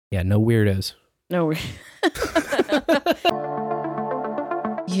Yeah, no weirdos. No.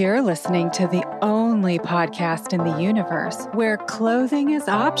 You're listening to the only podcast in the universe where clothing is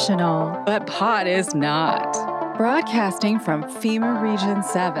optional, but pot is not. Broadcasting from FEMA Region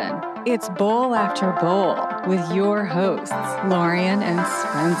 7, it's Bowl After Bowl with your hosts, Lorian and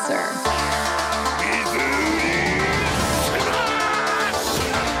Spencer.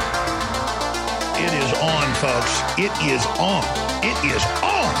 It is on, folks. It is on. It is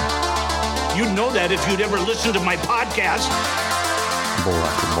on. You'd know that if you'd ever listened to my podcast. Bowl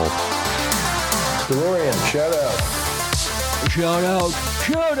after bowl. DeLorean, shout out. Shout out.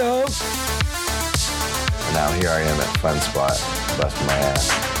 Shout out. And now here I am at Fun Spot, busting my ass.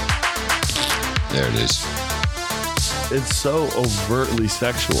 There it is. It's so overtly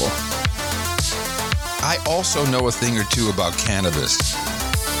sexual. I also know a thing or two about cannabis.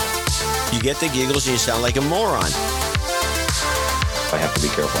 You get the giggles and you sound like a moron. I have to be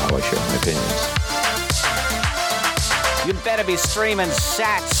careful how I share my opinions. You better be streaming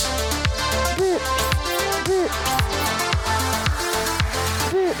sats.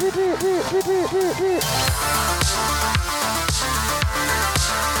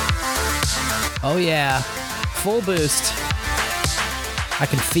 Oh yeah, full boost. I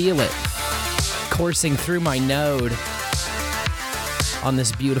can feel it coursing through my node on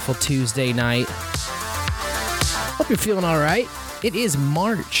this beautiful Tuesday night. Hope you're feeling all right. It is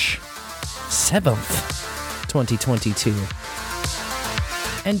March 7th, 2022.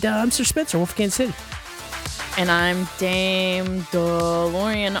 And I'm Sir Spencer, Wolf of Kansas City. And I'm Dame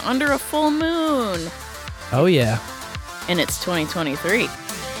DeLorean under a full moon. Oh yeah. And it's 2023.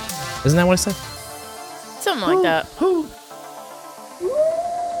 Isn't that what I said? Something like that.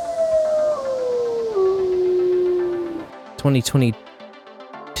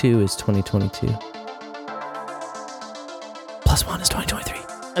 2022 is 2022. Plus one is 2023.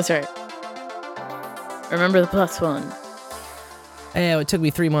 That's right. Remember the plus one. Hey, it took me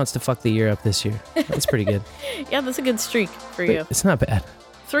 3 months to fuck the year up this year. That's pretty good. Yeah, that's a good streak for you. It's not bad.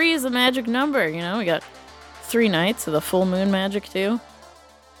 3 is a magic number, you know? We got 3 nights of the full moon magic, too.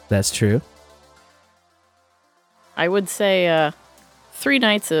 That's true. I would say 3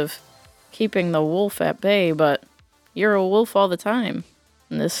 nights of keeping the wolf at bay, but you're a wolf all the time.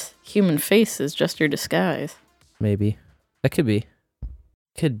 And this human face is just your disguise. Maybe. That could be.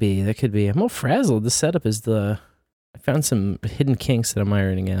 Could be. That could be. I'm all frazzled. The setup is I found some hidden kinks that I'm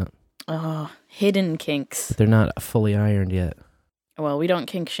ironing out. Oh, hidden kinks. But they're not fully ironed yet. Well, we don't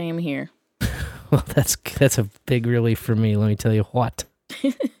kink shame here. Well, that's a big relief for me, let me tell you what.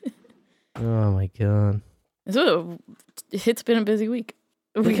 Oh my god. It's been a busy week.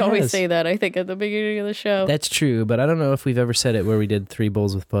 We It always has. say that, I think, at the beginning of the show. That's true, but I don't know if we've ever said it where we did 3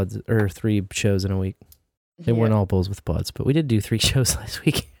 bowls with buds, or 3 shows in a week. They weren't all bowls with buds, but we did do 3 shows last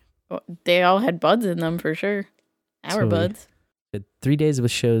week. Well, they all had buds in them, for sure. Our buds. We did 3 days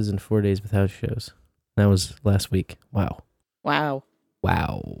with shows and 4 days without shows. That was last week. Wow. Wow.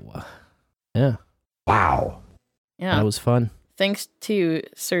 Yeah. Wow. Yeah. That was fun. Thanks to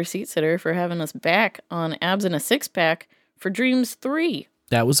Sir Seatsitter for having us back on Abs in a Six Pack for Dreams 3.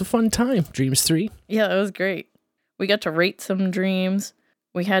 That was a fun time. Dreams 3. Yeah, that was great. We got to rate some dreams.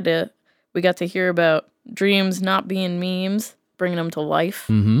 We got to hear about dreams not being memes, bringing them to life.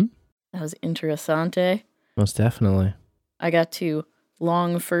 Mm-hmm. That was interessante. Most definitely. I got to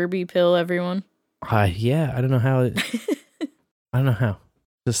long Furby pill everyone. Yeah, I don't know how. I don't know how.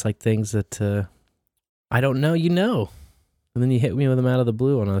 Just like things that I don't know, you know. And then you hit me with them out of the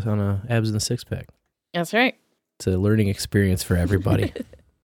blue on a Abs in the Six Pack. That's right. It's a learning experience for everybody.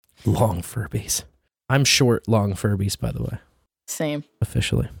 Long Furbies. I'm short long Furbies, by the way. Same.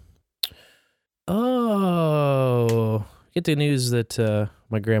 Officially. Oh, get the news that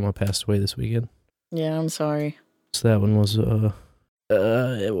my grandma passed away this weekend. Yeah, I'm sorry. So that one was,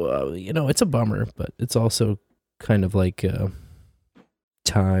 it's a bummer, but it's also kind of like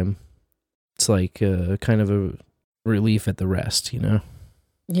time. It's like kind of a relief at the rest, you know?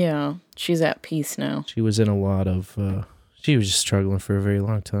 Yeah, she's at peace now. She was in a lot of, she was just struggling for a very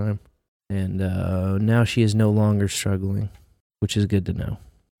long time. And now she is no longer struggling, which is good to know.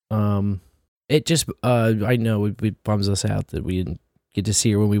 It just, I know it bums us out that we didn't get to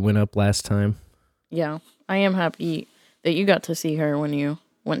see her when we went up last time. Yeah, I am happy that you got to see her when you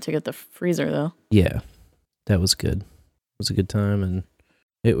went to get the freezer, though. Yeah, that was good. It was a good time, and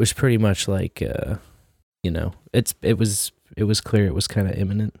it was pretty much like, it was clear it was kind of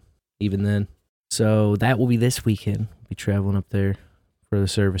imminent even then. So that will be this weekend. We'll be traveling up there for the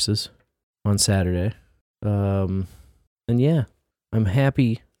services on Saturday. And yeah, I'm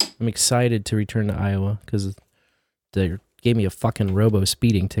happy. I'm excited to return to Iowa because they're gave me a fucking robo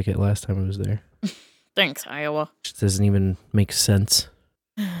speeding ticket last time I was there. Thanks, Iowa. Which doesn't even make sense.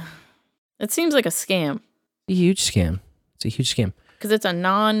 It seems like a scam. It's a huge scam. Because it's a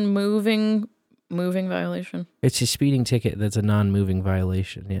non-moving violation. It's a speeding ticket that's a non-moving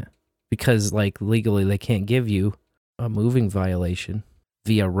violation, yeah. Because, like, legally they can't give you a moving violation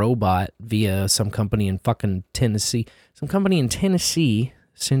via robot, via some company in fucking Tennessee. Some company in Tennessee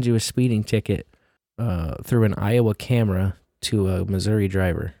sends you a speeding ticket through an Iowa camera to a Missouri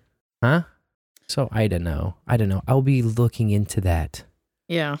driver. Huh? So I don't know. I'll be looking into that.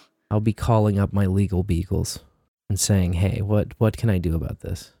 Yeah. I'll be calling up my legal beagles and saying, hey, what can I do about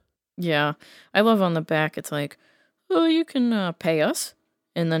this? Yeah. I love on the back, it's like, oh, you can pay us,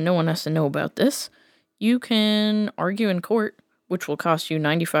 and then no one has to know about this. You can argue in court, which will cost you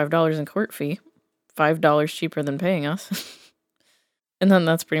 $95 in court fee, $5 cheaper than paying us. And then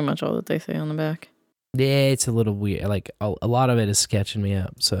that's pretty much all that they say on the back. Yeah, it's a little weird. Like, a lot of it is sketching me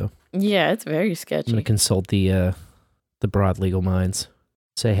out, so. Yeah, it's very sketchy. I'm going to consult the broad legal minds.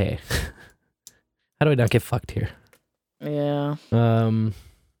 Say, hey, how do I not get fucked here? Yeah.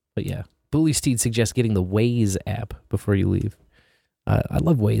 But yeah, Bully Steed suggests getting the Waze app before you leave. I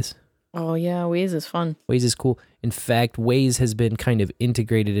love Waze. Oh yeah, Waze is fun. Waze is cool. In fact, Waze has been kind of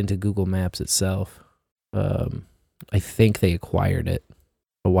integrated into Google Maps itself. I think they acquired it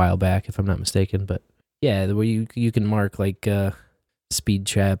a while back, if I'm not mistaken. But yeah, the way you can mark like speed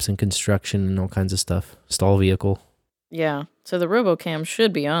traps and construction and all kinds of stuff. Stall vehicle. Yeah, so the RoboCam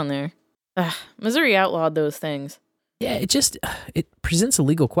should be on there. Missouri outlawed those things. Yeah, it presents a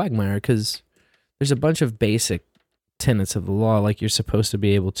legal quagmire because there's a bunch of basic tenets of the law, like you're supposed to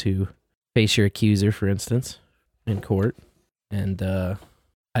be able to face your accuser, for instance, in court. And I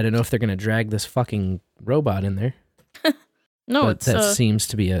don't know if they're going to drag this fucking robot in there. No, that seems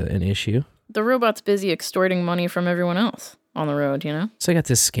to be an issue. The robot's busy extorting money from everyone else on the road, you know? So I got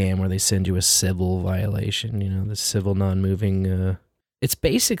this scam where they send you a civil violation, the civil non-moving.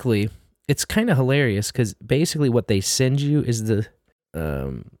 It's kind of hilarious because basically what they send you is the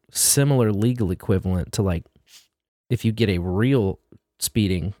similar legal equivalent to like if you get a real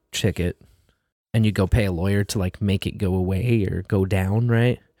speeding ticket and you go pay a lawyer to like make it go away or go down,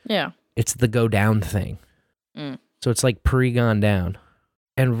 right? Yeah. It's the go down thing. Mm. So it's like pre-gone down.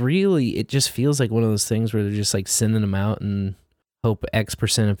 And really, it just feels like one of those things where they're just like sending them out and hope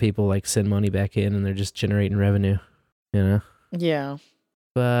X% of people like send money back in and they're just generating revenue, Yeah.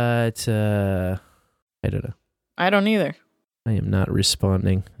 But I don't know. I don't either. I am not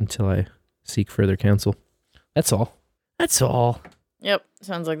responding until I seek further counsel. That's all. Yep.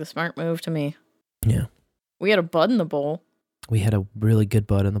 Sounds like the smart move to me. Yeah. We had a bud in the bowl. We had a really good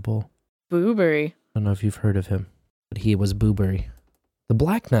bud in the bowl. Booberry. I don't know if you've heard of him, but he was Booberry. The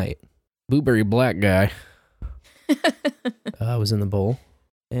Black Knight. Booberry black guy. Was in the bowl.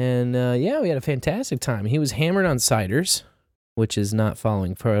 And we had a fantastic time. He was hammered on ciders, which is not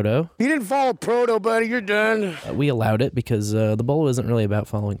following proto. You didn't follow proto, buddy. You're done. We allowed it because the bowl isn't really about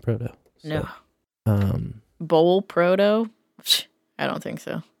following proto. So, no. Bowl proto? I don't think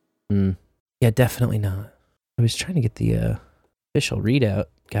so. Yeah, definitely not. I was trying to get the official readout.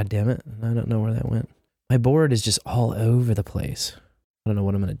 God damn it. I don't know where that went. My board is just all over the place. I don't know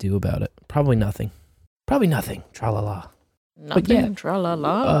what I'm going to do about it. Probably nothing. Tra-la-la. Nothing.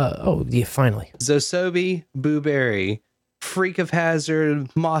 Tra-la-la. Finally. Zosobi, Booberry, Freak of Hazard,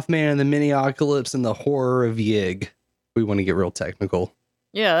 Mothman and the Miniocalypse, and the Horror of Yig. We want to get real technical.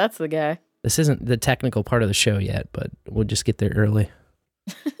 Yeah, that's the guy. This isn't the technical part of the show yet, but we'll just get there early.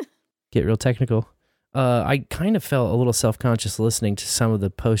 Get real technical. I kind of felt a little self-conscious listening to some of the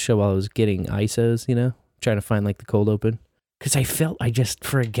post-show while I was getting ISOs, trying to find like the cold open. Because I felt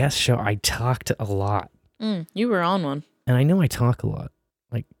for a guest show, I talked a lot. You were on one. And I know I talk a lot.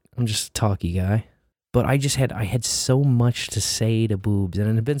 Like, I'm just a talky guy. But I had so much to say to Boobs, and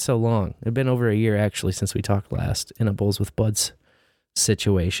it had been so long. It had been over a year, actually, since we talked last in a Bulls with Buds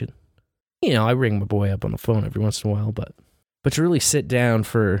situation. I ring my boy up on the phone every once in a while, but to really sit down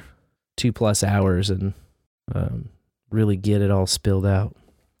for 2+ hours and really get it all spilled out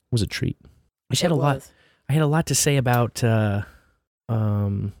was a treat. I had a lot to say about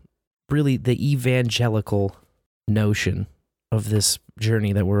really the evangelical notion of this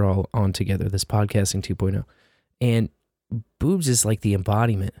journey that we're all on together, this podcasting 2.0. And Boobs is like the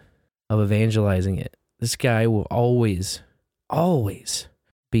embodiment of evangelizing it. This guy will always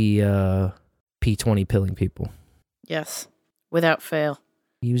be P20 pilling people. Yes, without fail.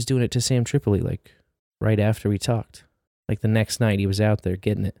 He was doing it to Sam Tripoli, like, right after we talked. Like, the next night, he was out there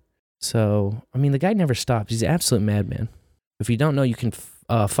getting it. So, I mean, the guy never stops. He's an absolute madman. If you don't know, you can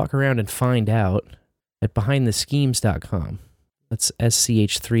fuck around and find out. at behindtheschemes.com. That's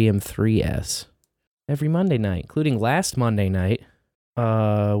SCH3M3S. Every Monday night, including last Monday night,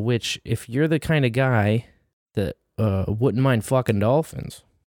 which if you're the kind of guy that wouldn't mind fucking dolphins,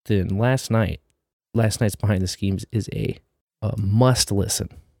 then last night's Behind the Schemes is a must listen.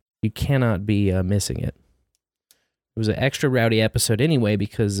 You cannot be missing it. It was an extra rowdy episode anyway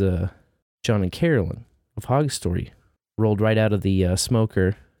because John and Carolyn of Hog Story rolled right out of the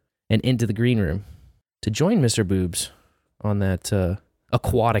smoker and into the green room to join Mr. Boobs on that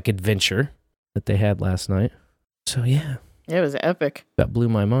aquatic adventure that they had last night. So yeah. It was epic. That blew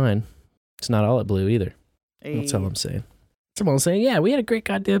my mind. It's not all it blew either. Hey. That's all I'm saying. That's all I'm saying. Yeah, we had a great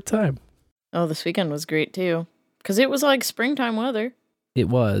goddamn time. Oh, this weekend was great too. Because it was like springtime weather. It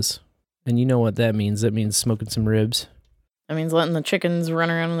was. And you know what that means. That means smoking some ribs. That means letting the chickens run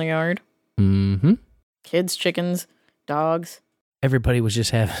around in the yard. Mm-hmm. Kids, chickens, dogs. Everybody was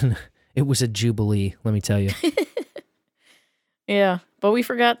just having... It was a jubilee, let me tell you. Yeah, but we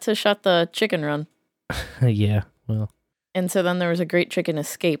forgot to shut the chicken run. Yeah, well. And so then there was a great chicken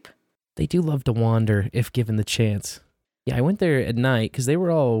escape. They do love to wander if given the chance. Yeah, I went there at night because they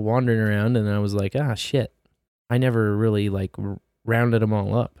were all wandering around and I was like, shit. I never really rounded them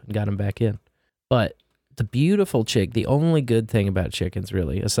all up and got them back in. But the beautiful chick, the only good thing about chickens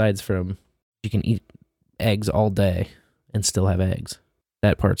really, aside from you can eat eggs all day and still have eggs.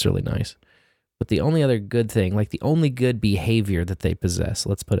 That part's really nice. But the only other good thing, the only good behavior that they possess,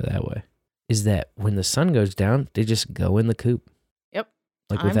 let's put it that way, is that when the sun goes down, they just go in the coop. Yep.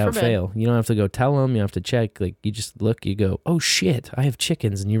 Without fail. You don't have to go tell them. You have to check. You just look, you go, oh shit, I have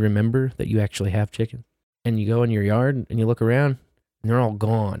chickens. And you remember that you actually have chickens. And you go in your yard and you look around and they're all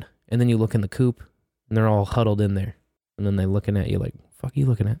gone. And then you look in the coop and they're all huddled in there. And then they're looking at you like, fuck are you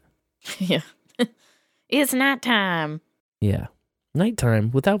looking at? Yeah. It's nighttime. Yeah.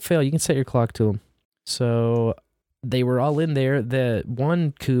 Nighttime, without fail, you can set your clock to them. So they were all in there. The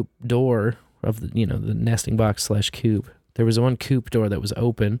one coop door of the nesting box / coop, there was one coop door that was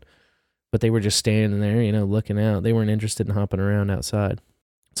open, but they were just standing there, looking out. They weren't interested in hopping around outside.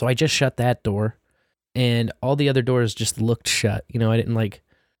 So I just shut that door, and all the other doors just looked shut. I didn't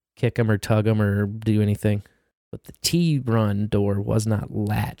kick them or tug them or do anything. But the T-run door was not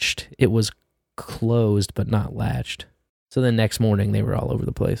latched. It was closed but not latched. So the next morning, they were all over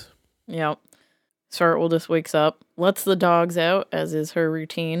the place. Yep. So our oldest wakes up, lets the dogs out, as is her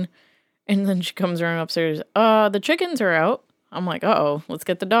routine, and then she comes around upstairs. The chickens are out. I'm like, uh-oh, let's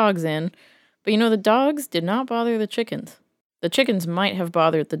get the dogs in. But the dogs did not bother the chickens. The chickens might have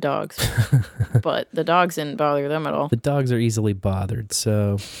bothered the dogs, but the dogs didn't bother them at all. The dogs are easily bothered,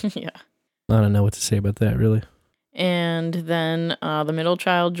 so... Yeah. I don't know what to say about that, really. And then the middle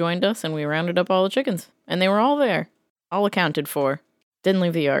child joined us, and we rounded up all the chickens. And they were all there. All accounted for. Didn't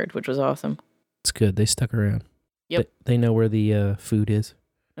leave the yard, which was awesome. It's good. They stuck around. Yep. They know where the food is.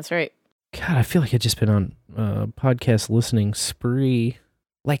 That's right. God, I feel like I've just been on podcast listening spree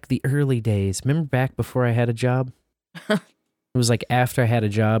like the early days. Remember back before I had a job? It was after I had a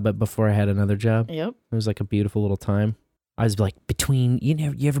job, but before I had another job. Yep. It was a beautiful little time. I was between,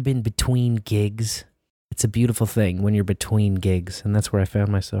 you ever been between gigs? It's a beautiful thing when you're between gigs, and that's where I found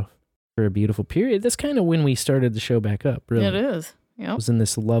myself. For a beautiful period. That's kind of when we started the show back up, really. It is. Yep. I was in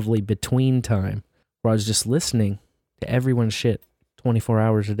this lovely between time where I was just listening to everyone's shit 24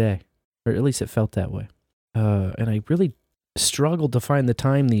 hours a day. Or at least it felt that way. And I really struggled to find the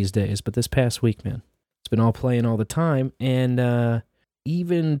time these days, but this past week, man, it's been all playing all the time. And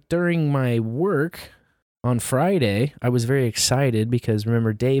even during my work on Friday, I was very excited because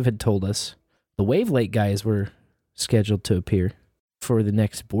remember Dave had told us the Wavelake guys were scheduled to appear for the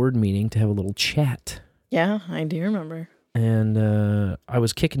next board meeting to have a little chat. Yeah, I do remember. And I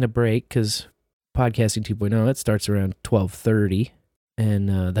was kicking a break because Podcasting 2.0, it starts around 12:30,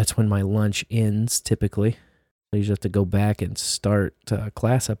 and that's when my lunch ends typically. I usually have to go back and start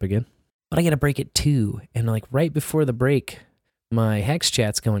class up again. But I get a break at 2, and right before the break, my Hex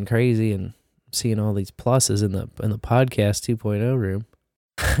chat's going crazy, and I'm seeing all these pluses in the Podcast 2.0 room.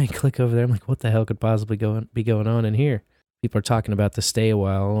 I click over there, I'm like, what the hell could possibly be going on in here? People are talking about the stay a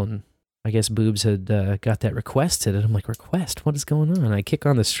while, and I guess Boobs had got that requested, and I'm like, request? What is going on? I kick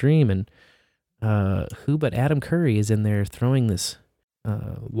on the stream, and who but Adam Curry is in there throwing this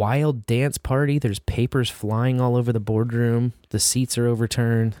wild dance party. There's papers flying all over the boardroom. The seats are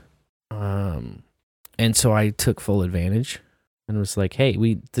overturned. And so I took full advantage and was like,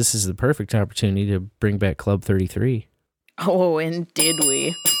 hey, this is the perfect opportunity to bring back Club 33. Oh, and did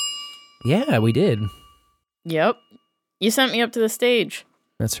we? Yeah, we did. Yep. You sent me up to the stage.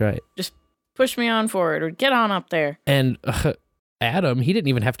 That's right. Just push me on forward or get on up there. And Adam, he didn't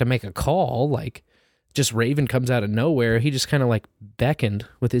even have to make a call. just Raven comes out of nowhere. He just kind of like beckoned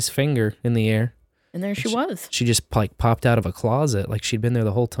with his finger in the air. And there she was. She just like popped out of a closet like she'd been there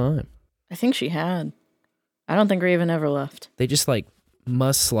the whole time. I think she had. I don't think Raven ever left. They just like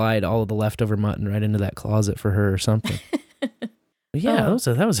must slide all of the leftover mutton right into that closet for her or something. Yeah,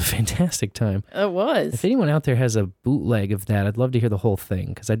 that was a fantastic time. It was. If anyone out there has a bootleg of that, I'd love to hear the whole thing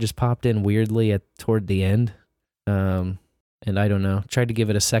because I just popped in weirdly toward the end. And I don't know, tried to give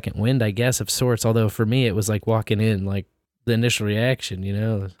it a second wind, I guess, of sorts. Although for me, it was like walking in, like the initial reaction, you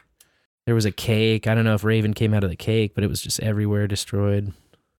know. There was a cake. I don't know if Raven came out of the cake, but it was just everywhere destroyed.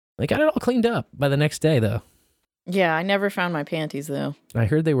 They got it all cleaned up by the next day, though. Yeah, I never found my panties, though. I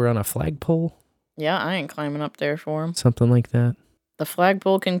heard they were on a flagpole. Yeah, I ain't climbing up there for them. Something like that. The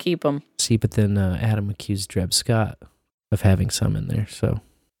flagpole can keep them. See, but then Adam accused Drebs Scott of having some in there. So,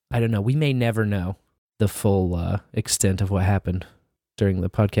 I don't know. We may never know the full extent of what happened during the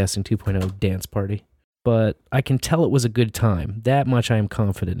Podcasting 2.0 dance party. But I can tell it was a good time. That much I am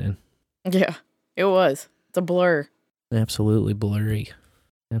confident in. Yeah, it was. It's a blur. Absolutely blurry.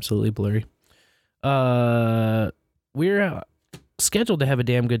 Absolutely blurry. We're scheduled to have a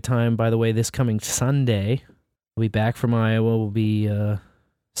damn good time, by the way, this coming Sunday. We'll be back from Iowa. We'll be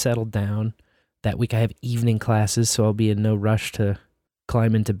settled down. That week I have evening classes, so I'll be in no rush to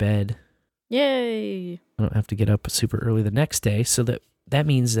climb into bed. Yay! I don't have to get up super early the next day, so that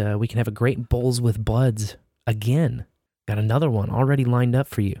means we can have a great Bowls with Buds again. Got another one already lined up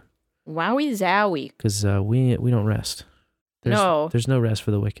for you. Wowie zowie. Because we don't rest. There's no rest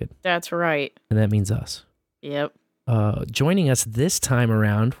for the wicked. That's right. And that means us. Yep. Joining us this time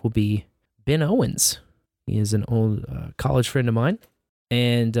around will be Ben Owens. He is an old college friend of mine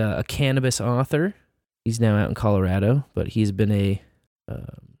and a cannabis author. He's now out in Colorado, but he's been a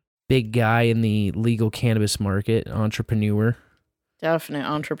big guy in the legal cannabis market, entrepreneur. Definite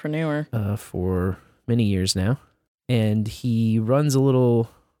entrepreneur. For many years now. And he runs a little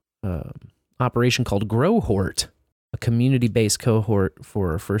operation called Growhort, a community-based cohort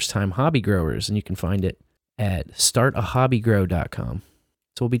for first-time hobby growers, and you can find it at startahobbygrow.com.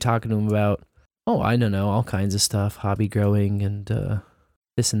 So we'll be talking to him about, I don't know, all kinds of stuff, hobby growing and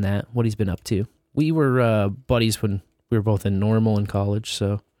this and that, what he's been up to. We were buddies when we were both in Normal in college,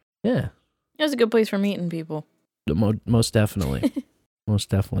 so yeah. It was a good place for meeting people. Most definitely. Most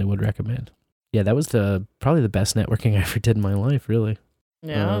definitely would recommend. Yeah, that was probably the best networking I ever did in my life, really.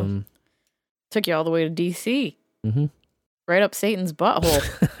 Yeah. Took you all the way to D.C. Mm-hmm. Right up Satan's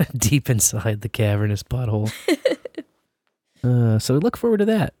butthole. Deep inside the cavernous butthole. So we look forward to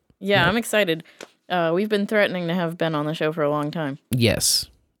that. Yeah, I'm excited. We've been threatening to have Ben on the show for a long time. Yes.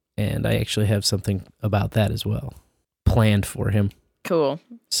 And I actually have something about that as well planned for him. Cool.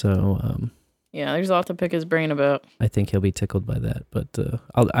 So, yeah, there's a lot to pick his brain about. I think he'll be tickled by that, but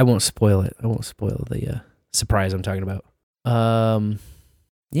I won't spoil it. I won't spoil the surprise I'm talking about.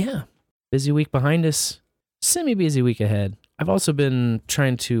 Yeah, busy week behind us, semi-busy week ahead. I've also been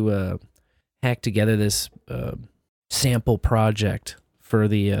trying to hack together this sample project for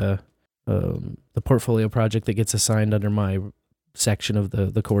the portfolio project that gets assigned under my section of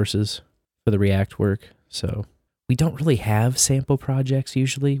the courses for the React work. So we don't really have sample projects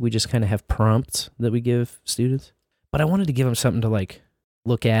usually. We just kind of have prompts that we give students. But I wanted to give them something to like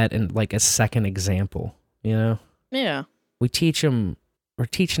look at and like a second example, you know? Yeah. We're teaching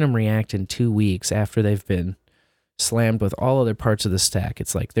them React in 2 weeks after they've been slammed with all other parts of the stack.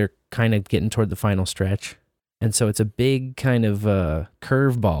 It's like they're kind of getting toward the final stretch. And so it's a big kind of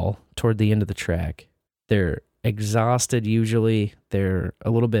curveball toward the end of the track. They're exhausted usually. They're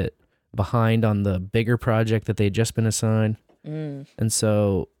a little bit behind on the bigger project that they'd just been assigned. And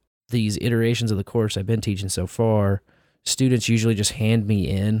so these iterations of the course I've been teaching so far, students usually just hand me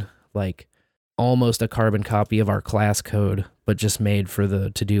in like almost a carbon copy of our class code, but just made for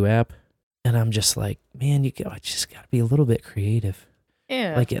the to-do app. And I'm just like, man, I just got to be a little bit creative.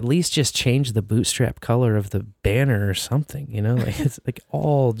 Yeah. Like at least just change the bootstrap color of the banner or something, you know? Like it's like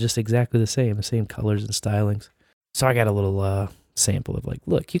all just exactly the same colors and stylings. So I got a little sample of like,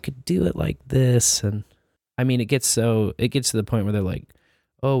 look, you could do it like this. And I mean, it gets to the point where they're like,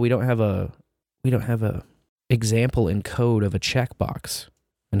 oh, we don't have a example in code of a checkbox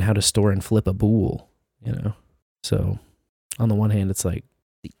and how to store and flip a bool, you know? So on the one hand, it's like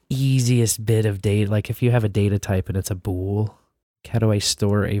the easiest bit of data. Like if you have a data type and it's a bool, how do I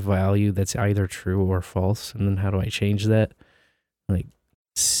store a value that's either true or false? And then how do I change that? Like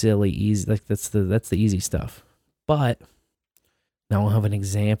silly, easy, like that's the easy stuff. But now I'll have an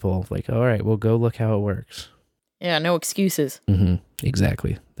example of like, all right, well, go look how it works. Yeah, no excuses. Mm-hmm.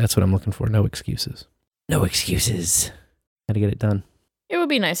 Exactly. That's what I'm looking for. No excuses. No excuses. How to get it done. It would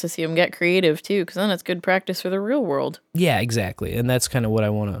be nice to see them get creative too, because then it's good practice for the real world. Yeah, exactly. And that's kind of what I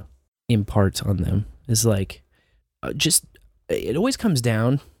want to impart on them is like, it always comes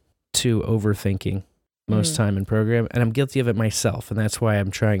down to overthinking most time in program. And I'm guilty of it myself. And that's why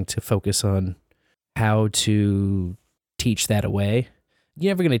I'm trying to focus on how to teach that away.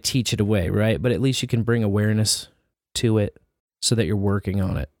 You're never going to teach it away, right? But at least you can bring awareness to it so that you're working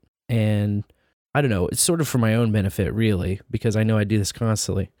on it. And I don't know, it's sort of for my own benefit, really, because I know I do this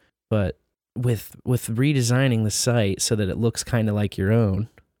constantly. But with redesigning the site so that it looks kind of like your own,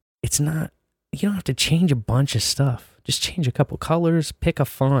 it's not, you don't have to change a bunch of stuff. Just change a couple colors, pick a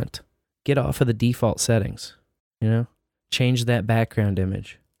font, get off of the default settings, change that background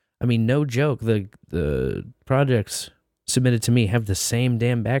image. I mean, no joke, the projects submitted to me have the same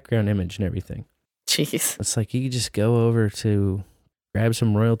damn background image and everything. Jeez. It's like you just go over to grab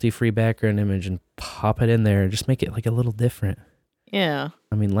some royalty-free background image and pop it in there and just make it like a little different. Yeah.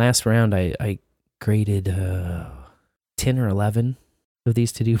 I mean, last round I graded 10 or 11 of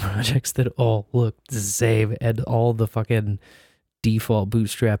these to-do projects that all looked the same and all the fucking default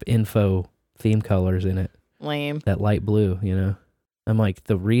Bootstrap info theme colors in it. Lame. That light blue, I'm like,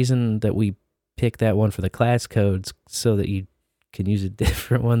 the reason that we picked that one for the class codes so that you can use a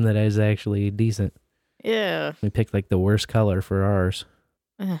different one that is actually decent. Yeah. We picked like the worst color for ours.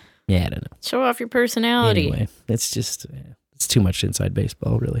 Yeah, I don't know. Show off your personality. Anyway, it's just, it's too much inside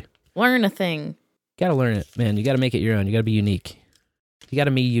baseball, really. Learn a thing. Gotta learn it, man. You gotta make it your own. You gotta be unique. You gotta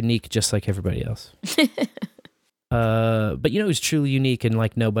be unique just like everybody else. But who's truly unique and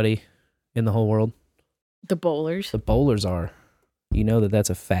like nobody in the whole world? The bowlers. The bowlers are. You know that's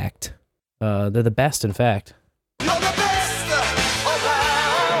a fact. They're the best, in fact. You're the best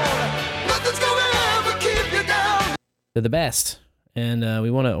around. Nothing's gonna ever keep you down. They're the best. And we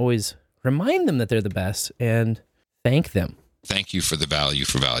want to always remind them that they're the best and thank them. Thank you for the value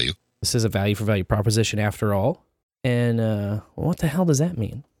for value. This is a value for value proposition after all. And what the hell does that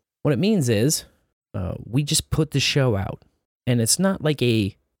mean? What it means is we just put the show out. And it's not like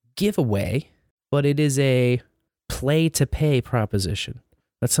a giveaway, but it is a play-to-pay proposition.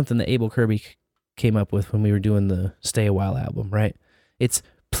 That's something that Abel Kirby came up with when we were doing the Stay a While album, right? It's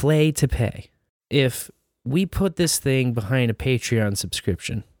play-to-pay. If we put this thing behind a Patreon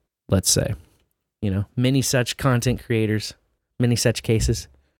subscription, let's say, many such content creators, many such cases.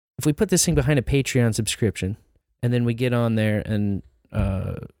 If we put this thing behind a Patreon subscription, and then we get on there and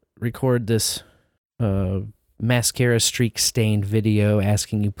record this mascara streak stained video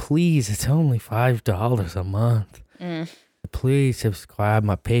asking you, please, it's only $5 a month. Please subscribe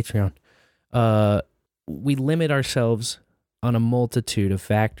my Patreon. We limit ourselves on a multitude of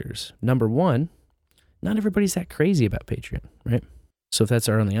factors. Number one, not everybody's that crazy about Patreon, right? So if that's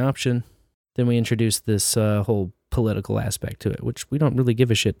our only option, then we introduce this whole political aspect to it, which we don't really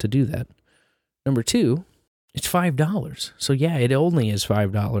give a shit to do that. Number two, it's $5. So yeah, it only is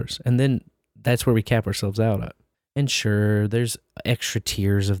 $5. And then that's where we cap ourselves out at. And sure, there's extra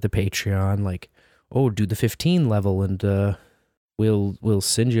tiers of the Patreon, like, oh, do the 15 level and we'll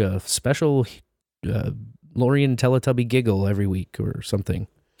send you a special Lorian Teletubby giggle every week or something.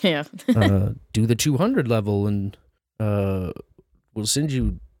 Yeah. Do the 200 level and we'll send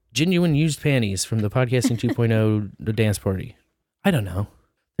you genuine used panties from the Podcasting 2.0 the dance party. I don't know.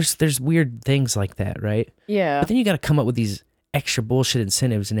 There's weird things like that, right? Yeah. But then you got to come up with these extra bullshit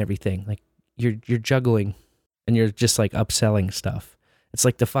incentives and everything. Like you're juggling and you're just like upselling stuff. It's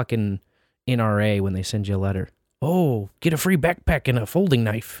like the fucking NRA when they send you a letter. Oh, get a free backpack and a folding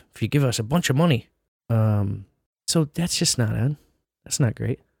knife if you give us a bunch of money. So that's just that's not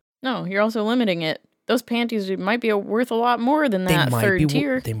great. No, you're also limiting it. Those panties might be worth a lot more than that third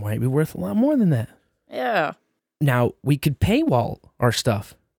tier. They might be worth a lot more than that. Yeah. Now, we could paywall our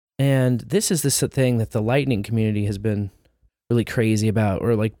stuff. And this is the thing that the Lightning community has been really crazy about,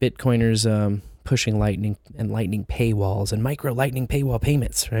 or like Bitcoiners pushing Lightning and Lightning paywalls and micro Lightning paywall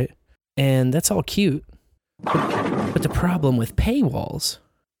payments, right? And that's all cute. But the problem with paywalls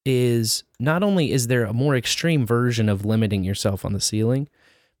is not only is there a more extreme version of limiting yourself on the ceiling,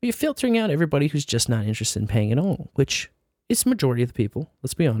 but you're filtering out everybody who's just not interested in paying at all, which is the majority of the people.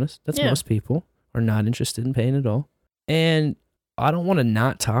 Let's be honest. That's most people are not interested in paying at all. And I don't want to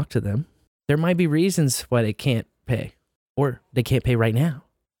not talk to them. There might be reasons why they can't pay, or they can't pay right now,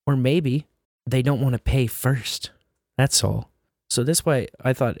 or maybe they don't want to pay first. That's all. So that's why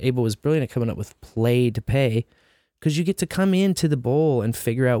I thought Abel was brilliant at coming up with play to pay, because you get to come into the bowl and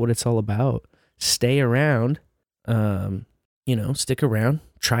figure out what it's all about. Stay around, stick around,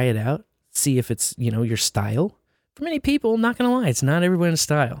 try it out, see if it's, your style. For many people, not going to lie, it's not everyone's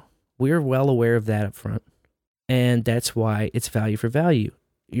style. We're well aware of that up front. And that's why it's value for value.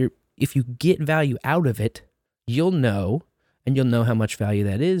 If you get value out of it, you'll know, and you'll know how much value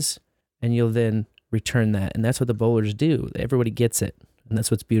that is, and you'll then return that. And that's what the bowlers do. Everybody gets it. And that's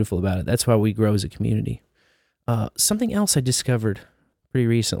what's beautiful about it. That's why we grow as a community. Something else I discovered pretty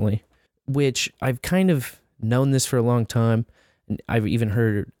recently, which I've kind of known this for a long time, and I've even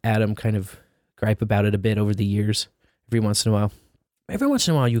heard Adam kind of gripe about it a bit over the years, every once in a while. Every once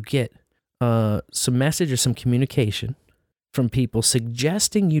in a while you get some message or some communication from people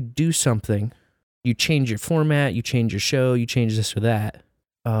suggesting you do something. You change your format, you change your show, you change this or that,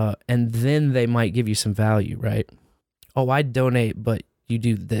 and then they might give you some value, right? Oh, I'd donate, but you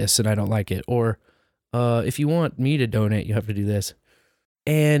do this and I don't like it. Or if you want me to donate, you have to do this.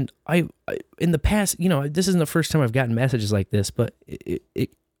 And I in the past, this isn't the first time I've gotten messages like this, but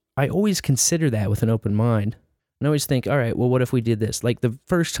I always consider that with an open mind. And I always think, all right, well, what if we did this? Like the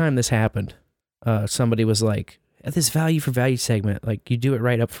first time this happened, somebody was like, this value for value segment, like you do it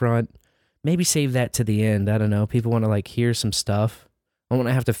right up front. Maybe save that to the end. I don't know. People want to like hear some stuff. I want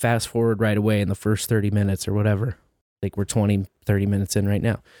to have to fast forward right away in the first 30 minutes or whatever. Like we're 20, 30 minutes in right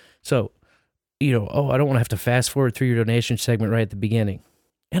now. So, I don't want to have to fast forward through your donation segment right at the beginning.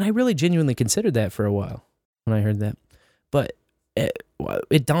 And I really genuinely considered that for a while when I heard that. But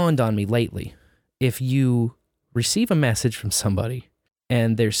it dawned on me lately. If you receive a message from somebody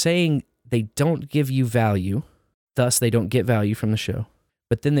and they're saying they don't give you value, thus they don't get value from the show,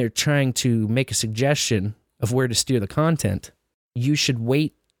 but then they're trying to make a suggestion of where to steer the content, you should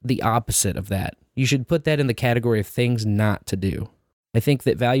weight the opposite of that. You should put that in the category of things not to do. I think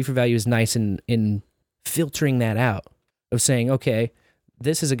that value for value is nice in filtering that out, of saying, okay,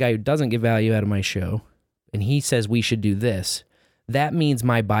 this is a guy who doesn't get value out of my show, and he says we should do this. That means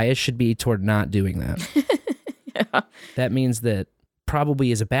my bias should be toward not doing that. Yeah. That means that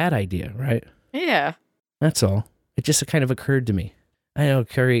probably is a bad idea, right? Yeah. That's all. It just kind of occurred to me. I know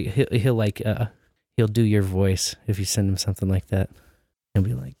Curry, he'll do your voice if you send him something like that. He'll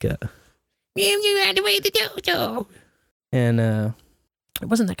be like, and it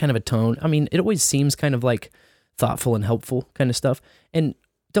wasn't that kind of a tone. I mean, it always seems kind of like thoughtful and helpful kind of stuff. And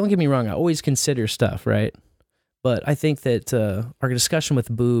don't get me wrong, I always consider stuff, right? But I think that our discussion with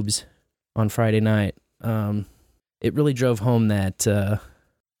Boobs on Friday night, it really drove home that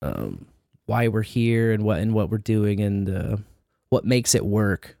why we're here and what we're doing and what makes it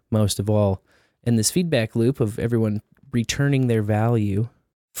work most of all. And this feedback loop of everyone returning their value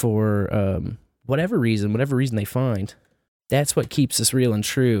for whatever reason they find. That's what keeps us real and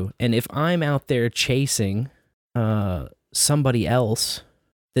true. And if I'm out there chasing somebody else,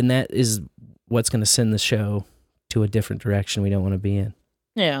 then that is what's going to send the show to a different direction we don't want to be in.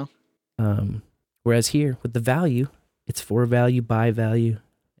 Yeah. Whereas here with the value, it's for value, by value,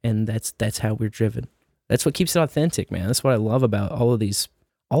 and that's how we're driven. That's what keeps it authentic, man. That's what I love about all of these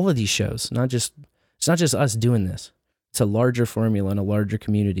shows. It's not just us doing this. It's a larger formula and a larger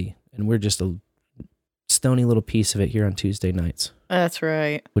community, and we're just a stony little piece of it here on Tuesday nights. That's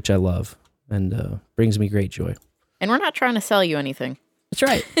right. Which I love and brings me great joy. And we're not trying to sell you anything. That's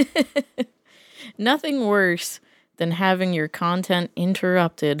right. Nothing worse than having your content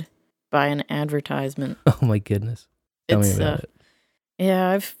interrupted by an advertisement. Oh my goodness. Tell me about it. Yeah,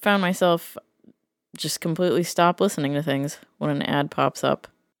 I've found myself just completely stop listening to things when an ad pops up.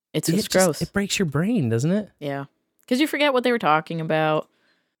 It's just gross. It breaks your brain, doesn't it? Yeah. Because you forget what they were talking about.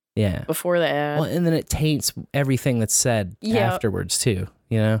 Yeah. Before the ad. Well, and then it taints everything that's said afterwards too,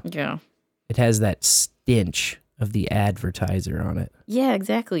 Yeah. It has that stench of the advertiser on it. Yeah,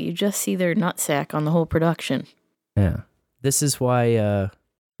 exactly. You just see their nutsack on the whole production. Yeah. This is why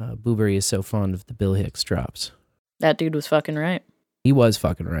Booberry is so fond of the Bill Hicks drops. That dude was fucking right. He was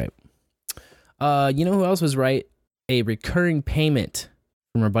fucking right. You know who else was right? A recurring payment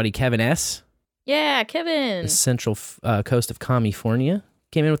from our buddy Kevin S. Yeah, Kevin. The Central Coast of California.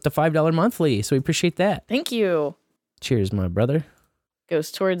 Came in with the $5 monthly, so we appreciate that. Thank you. Cheers, my brother.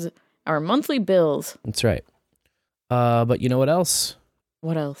 Goes towards our monthly bills. That's right. But you know what else?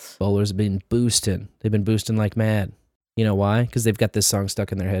 What else? Bowlers have been boosting. They've been boosting like mad. You know why? Because they've got this song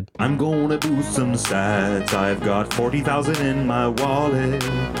stuck in their head. I'm gonna boost some stats. I've got 40,000 in my wallet.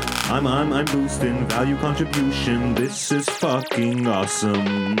 I'm boosting value contribution. This is fucking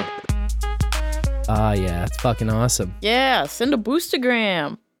awesome. Yeah, it's fucking awesome. Yeah, send a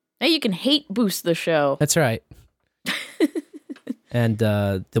boostagram. Now you can hate boost the show. That's right. And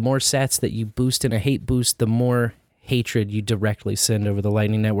the more sats that you boost in a hate boost, the more hatred you directly send over the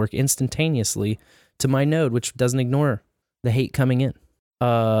Lightning Network instantaneously to my node, which doesn't ignore the hate coming in.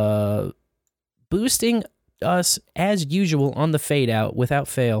 Boosting us, as usual, on the fade out without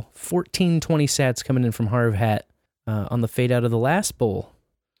fail. 1420 sats coming in from Harv Hat on the fade out of the last bowl.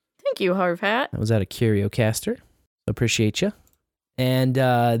 Thank you, Harv Hat. That was out of CurioCaster. Appreciate you. And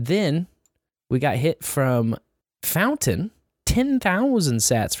then we got hit from Fountain, 10,000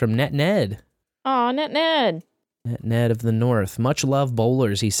 sats from NetNed. Aw, NetNed. NetNed of the North. Much love,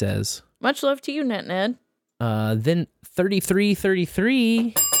 bowlers, he says. Much love to you, NetNed. Then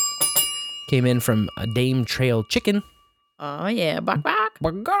 3333 came in from Dame Trail Chicken. Oh, yeah. Bok,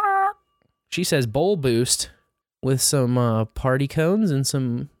 bok. She says bowl boost with some party cones and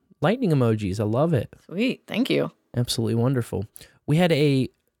some lightning emojis. I love it. Sweet. Thank you. Absolutely wonderful. We had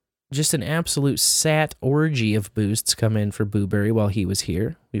just an absolute sat orgy of boosts come in for Booberry while he was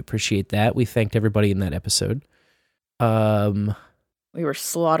here. We appreciate that. We thanked everybody in that episode. We were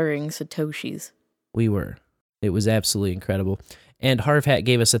slaughtering Satoshis. We were. It was absolutely incredible. And Harv Hat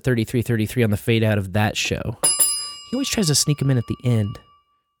gave us a 3333 on the fade out of that show. He always tries to sneak them in at the end,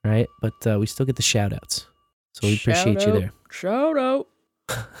 right? But we still get the shout outs. So we appreciate you there. Shout out.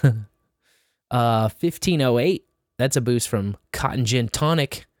 1508. That's a boost from Cotton Gin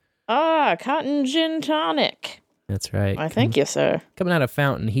Tonic. Ah, Cotton Gin Tonic. That's right. I thank you, sir. Coming out of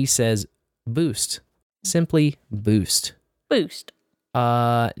Fountain, he says boost. Simply boost. Boost.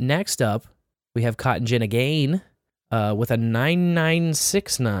 Next up, we have Cotton Gin again with a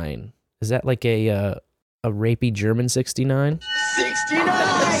 9969. Is that like a rapey German 69?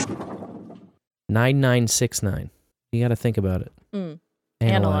 9969. You got to think about it.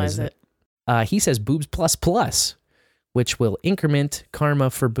 Analyze it. He says boobs plus plus, which will increment karma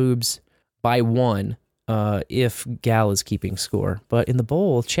for boobs by 1 if Gal is keeping score. But in the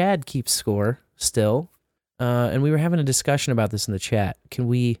bowl, Chad keeps score still. And we were having a discussion about this in the chat. Can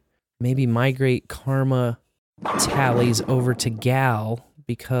we maybe migrate karma tallies over to Gal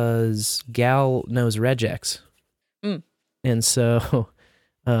because Gal knows regex? And so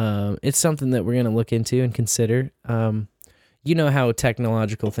it's something that we're going to look into and consider. You know how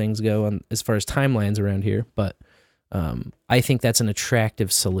technological things go as far as timelines around here, but I think that's an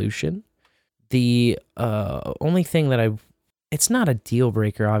attractive solution. The only thing that it's not a deal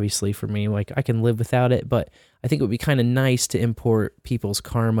breaker, obviously, for me. Like, I can live without it, but I think it would be kind of nice to import people's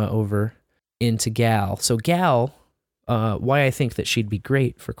karma over into Gal. So Gal, why I think that she'd be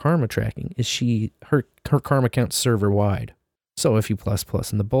great for karma tracking is her karma counts server-wide. So if you plus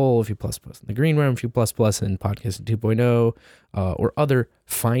in the bowl, if you plus in the green room, if you plus in Podcasting 2.0, or other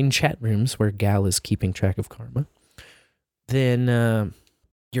fine chat rooms where Gal is keeping track of karma, then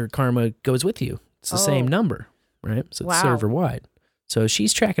your karma goes with you. It's the same number, right? So it's server-wide. So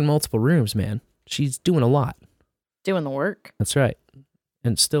she's tracking multiple rooms, man. She's doing a lot. Doing the work. That's right.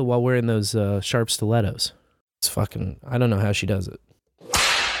 And still while wearing those sharp stilettos. It's fucking, I don't know how she does it.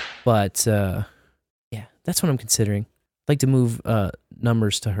 But, yeah, that's what I'm considering. I'd like to move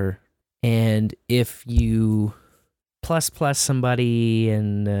numbers to her. And if you plus somebody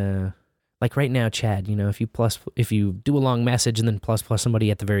and, like right now, Chad, you know, if you do a long message and then plus somebody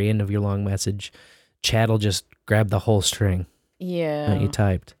at the very end of your long message, Chad will just grab the whole string that you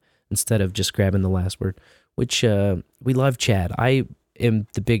typed instead of just grabbing the last word, which we love Chad. I am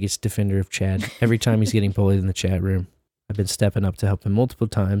the biggest defender of Chad. Every time he's getting bullied in the chat room, I've been stepping up to help him multiple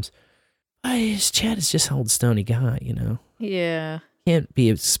times. Chad is just an old stony guy, you know? Yeah. Can't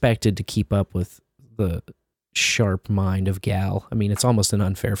be expected to keep up with the sharp mind of Gal. I mean, it's almost an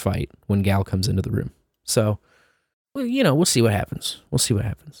unfair fight when Gal comes into the room. So, well, you know, we'll see what happens.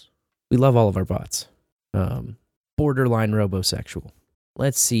 We love all of our bots. Borderline robosexual.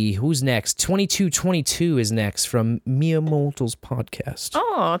 Let's see, who's next? 2222 is next from Mia Mortal's podcast.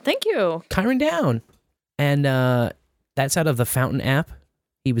 Oh, thank you. Kyron Down. And that's out of the Fountain app.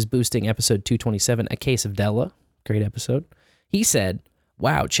 He was boosting episode 227, A Case of Della. Great episode. He said,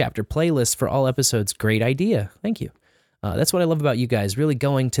 wow, chapter playlist for all episodes. Great idea. Thank you. That's what I love about you guys, really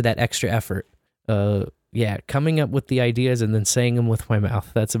going to that extra effort. Yeah, coming up with the ideas and then saying them with my mouth.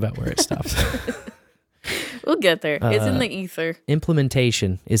 That's about where it stops. We'll get there. It's in the ether.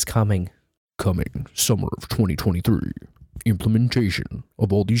 Implementation is coming. Coming summer of 2023. Implementation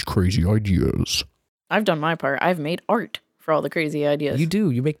of all these crazy ideas. I've done my part. I've made art for all the crazy ideas. You do.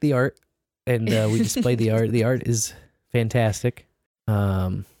 You make the art, and we display the art. The art is fantastic.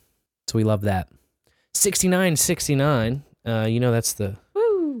 So we love that. 6969. You know that's the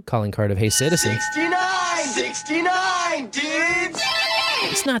calling card of Hey Citizen. 69, dudes!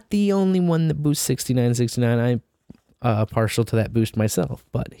 It's not the only one that boosts 6969. I'm partial to that boost myself,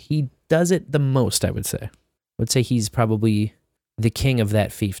 but he does it the most, I would say. I would say he's probably the king of that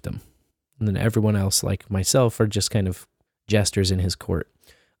fiefdom. And then everyone else, like myself, are just kind of jesters in his court.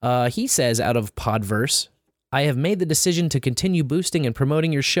 He says out of Podverse I have made the decision to continue boosting and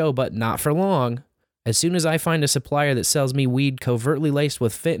promoting your show, but not for long. As soon as I find a supplier that sells me weed covertly laced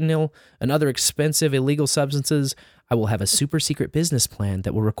with fentanyl and other expensive illegal substances, I will have a super secret business plan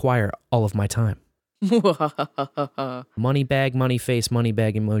that will require all of my time. Money bag, money face, money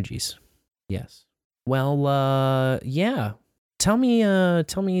bag emojis. Yes. Well, yeah. Tell me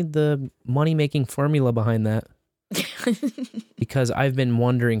the money-making formula behind that. Because I've been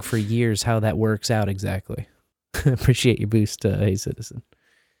wondering for years how that works out exactly. Appreciate your boost, Hey Citizen.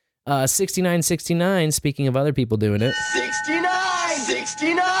 6969, speaking of other people doing it.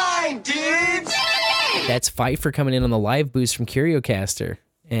 69, dudes! That's Pfeiffer coming in on the live boost from CurioCaster.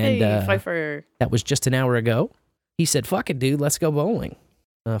 And hey, Pfeiffer. That was just an hour ago. He said, fuck it, dude, let's go bowling.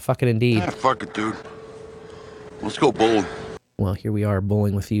 Fuck it indeed. Fuck it, dude. Let's go bowling. Well, here we are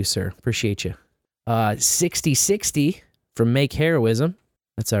bowling with you, sir. Appreciate you. 6060 from Make Heroism.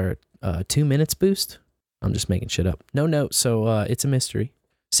 That's our 2 minutes boost. I'm just making shit up. No note, so it's a mystery.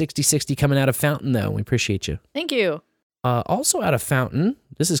 6060 coming out of Fountain, though. We appreciate you. Thank you. Also out of Fountain,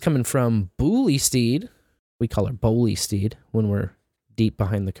 this is coming from Booley Steed. We call her Bowley Steed when we're deep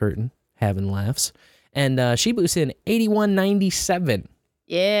behind the curtain, having laughs. And she boosts in 8197.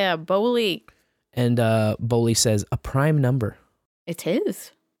 Yeah, Bowley. And Bowley says, a prime number. It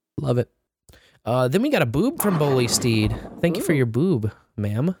is. Love it. Then we got a boob from Bowley Steed. Thank you for your boob,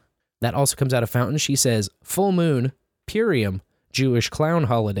 ma'am. That also comes out of Fountain. She says, full moon, Purim, Jewish clown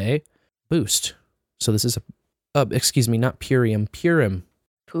holiday, boost. So this is excuse me, not Purim, Purim.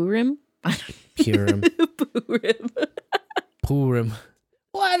 Purim? Purim. Purim. Purim.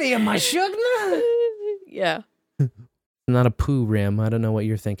 What are you, my sugar? Yeah. Not a poo rim. I don't know what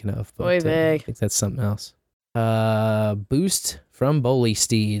you're thinking of. But, I think that's something else. Boost from Bowley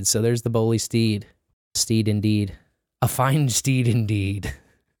Steed. So there's the Bowley Steed. Steed indeed. A fine steed indeed.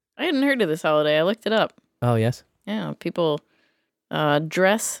 I hadn't heard of this holiday. I looked it up. Oh, yes? Yeah, people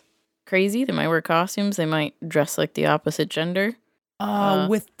dress crazy. They might wear costumes. They might dress like the opposite gender.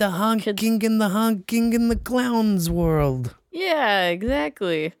 With the honking and the honking in the clown's world. Yeah,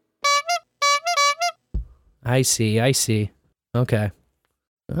 exactly. I see. Okay.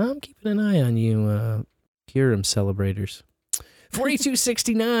 I'm keeping an eye on you, Purim celebrators.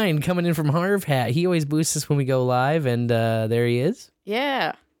 4269 coming in from Harv Hat. He always boosts us when we go live, and there he is.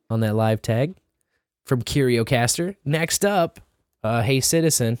 Yeah. On that live tag from CurioCaster. Next up, Hey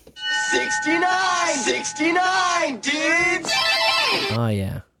Citizen. 69, dudes! Oh,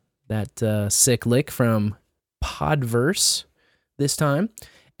 yeah. That sick lick from Podverse this time.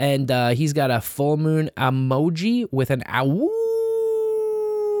 And he's got a full moon emoji with an ow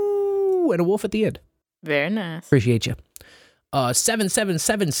and a wolf at the end. Very nice. Appreciate you.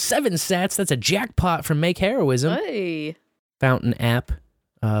 7777 sats. That's a jackpot from Make Heroism. Hey. Fountain app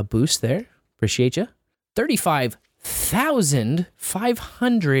boost there. Appreciate you.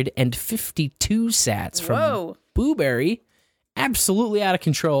 35,552 sats from Booberry. Absolutely out of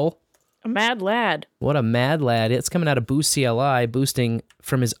control. A mad lad. What a mad lad. It's coming out of Boost CLI, boosting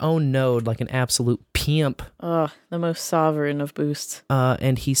from his own node like an absolute pimp. Oh, the most sovereign of boosts.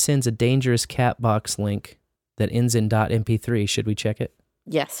 And he sends a dangerous cat box link that ends in .mp3. Should we check it?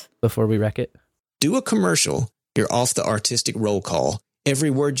 Yes. Before we wreck it? Do a commercial. You're off the artistic roll call.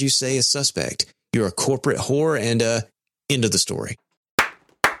 Every word you say is suspect. You're a corporate whore and end of the story.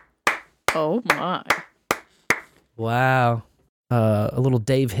 Oh my. Wow. A little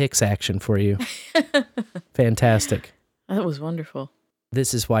Dave Hicks action for you. Fantastic. That was wonderful.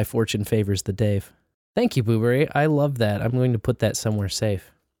 This is why fortune favors the Dave. Thank you, Booberry. I love that. I'm going to put that somewhere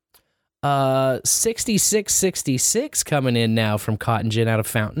safe. 6666 coming in now from Cotton Gin out of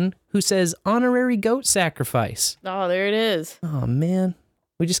Fountain, who says honorary goat sacrifice. Oh, there it is. Oh, man.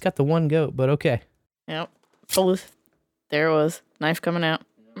 We just got the one goat, but okay. Yep. There it was. Knife coming out.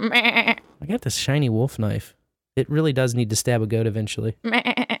 I got this shiny wolf knife. It really does need to stab a goat eventually.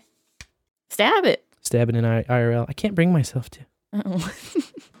 Stab it. Stab it in IRL. I can't bring myself to. Oh.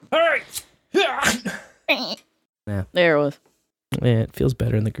 All right. Yeah. There it was. Yeah, it feels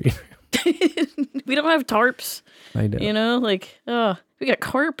better in the green room. We don't have tarps. I know. You know, like, we got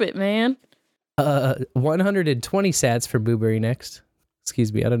carpet, man. 120 sats for Booberry next.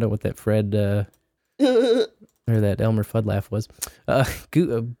 Excuse me, I don't know what that Fred or that Elmer Fudd laugh was.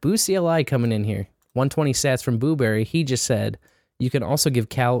 Boo CLI coming in here. 120 sats from Booberry. He just said you can also give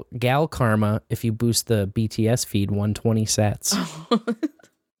Gal Karma if you boost the BTS feed 120 sats.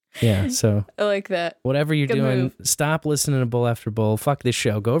 Yeah, so I like that. Whatever you're doing, stop listening to Bull After Bull. Fuck this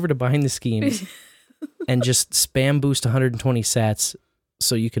show. Go over to Behind the Schemes and just spam boost 120 sats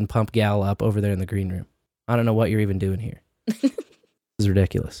so you can pump Gal up over there in the green room. I don't know what you're even doing here. This is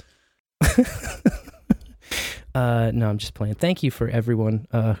ridiculous. No, I'm just playing. Thank you for everyone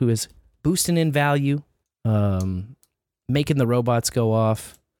who is boosting in value, making the robots go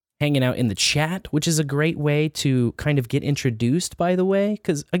off, hanging out in the chat, which is a great way to kind of get introduced, by the way,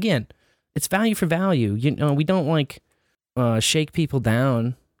 because, again, it's value for value. You know, we don't, like, shake people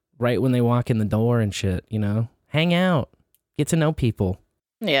down right when they walk in the door and shit, you know? Hang out. Get to know people.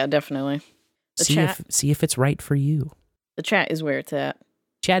 Yeah, definitely. See if it's right for you. The chat is where it's at.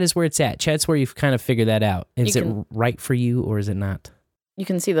 Chat is where it's at. Chat's where you've kind of figured that out. Is it right for you or is it not? You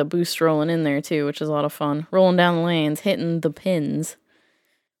can see the boost rolling in there too, which is a lot of fun. Rolling down the lanes, hitting the pins.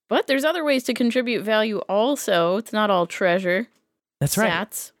 But there's other ways to contribute value also. It's not all treasure. That's right.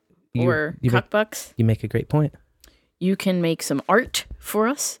 Sats or cuckbucks. You make a great point. You can make some art for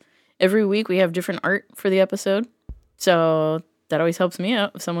us. Every week we have different art for the episode. So that always helps me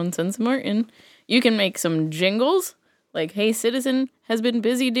out if someone sends some art in. You can make some jingles, like Hey Citizen has been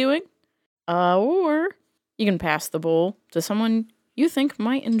busy doing. Or you can pass the bowl to someone you think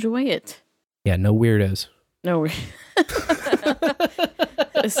might enjoy it. Yeah, no weirdos. No. I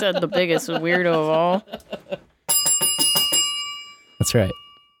said the biggest weirdo of all. That's right.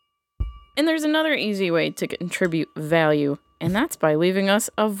 And there's another easy way to contribute value, and that's by leaving us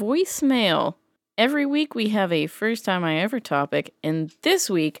a voicemail. Every week we have a first time I ever topic, and this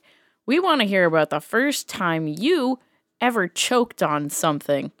week we want to hear about the first time you ever choked on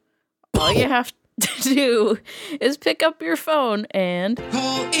something. All you have to do is pick up your phone and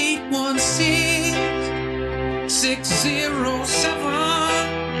call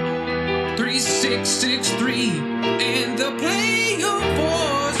 816-607-3663 and they'll play your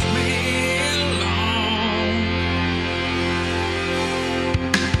voicemail on.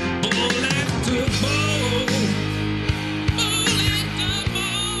 Bowl after bowl.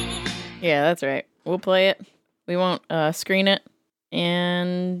 Yeah, that's right. We'll play it. We won't screen it.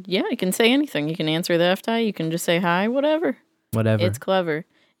 And yeah, you can say anything. You can answer the FTI. You can just say hi, whatever. Whatever. It's clever.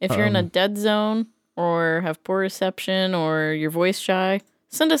 If you're in a dead zone or have poor reception or you're voice shy,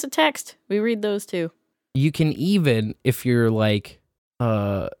 send us a text. We read those too. You can even, if you're like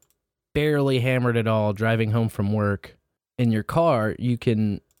barely hammered at all, driving home from work in your car, you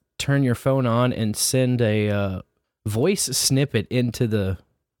can turn your phone on and send a voice snippet into the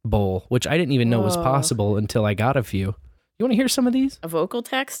bowl, which I didn't even know was possible until I got a few. You want to hear some of these? A vocal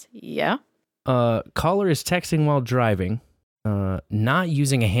text? Yeah. Caller is texting while driving, not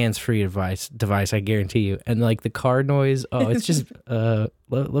using a hands-free device, I guarantee you. And like the car noise, it's just, let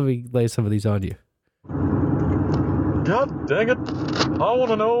me lay some of these on you. God dang it. I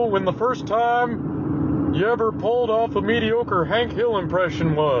want to know when the first time you ever pulled off a mediocre Hank Hill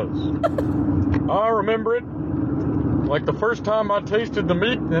impression was. I remember it like the first time I tasted the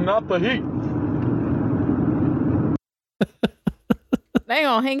meat and not the heat. Hang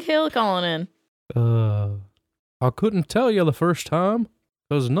on, Hank Hill calling in. I couldn't tell you the first time,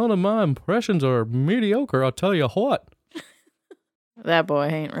 because none of my impressions are mediocre, I'll tell you what. That boy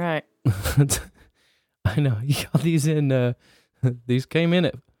ain't right. I know. You got these in, these came in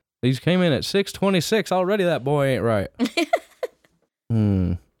at 6:26 already. That boy ain't right.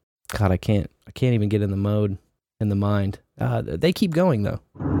 God, I can't even get in the mode, in the mind. They keep going though.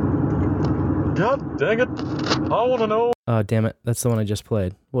 God dang it. I want to know. Damn it. That's the one I just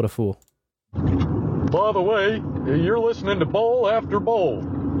played. What a fool. By the way, you're listening to Bowl After Bowl.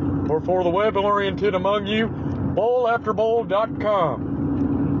 Or for the web-oriented among you, bowlafterbowl.com.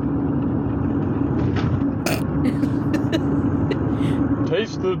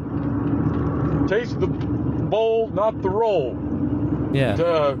 Taste the bowl, not the roll. Yeah.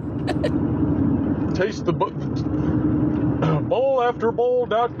 Taste the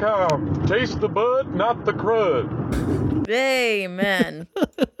bowlafterbowl.com. Taste the bud, not the crud. Amen,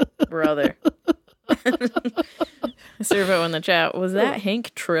 brother. Servo in the chat. Was that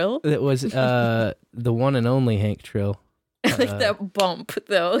Hank Trill? It was the one and only Hank Trill. I like that bump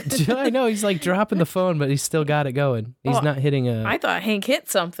though. I know, he's like dropping the phone, but he's still got it going. He's not hitting a. I thought Hank hit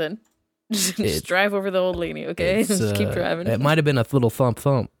something. Just drive over the old lady, okay? Just keep driving. It might have been a little thump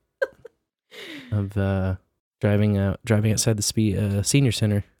of driving outside the senior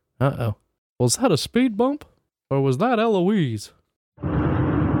center. Uh-oh. Was that a speed bump? Or was that Eloise?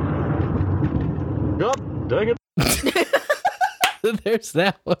 God dang it. There's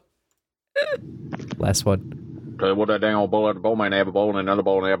that one. Last one. What that dang old bowl after bowl, man, have a bowl and another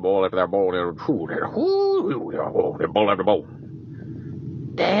bowl and have a bowl after that bowl. Bowl after bowl.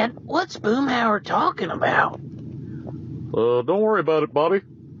 Dad, what's Boomhauer talking about? Don't worry about it, Bobby.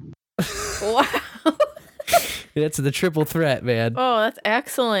 Wow. That's the triple threat, man. Oh, that's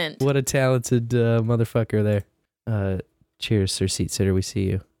excellent. What a talented motherfucker there. Cheers, Sir Seat Sitter. We see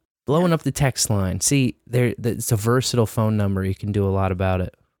you. Blowing up the text line. See, it's a versatile phone number. You can do a lot about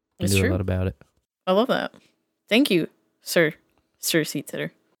it. It's true. A lot about it. I love that. Thank you, Sir Seat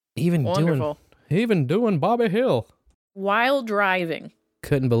Sitter. Even doing Bobby Hill. While driving.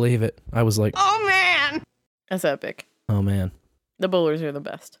 Couldn't believe it. I was like, oh man. That's epic. Oh man. The bowlers are the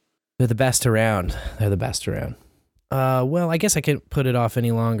best. They're the best around. Well, I guess I can't put it off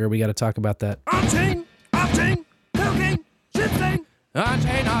any longer. We got to talk about that. On-chain, cocaine, shit-stain.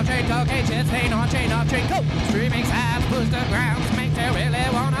 On-chain, cocaine, shit-stain, on-chain, go. Streaming sides, booster grounds, make you really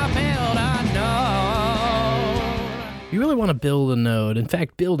want to build a node. You really want to build a node. In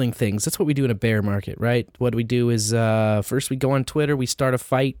fact, building things, that's what we do in a bear market, right? What we do is first we go on Twitter, we start a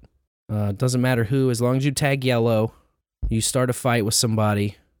fight. Doesn't matter who, as long as you tag yellow, you start a fight with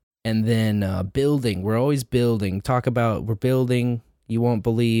somebody. And then building. We're always building. Talk about we're building. You won't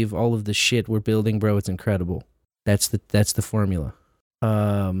believe all of the shit we're building, bro. It's incredible. That's the formula.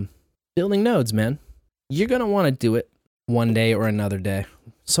 Building nodes, man. You're going to want to do it one day or another day.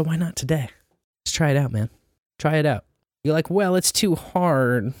 So why not today? Let's try it out, man. Try it out. You're like, well, it's too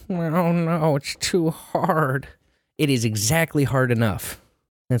hard. Oh, no, it's too hard. It is exactly hard enough.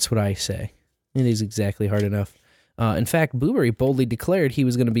 That's what I say. It is exactly hard enough. In fact, Boobery boldly declared he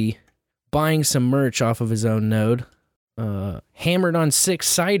was going to be buying some merch off of his own node. Hammered on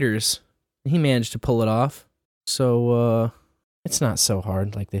 6 ciders. He managed to pull it off. So, it's not so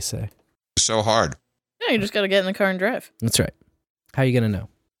hard, like they say. So hard. Yeah, you just got to get in the car and drive. That's right. How are you going to know?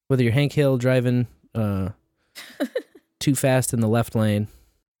 Whether you're Hank Hill driving too fast in the left lane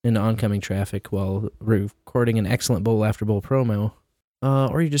into oncoming traffic while recording an excellent bowl after bowl promo,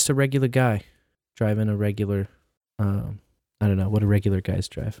 or you're just a regular guy driving a regular... I don't know what do regular guys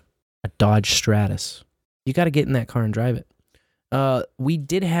drive. A Dodge Stratus. You got to get in that car and drive it. We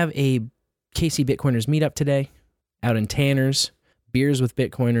did have a KC Bitcoiners meetup today out in Tanner's. Beers with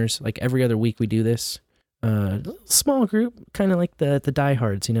Bitcoiners. Like every other week we do this. Small group, kind of like the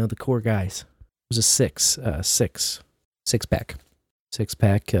diehards, the core guys. It was a six pack.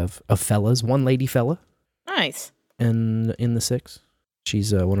 6-pack of fellas. One lady fella. Nice. And in the 6.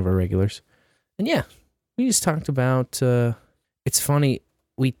 She's one of our regulars. And yeah. We just talked about, it's funny,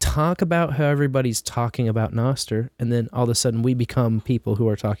 we talk about how everybody's talking about Nostr, and then all of a sudden we become people who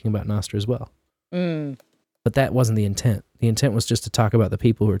are talking about Nostr as well. Mm. But that wasn't the intent. The intent was just to talk about the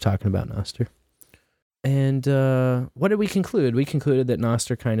people who are talking about Nostr. And what did we conclude? We concluded that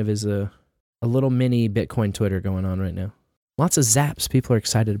Nostr kind of is a little mini Bitcoin Twitter going on right now. Lots of zaps. People are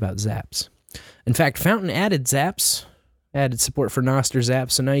excited about zaps. In fact, Fountain added zaps. Added support for Nostr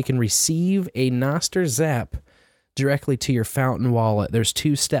Zap, so now you can receive a Nostr Zap directly to your Fountain wallet. There's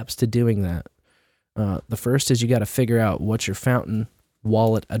 2 steps to doing that. The first is you got to figure out what's your Fountain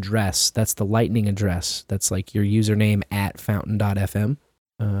wallet address. That's the Lightning address. That's like your username at fountain.fm.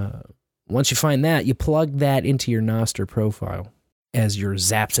 Once you find that, you plug that into your Nostr profile as your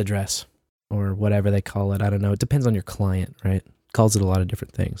Zaps address, or whatever they call it. I don't know. It depends on your client, right? Calls it a lot of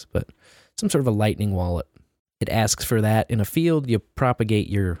different things, but some sort of a Lightning wallet. It asks for that in a field. You propagate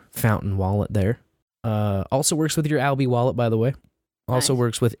your Fountain wallet there. Also works with your Alby wallet, by the way. Also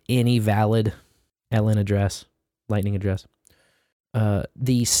works with any valid LN address, Lightning address.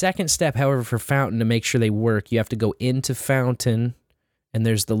 The second step, however, for Fountain to make sure they work, you have to go into Fountain, and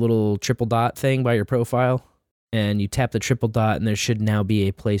there's the little triple dot thing by your profile, and you tap the triple dot, and there should now be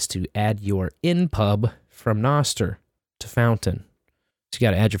a place to add your InPub from Nostr to Fountain. So you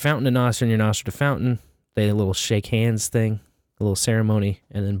got to add your Fountain to Nostr and your Nostr to Fountain. They a little shake hands thing, a little ceremony,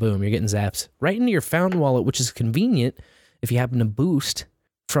 and then boom, you're getting zaps right into your Fountain wallet, which is convenient if you happen to boost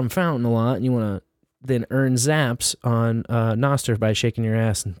from Fountain a lot and you want to then earn zaps on Nostr by shaking your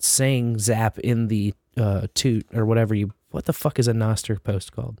ass and saying zap in the toot or whatever you... What the fuck is a Nostr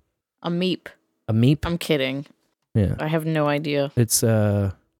post called? A meep. A meep? I'm kidding. Yeah. I have no idea. It's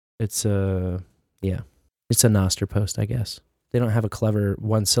a Nostr post, I guess. They don't have a clever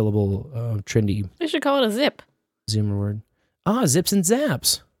one-syllable trendy... They should call it a zip. Zoomer word. Zips and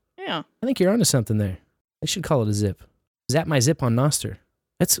zaps. Yeah. I think you're onto something there. They should call it a zip. Zap my zip on Nostr.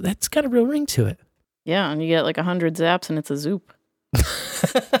 That's got a real ring to it. Yeah, and you get like 100 zaps and it's a zoop.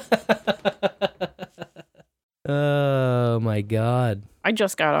 Oh my god. I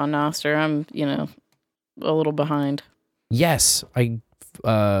just got on Nostr. I'm, a little behind. Yes, I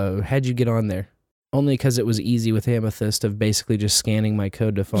had you get on there. Only because it was easy with Amethyst of basically just scanning my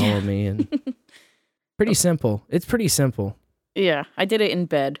code to follow me. And pretty simple. It's pretty simple. Yeah, I did it in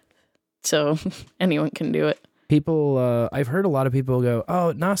bed. So anyone can do it. People, I've heard a lot of people go,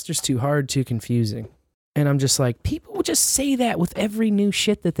 oh, Nostr's too hard, too confusing. And I'm just like, people will just say that with every new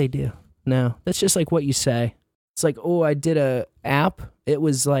shit that they do. No, that's just like what you say. It's like, oh, I did a app It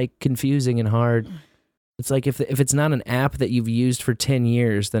was like confusing and hard. It's like if it's not an app that you've used for 10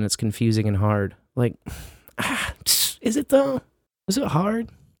 years, then it's confusing and hard. Like, is it though? Is it hard?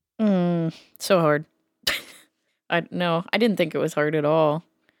 So hard. I didn't think it was hard at all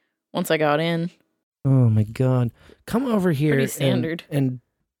once I got in. Oh my God. Come over here Pretty standard. and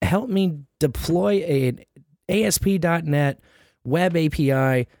help me deploy an ASP.NET web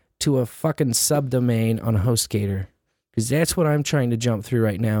API to a fucking subdomain on HostGator. Because that's what I'm trying to jump through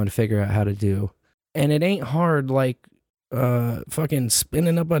right now and figure out how to do. And it ain't hard like fucking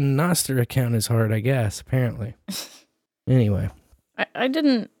spinning up a Nostr account is hard, I guess, apparently. Anyway. I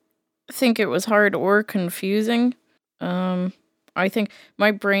didn't think it was hard or confusing. I think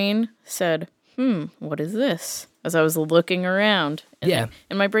my brain said, what is this? As I was looking around. And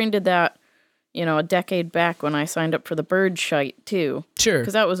my brain did that, a decade back when I signed up for the Bird Shite, too. Sure.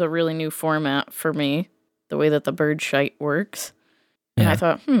 Because that was a really new format for me, the way that the Bird Shite works. And I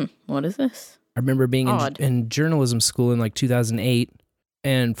thought, what is this? I remember being in journalism school in like 2008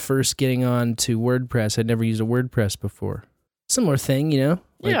 and first getting on to WordPress. I'd never used a WordPress before. Similar thing,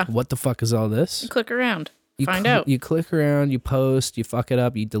 Like, what the fuck is all this? You click around. Find out. You click around, you post, you fuck it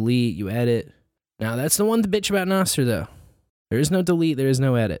up, you delete, you edit. Now, that's the one to bitch about Nostr, though. There is no delete, there is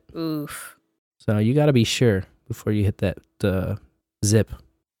no edit. Oof. So you got to be sure before you hit that zip.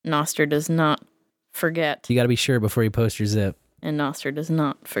 Nostr does not forget. You got to be sure before you post your zip. And Nostr does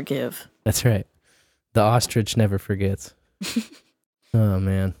not forgive. That's right. The ostrich never forgets. Oh,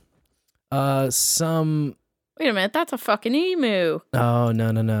 man. Wait a minute, that's a fucking emu. Oh,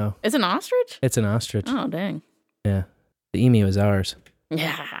 no. It's an ostrich? It's an ostrich. Oh, dang. Yeah. The emu is ours.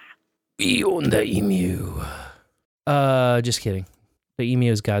 Yeah. We own the emu. Just kidding. The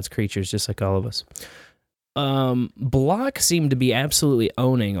emu is God's creatures, just like all of us. Block seemed to be absolutely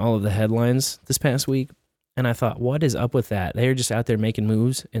owning all of the headlines this past week. And I thought, what is up with that? They're just out there making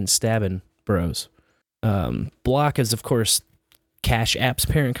moves and stabbing bros. Block is, of course, Cash App's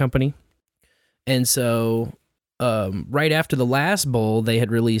parent company. And so right after the last bowl, they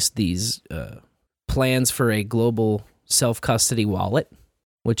had released these plans for a global self-custody wallet,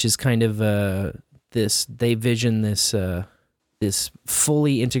 which is kind of they vision this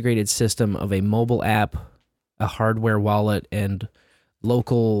fully integrated system of a mobile app, a hardware wallet, and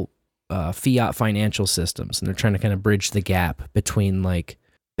local fiat financial systems. And they're trying to kind of bridge the gap between like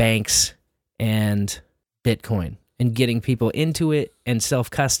banks and Bitcoin and getting people into it and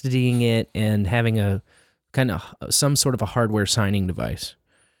self-custodying it and having a kind of some sort of a hardware signing device,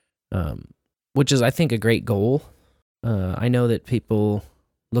 which is, I think, a great goal. I know that people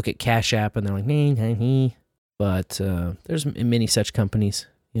look at Cash App and they're like, but there's many such companies,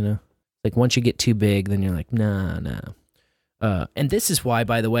 Like once you get too big, then you're like, nah. And this is why,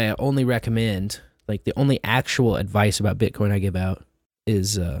 by the way, I only recommend, like the only actual advice about Bitcoin I give out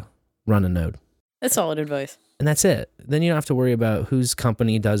is run a node. That's solid advice. And that's it. Then you don't have to worry about whose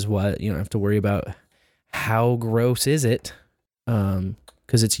company does what. You don't have to worry about how gross is it,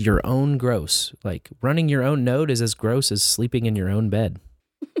 because it's your own gross. Like running your own node is as gross as sleeping in your own bed.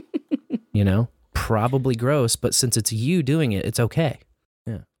 Probably gross, but since it's you doing it, it's okay.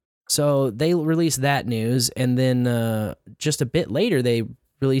 Yeah. So they released that news, and then just a bit later, they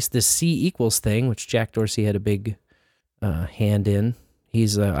released this C equals thing, which Jack Dorsey had a big hand in.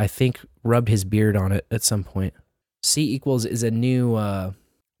 He's, I think, rubbed his beard on it at some point. C equals is a new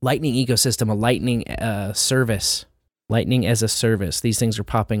Lightning ecosystem, a Lightning service. Lightning as a service. These things are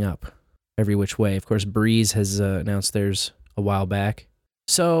popping up every which way. Of course, Breeze has announced theirs a while back.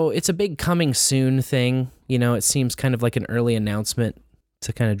 So it's a big coming soon thing. It seems kind of like an early announcement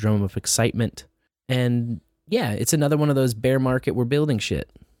to kind of drum up excitement. And yeah, it's another one of those bear market, we're building shit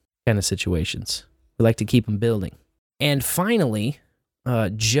kind of situations. We like to keep them building. And finally,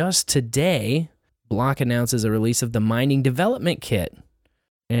 just today, Block announces a release of the Mining Development Kit.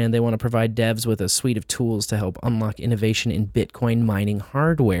 And they want to provide devs with a suite of tools to help unlock innovation in Bitcoin mining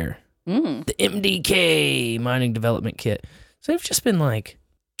hardware. The MDK Mining Development Kit. So they've just been like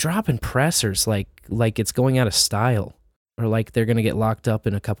dropping pressers like it's going out of style. Or like they're going to get locked up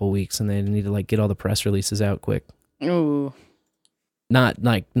in a couple weeks and they need to like get all the press releases out quick. Ooh. Not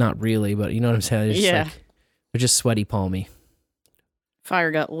really, but you know what I'm saying? They're just sweaty palmy.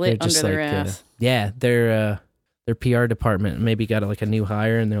 Fire got lit under their ass. Their PR department maybe got like a new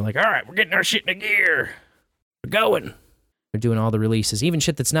hire and they're like, all right, we're getting our shit in gear. We're going. They're doing all the releases. Even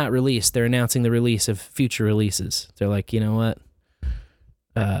shit that's not released, they're announcing the release of future releases. They're like, you know what?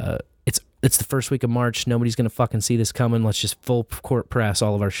 It's the first week of March. Nobody's going to fucking see this coming. Let's just full court press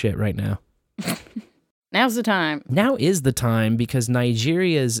all of our shit right now. Now's the time. Now is the time because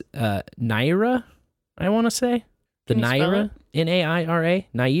Nigeria's Naira, I want to say. The Naira. Naira,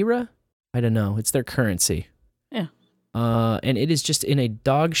 Naira. I don't know. It's their currency. Yeah. And it is just in a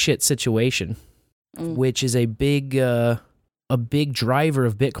dog shit situation, which is a big driver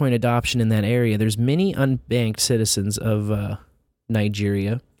of Bitcoin adoption in that area. There's many unbanked citizens of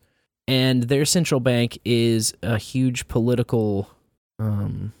Nigeria, and their central bank is a huge political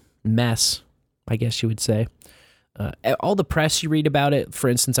mess, I guess you would say. All the press you read about it, for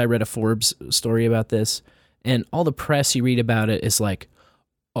instance, I read a Forbes story about this, and all the press you read about it is like,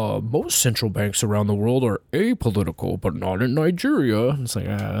 most central banks around the world are apolitical, but not in Nigeria. It's like,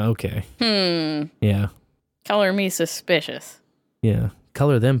 okay. Yeah. Color me suspicious. Yeah.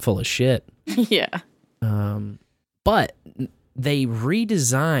 Color them full of shit. Yeah. But they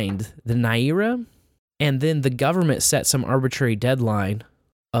redesigned the Naira, and then the government set some arbitrary deadline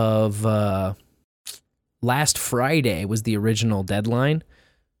of last Friday was the original deadline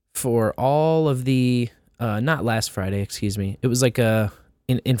for all of the not last Friday, excuse me. It was like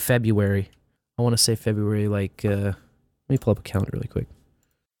in February. I want to say February, like let me pull up a calendar really quick.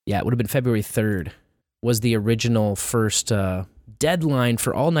 Yeah, it would have been February 3rd was the original first deadline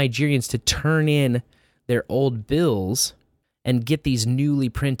for all Nigerians to turn in their old bills and get these newly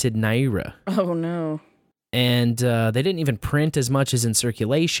printed Naira. Oh, no. And they didn't even print as much as in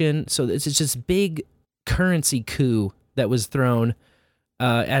circulation. So it's just this big currency coup that was thrown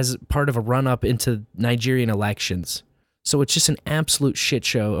as part of a run-up into Nigerian elections. So it's just an absolute shit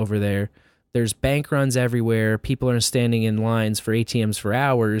show over there. There's bank runs everywhere. People are standing in lines for ATMs for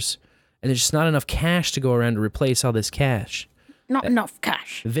hours. And there's just not enough cash to go around to replace all this cash. Not enough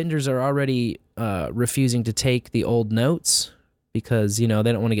cash. Vendors are already refusing to take the old notes because, they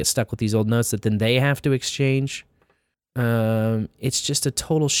don't want to get stuck with these old notes that then they have to exchange. It's just a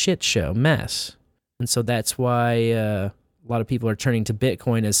total shit show, mess. And so that's why a lot of people are turning to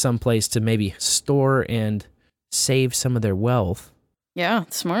Bitcoin as some place to maybe store and save some of their wealth. Yeah,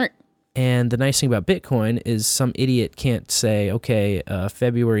 it's smart. And the nice thing about Bitcoin is some idiot can't say, okay,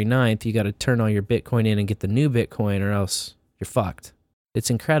 February 9th, you got to turn all your Bitcoin in and get the new Bitcoin or else you're fucked. It's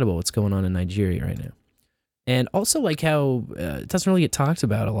incredible what's going on in Nigeria right now. And also like how it doesn't really get talked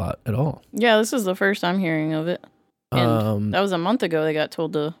about a lot at all. Yeah, this is the first I'm hearing of it. And that was a month ago they got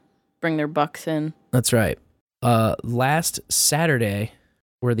told to bring their bucks in. That's right. Last Saturday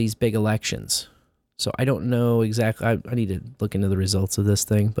were these big elections. So I don't know exactly. I need to look into the results of this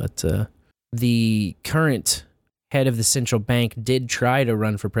thing. But the current head of the central bank did try to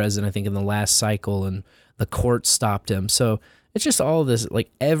run for president, I think, in the last cycle, and the court stopped him. So it's just all of this,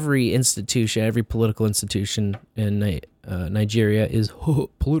 like every institution, every political institution in Nigeria is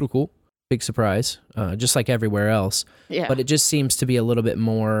political. Big surprise, just like everywhere else. Yeah. But it just seems to be a little bit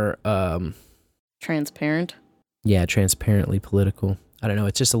more... transparent? Yeah, transparently political. I don't know.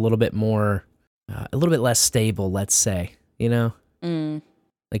 It's just a little bit more... a little bit less stable, let's say,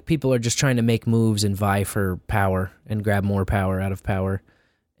 Like people are just trying to make moves and vie for power and grab more power out of power.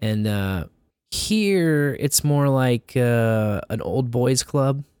 And here it's more like an old boys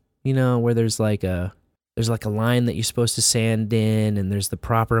club, where there's like a line that you're supposed to sand in, and there's the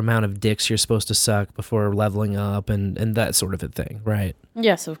proper amount of dicks you're supposed to suck before leveling up and that sort of a thing, right?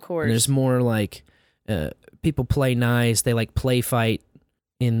 Yes, of course. And there's more like people play nice, they like play fight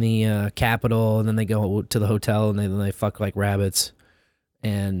in the Capitol, and then they go to the hotel and then they fuck like rabbits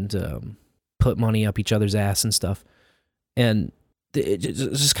and put money up each other's ass and stuff. And it's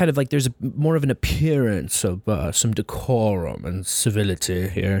just kind of like there's more of an appearance of some decorum and civility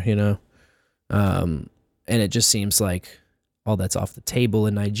here, and it just seems like all that's off the table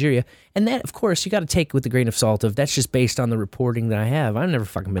in Nigeria. And that, of course, you got to take with a grain of salt of that's just based on the reporting that I have. I've never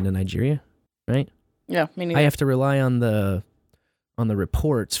fucking been to Nigeria, right? Yeah, me neither. I have to rely on the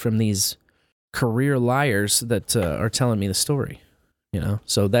reports from these career liars that are telling me the story,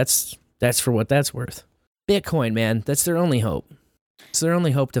 So that's for what that's worth. Bitcoin, man, that's their only hope. It's their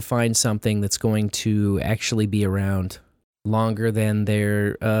only hope to find something that's going to actually be around longer than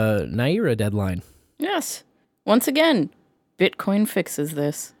their Naira deadline. Yes. Once again, Bitcoin fixes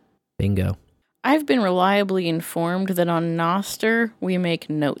this. Bingo. I've been reliably informed that on Nostr, we make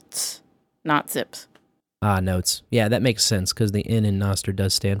notes, not zips. Notes. Yeah, that makes sense because the N in Nostr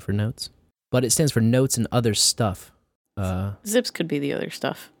does stand for notes. But it stands for notes and other stuff. Zips could be the other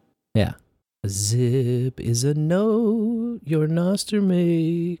stuff. Yeah. A zip is a note your Nostr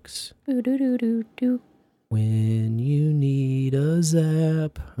makes. Boo-doo-doo-doo-doo. When you need a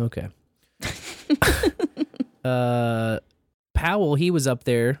zap. Okay. Powell, he was up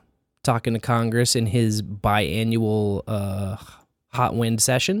there talking to Congress in his biannual hot wind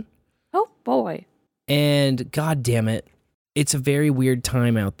session. Oh, boy. And god damn it, it's a very weird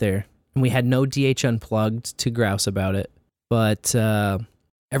time out there. And we had no DH Unplugged to grouse about it. But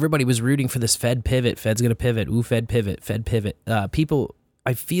everybody was rooting for this Fed pivot. Fed's going to pivot. Ooh, Fed pivot, Fed pivot. People,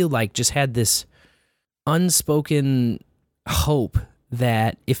 I feel like, just had this unspoken hope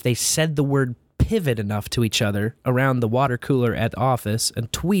that if they said the word pivot enough to each other around the water cooler at the office and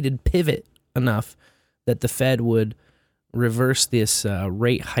tweeted pivot enough, that the Fed would reverse this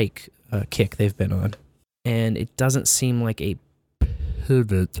rate hike kick they've been on. And it doesn't seem like a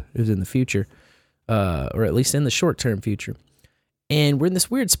pivot is in the future, or at least in the short-term future. And we're in this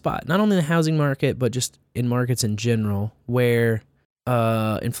weird spot, not only in the housing market, but just in markets in general, where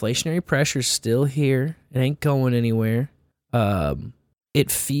inflationary pressure's still here. It ain't going anywhere. It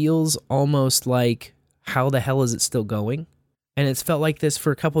feels almost like, how the hell is it still going? And it's felt like this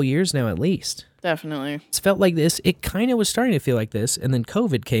for a couple years now, at least. Definitely. It's felt like this. It kind of was starting to feel like this, and then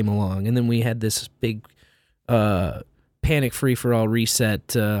COVID came along, and then we had this big panic free-for-all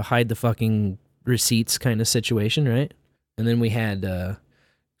reset, hide the fucking receipts kind of situation, right? And then we had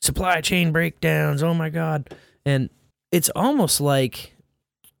supply chain breakdowns. Oh, my God. And it's almost like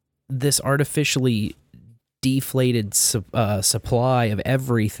this artificially deflated supply of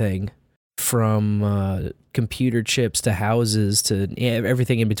everything, from computer chips to houses to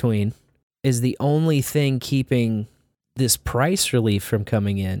everything in between, is the only thing keeping this price relief from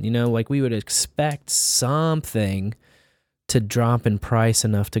coming in. You know, like, we would expect something to drop in price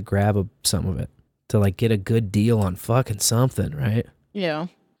enough to grab some of it, to like get a good deal on fucking something, right? Yeah.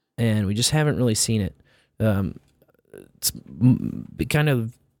 And we just haven't really seen it. It kind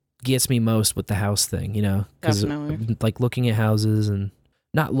of gets me most with the house thing, you know, because like looking at houses and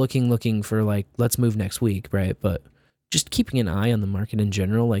not looking for like, let's move next week, right? But just keeping an eye on the market in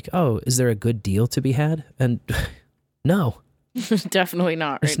general, like, oh, is there a good deal to be had? And no. Definitely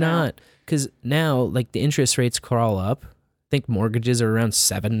not. It's not, because now, like, the interest rates crawl up. I think mortgages are around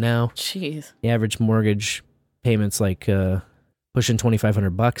 7 now. Jeez. The average mortgage payment's like pushing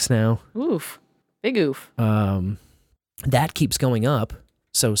 $2,500 now. Oof. Big oof. That keeps going up.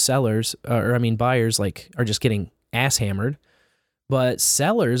 So buyers like are just getting ass hammered. But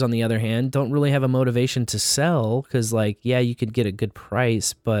sellers, on the other hand, don't really have a motivation to sell, because, like, yeah, you could get a good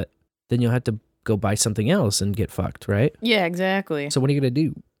price, but then you'll have to go buy something else and get fucked, right? Yeah, exactly. So what are you going to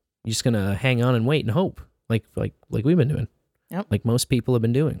do? You're just going to hang on and wait and hope, like we've been doing. Yep. Like most people have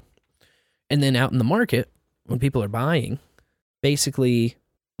been doing. And then out in the market, when people are buying, basically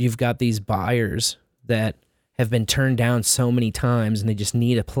you've got these buyers that have been turned down so many times, and they just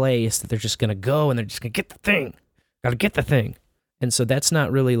need a place that they're just going to go and they're just going to get the thing. Got to get the thing. And so that's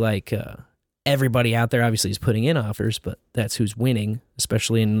not really like everybody out there obviously is putting in offers, but that's who's winning,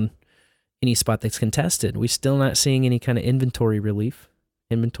 especially in any spot that's contested. We're still not seeing any kind of inventory relief.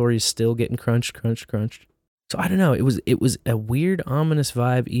 Inventory is still getting crunched. So I don't know. It was a weird, ominous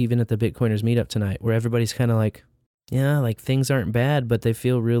vibe even at the Bitcoiners meetup tonight, where everybody's kind of like, yeah, like things aren't bad, but they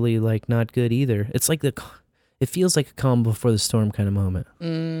feel really like not good either. It's like it feels like a calm before the storm kind of moment.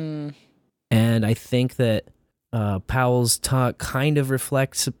 Mm. And I think that Powell's talk kind of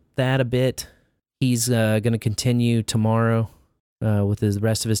reflects that a bit. He's going to continue tomorrow with the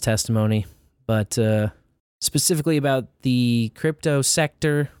rest of his testimony. But specifically about the crypto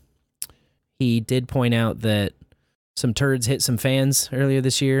sector, he did point out that some turds hit some fans earlier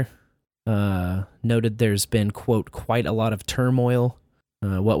this year. Noted there's been, quote, quite a lot of turmoil,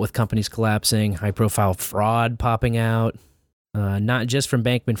 what with companies collapsing, high-profile fraud popping out, not just from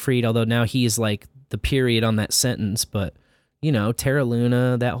Bankman-Fried, although now he's like the period on that sentence, but, you know, Terra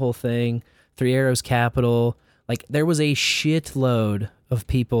Luna, that whole thing, Three Arrows Capital, like there was a shitload of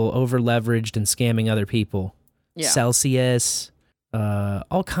people over-leveraged and scamming other people. Yeah. Celsius,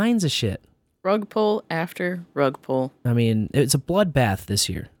 all kinds of shit. Rug pull after rug pull. I mean, it's a bloodbath this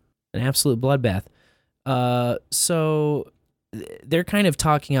year, an absolute bloodbath. So they're kind of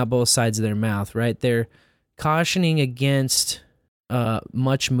talking out both sides of their mouth, right? They're cautioning against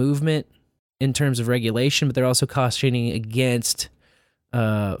much movement in terms of regulation, but they're also cautioning against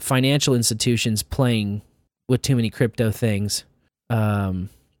financial institutions playing with too many crypto things. There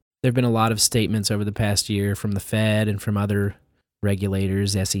have been a lot of statements over the past year from the Fed and from other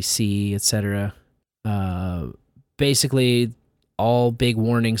regulators, SEC, etc. Basically, all big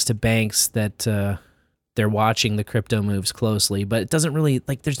warnings to banks that they're watching the crypto moves closely, but it doesn't really,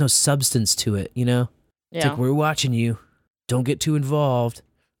 like, there's no substance to it, you know? It's like, we're watching you. Don't get too involved.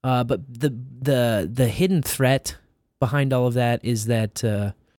 But the hidden threat behind all of that is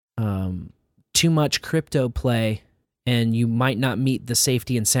that too much crypto play, and you might not meet the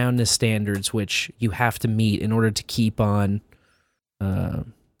safety and soundness standards which you have to meet in order to keep on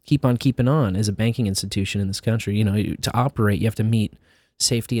keeping on as a banking institution in this country. You know, to operate, you have to meet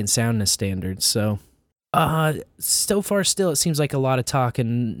safety and soundness standards. So So far still it seems like a lot of talk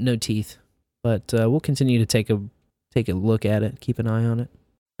and no teeth. But we'll continue to take a look at it, keep an eye on it.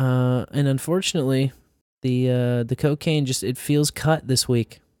 And unfortunately, the cocaine it feels cut this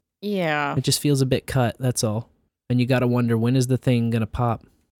week. Yeah. It just feels a bit cut, that's all. And you got to wonder, when is the thing going to pop?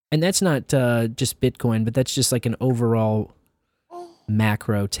 And that's not just Bitcoin, but that's just like an overall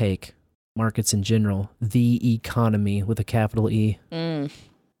macro take. Markets in general. The economy with a capital E.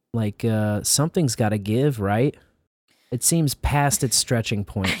 Like, something's got to give, right? It seems past its stretching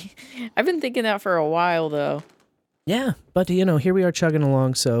point. I've been thinking that for a while, though. Yeah, but, here we are chugging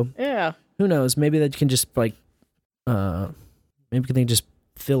along, so... Yeah. Who knows? Maybe that can just, maybe they just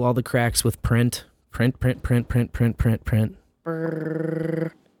fill all the cracks with print. Print.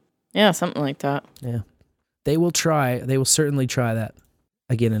 Brrr. Yeah, something like that. Yeah. They will try. They will certainly try that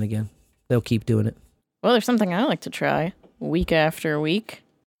again and again. They'll keep doing it. Well, there's something I like to try week after week.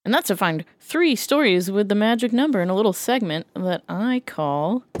 And that's to find 3 stories with the magic number in a little segment that I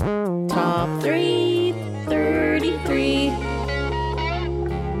call Top 333.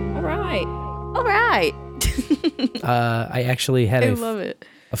 All right. I actually had love it.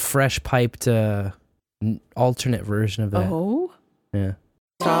 A fresh piped alternate version of that. Oh? Yeah.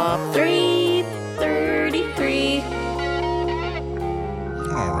 Top 333.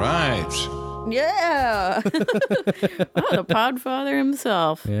 All right. Yeah. The Podfather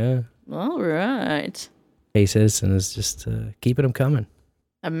himself. Yeah. All right. Hey Citizen is just keeping them coming.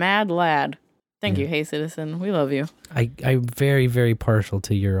 A mad lad. Thank you, Hey Citizen. We love you. I'm very, very partial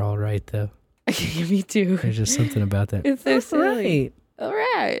to your all right, though. Me too. There's just something about that. It's so silly. All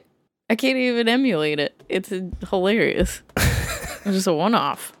right. I can't even emulate it. It's hilarious. It's just a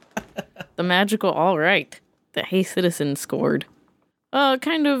one-off. The magical all right that Hey Citizen scored.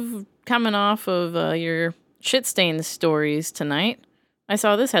 Kind of coming off of your shit stain stories tonight. I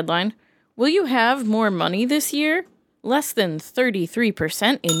saw this headline. Will you have more money this year? Less than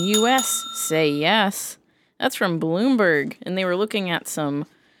 33% in U.S. say yes. That's from Bloomberg, and they were looking at some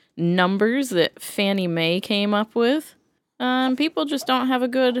numbers that Fannie Mae came up with. People just don't have a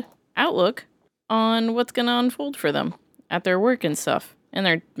good outlook on what's going to unfold for them at their work and stuff. And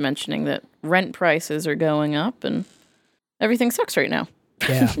they're mentioning that rent prices are going up and everything sucks right now.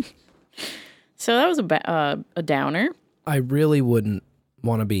 Yeah. So that was a downer. I really wouldn't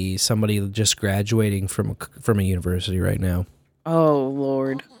want to be somebody just graduating from a university right now. Oh,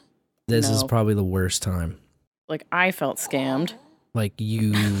 Lord. This is probably the worst time. Like, I felt scammed. Like,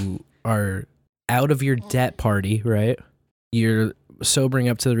 you are out of your debt party, right? You're sobering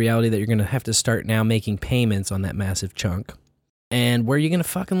up to the reality that you're going to have to start now making payments on that massive chunk. And where are you going to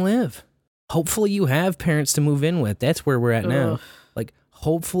fucking live? Hopefully you have parents to move in with. That's where we're at now. Like,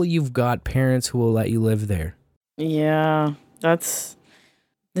 hopefully you've got parents who will let you live there. Yeah, it's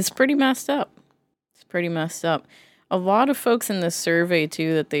pretty messed up. It's pretty messed up. A lot of folks in this survey,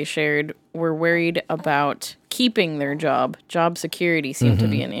 too, that they shared were worried about keeping their job. Job security seemed to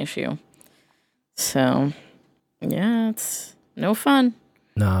be an issue. So, yeah, it's no fun.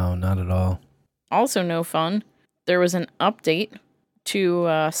 No, not at all. Also no fun. There was an update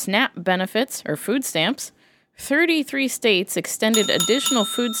to SNAP benefits, or food stamps. 33 states extended additional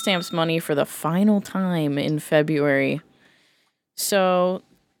food stamps money for the final time in February. So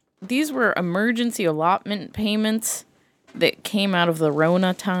these were emergency allotment payments that came out of the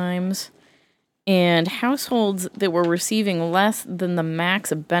Rona times, and households that were receiving less than the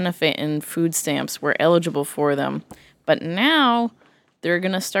max benefit in food stamps were eligible for them. But now they're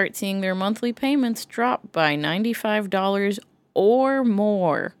going to start seeing their monthly payments drop by $95 or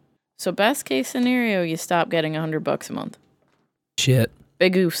more. So best case scenario, you stop getting $100 a month. Shit.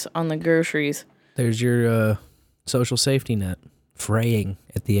 Big oofs on the groceries. There's your social safety net fraying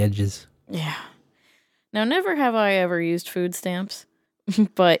at the edges. Yeah. Now, never have I ever used food stamps,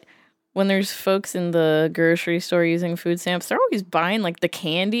 but when there's folks in the grocery store using food stamps, they're always buying like the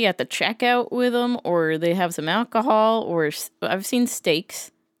candy at the checkout with them, or they have some alcohol, or I've seen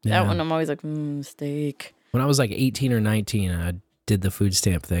steaks. Yeah. That one I'm always like, steak. When I was like 18 or 19, I did the food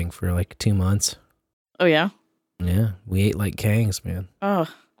stamp thing for like 2 months. Oh, yeah? Yeah, we ate like kangs, man.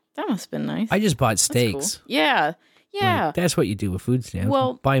 Oh, that must have been nice. I just bought steaks. Cool. Yeah. Like, that's what you do with food stamps.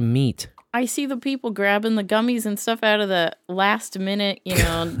 Well, buy meat. I see the people grabbing the gummies and stuff out of the last minute,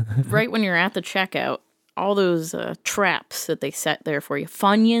 right when you're at the checkout. All those traps that they set there for you.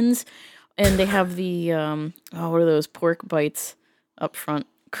 Funyuns. And they have the, what are those pork bites up front?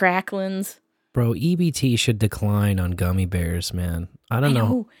 Cracklins. Bro, EBT should decline on gummy bears, man. I don't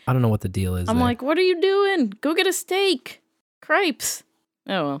know. I don't know what the deal is. I'm there. like, what are you doing? Go get a steak. Cripes.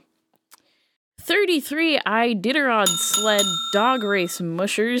 Oh, well. 33 Iditarod sled dog race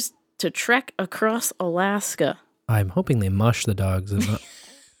mushers to trek across Alaska. I'm hoping they mush the dogs and not.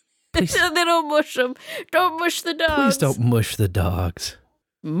 Please. They don't mush them. Don't mush the dogs. Please don't mush the dogs.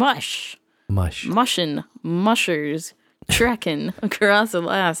 Mush. Mushin', mushers, trekking across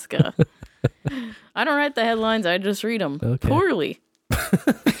Alaska. I don't write the headlines. I just read them poorly.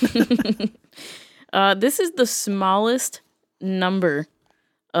 This is the smallest number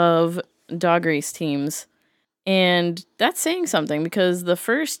of dog race teams. And that's saying something because the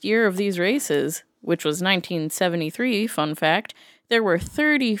first year of these races, which was 1973, fun fact, there were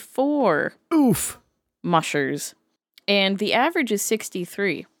 34 mushers. And the average is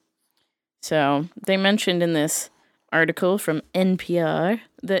 63. So they mentioned in this article from NPR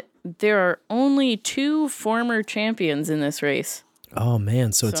that there are only 2 former champions in this race. Oh,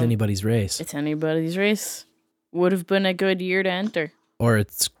 man. So it's anybody's race. It's anybody's race. Would have been a good year to enter. Or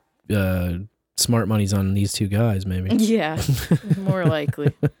it's smart money's on these 2 guys, maybe. Yeah, more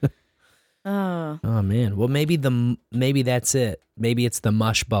likely. Oh, man. Well, maybe that's it. Maybe it's the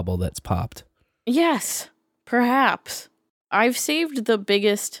mush bubble that's popped. Yes, perhaps. I've saved the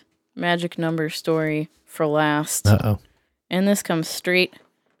biggest magic number story for last. Uh-oh. And this comes straight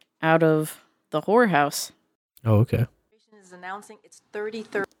out of the whorehouse. Oh, okay. Is announcing its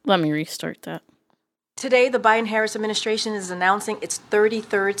 33rd. Let me restart that. Today, the Biden-Harris administration is announcing its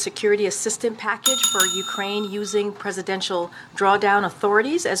 33rd security assistance package for Ukraine using presidential drawdown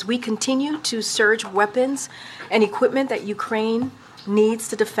authorities as we continue to surge weapons and equipment that Ukraine needs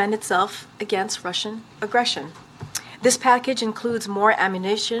to defend itself against Russian aggression. This package includes more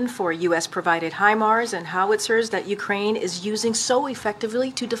ammunition for U.S.-provided HIMARS and howitzers that Ukraine is using so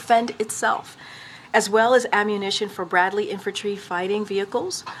effectively to defend itself, as well as ammunition for Bradley infantry fighting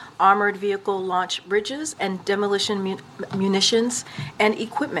vehicles, armored vehicle launch bridges, and demolition munitions and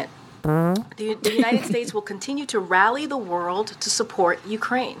equipment. The United States will continue to rally the world to support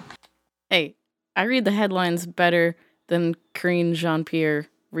Ukraine. Hey, I read the headlines better than Karine Jean-Pierre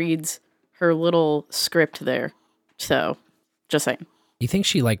reads her little script there. So, just saying. You think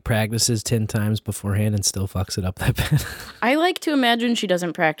she practices 10 times beforehand and still fucks it up that bad? I like to imagine she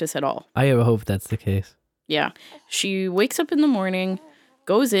doesn't practice at all. I hope that's the case. Yeah. She wakes up in the morning,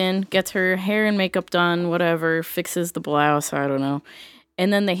 goes in, gets her hair and makeup done, whatever, fixes the blouse, I don't know.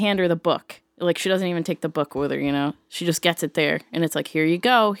 And then they hand her the book. She doesn't even take the book with her, She just gets it there. And it's here you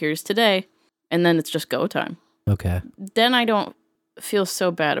go, here's today. And then it's just go time. Okay. Then I don't feel so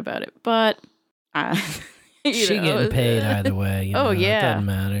bad about it. But she getting paid either way. Yeah. It doesn't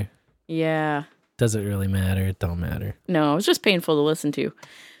matter. Yeah. Doesn't really matter. It don't matter. No, it's just painful to listen to.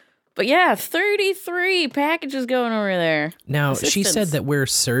 But yeah, 33 packages going over there. Now, she said that we're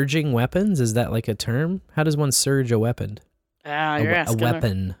surging weapons. Is that a term? How does one surge a weapon? You're asking a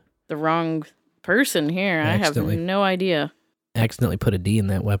weapon. The wrong person here. I have no idea. Accidentally put a D in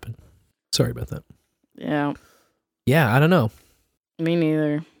that weapon. Sorry about that. Yeah. Yeah, I don't know. Me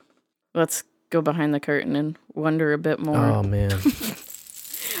neither. Let's go behind the curtain and wonder a bit more. Oh, man.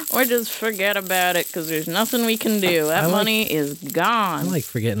 Or just forget about it because there's nothing we can do. That money is gone. I like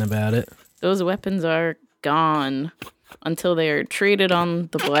forgetting about it. Those weapons are gone until they are traded on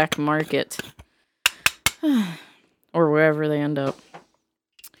the black market. Or wherever they end up.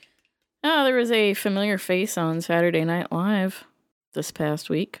 Oh, there was a familiar face on Saturday Night Live this past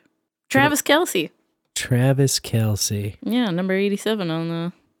week. Travis Kelce. Travis Kelce. Yeah, number 87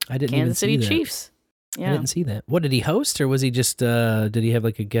 on the Kansas City Chiefs. Yeah. I didn't see that. What, did he host or was he just, did he have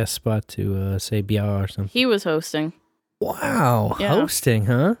a guest spot to say Bia or something? He was hosting. Wow. Yeah. Hosting,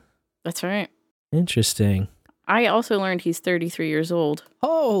 huh? That's right. Interesting. I also learned he's 33 years old.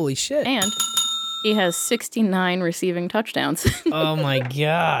 Holy shit. And he has 69 receiving touchdowns. Oh my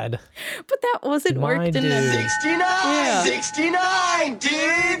God. But that wasn't worked in 69! Yeah. 69,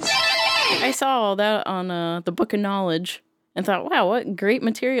 dudes! I saw all that on the Book of Knowledge and thought, wow, what great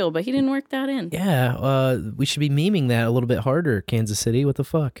material, but he didn't work that in. Yeah, we should be memeing that a little bit harder, Kansas City. What the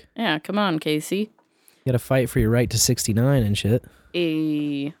fuck? Yeah, come on, Casey. You gotta fight for your right to 69 and shit.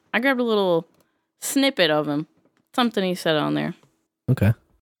 I grabbed a little snippet of him. Something he said on there. Okay.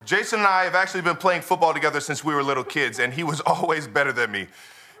 Jason and I have actually been playing football together since we were little kids, and he was always better than me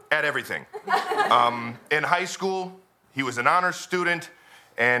at everything. In high school, he was an honors student,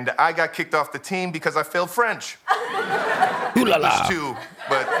 and I got kicked off the team because I failed French. English too,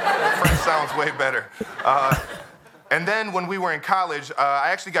 but French sounds way better. And then when we were in college, I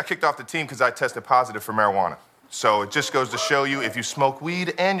actually got kicked off the team because I tested positive for marijuana. So it just goes to show you, if you smoke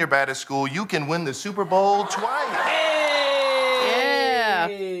weed and you're bad at school, you can win the Super Bowl twice.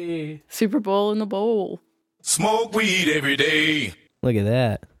 Yeah. Super Bowl in the bowl. Smoke weed every day. Look at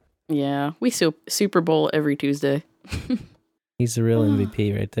that. Yeah, we Super Bowl every Tuesday. He's the real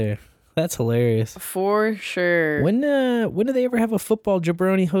MVP right there. That's hilarious. For sure. When do they ever have a football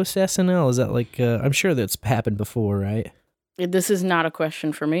jabroni host SNL? Is that like, I'm sure that's happened before, right? This is not a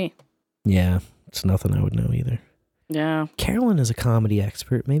question for me. Yeah, it's nothing I would know either. Yeah. Carolyn is a comedy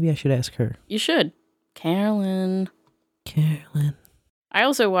expert. Maybe I should ask her. You should. Carolyn. I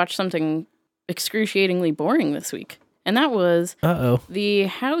also watched something excruciatingly boring this week, and that was the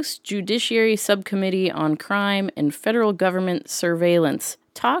House Judiciary Subcommittee on Crime and Federal Government Surveillance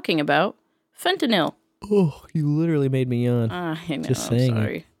talking about fentanyl. Oh, you literally made me yawn. I know, Just saying I'm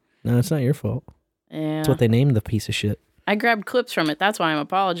sorry. it. No, it's not your fault. Yeah. It's what they named the piece of shit. I grabbed clips from it. That's why I'm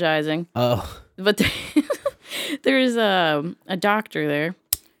apologizing. Oh. But there's a doctor there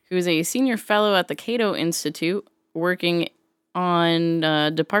who's a senior fellow at the Cato Institute working on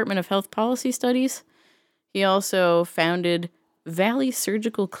Department of Health Policy Studies. He also founded Valley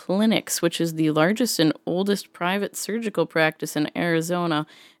Surgical Clinics, which is the largest and oldest private surgical practice in Arizona.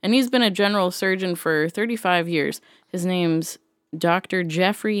 And he's been a general surgeon for 35 years. His name's Dr.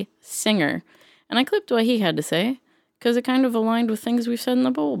 Jeffrey Singer. And I clipped what he had to say, because it kind of aligned with things we've said in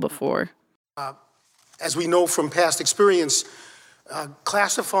the bowl before. As we know from past experience,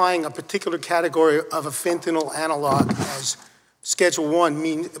 classifying a particular category of a fentanyl analog as Schedule 1,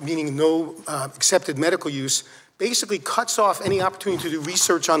 meaning no accepted medical use, basically cuts off any opportunity to do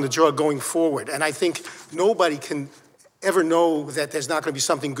research on the drug going forward. And I think nobody can ever know that there's not going to be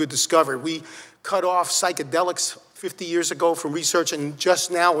something good discovered. We cut off psychedelics 50 years ago from research, and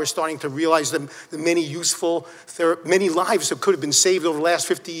just now we're starting to realize the many useful, many lives that could have been saved over the last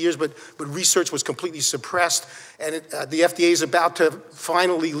 50 years, but research was completely suppressed. And the FDA is about to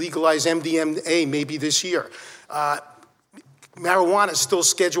finally legalize MDMA maybe this year. Marijuana is still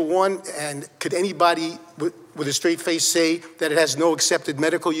Schedule 1, and could anybody with a straight face say that it has no accepted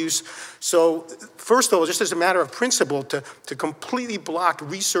medical use? So first of all, just as a matter of principle, to completely block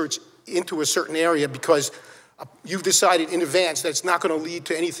research into a certain area because you've decided in advance that it's not going to lead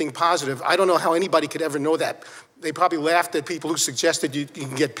to anything positive. I don't know how anybody could ever know that. They probably laughed at people who suggested you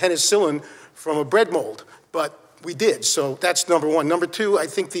can get penicillin from a bread mold, but we did. So that's number one. Number two, I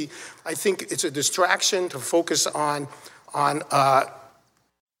think it's a distraction to focus on poor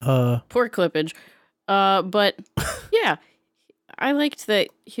clippage. But yeah, I liked that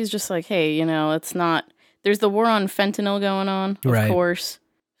he's just like, hey, it's not, there's the war on fentanyl going on, of course.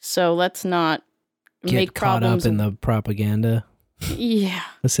 So let's not make caught problems. up in the propaganda. Yeah.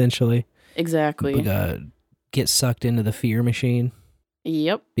 Essentially. Exactly. Get sucked into the fear machine.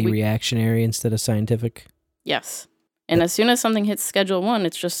 Yep. Be reactionary instead of scientific. Yes. And as soon as something hits Schedule 1,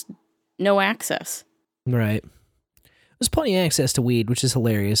 it's just no access. Right. There's plenty of access to weed, which is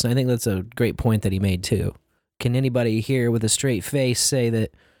hilarious, and I think that's a great point that he made, too. Can anybody here with a straight face say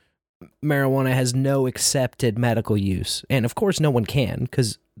that marijuana has no accepted medical use? And, of course, no one can,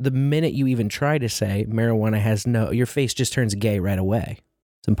 because the minute you even try to say marijuana has your face just turns gay right away.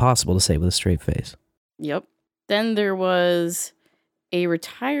 It's impossible to say with a straight face. Yep. Then there was a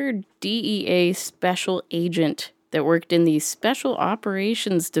retired DEA special agent that worked in the Special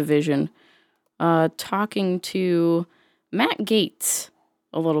Operations Division talking to Matt Gaetz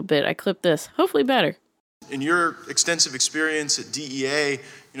a little bit. I clipped this. Hopefully better. In your extensive experience at DEA,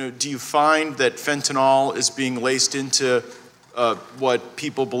 do you find that fentanyl is being laced into what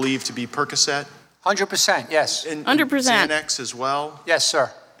people believe to be Percocet? 100%, yes. 100%. Xanax as well? Yes,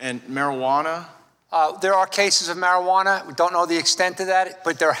 sir. And marijuana? There are cases of marijuana. We don't know the extent of that,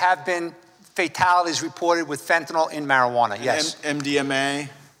 but there have been fatalities reported with fentanyl in marijuana, yes. MDMA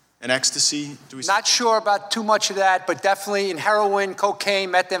and ecstasy? Not sure about too much of that, but definitely in heroin,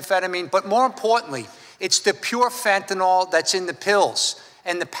 cocaine, methamphetamine. But more importantly, it's the pure fentanyl that's in the pills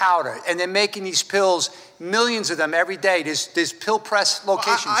and the powder. And they're making these pills, millions of them every day. There's pill press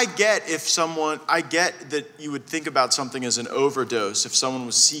locations. Well, I get that you would think about something as an overdose. If someone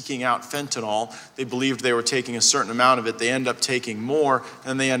was seeking out fentanyl, they believed they were taking a certain amount of it. They end up taking more,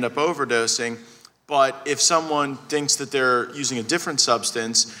 and they end up overdosing. But if someone thinks that they're using a different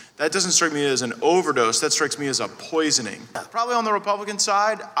substance, that doesn't strike me as an overdose. That strikes me as a poisoning. Probably on the Republican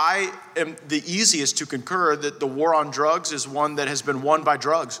side, I am the easiest to concur that the war on drugs is one that has been won by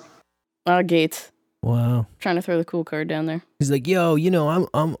drugs. Gaetz. Wow. Trying to throw the cool card down there. He's like, yo,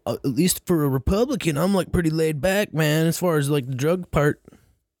 I'm at least for a Republican, I'm like pretty laid back, man, as far as like the drug part.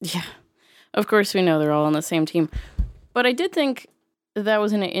 Yeah. Of course, we know they're all on the same team. But I did think that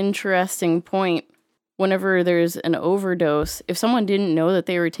was an interesting point. Whenever there's an overdose, if someone didn't know that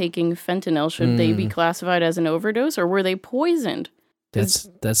they were taking fentanyl, should they be classified as an overdose, or were they poisoned?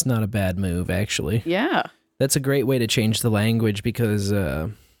 That's not a bad move, actually. Yeah. That's a great way to change the language because,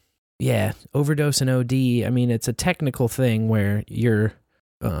 Yeah, overdose and OD. I mean, it's a technical thing where you're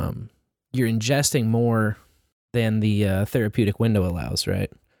ingesting more than the therapeutic window allows,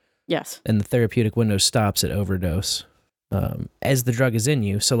 right? Yes. And the therapeutic window stops at overdose as the drug is in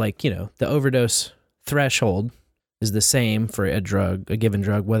you. So, like, the overdose threshold is the same for a given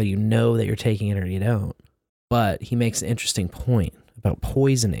drug, whether you know that you're taking it or you don't. But he makes an interesting point about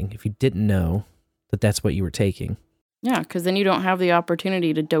poisoning if you didn't know that that's what you were taking. Yeah, because then you don't have the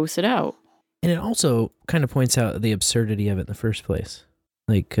opportunity to dose it out. And it also kind of points out the absurdity of it in the first place.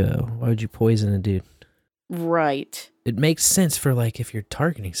 Like, why would you poison a dude? Right. It makes sense for, like, if you're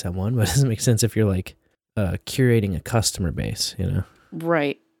targeting someone, but it doesn't make sense if you're, like, curating a customer base,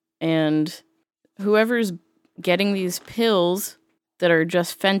 Right. And whoever's getting these pills that are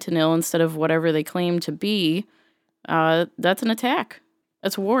just fentanyl instead of whatever they claim to be, that's an attack.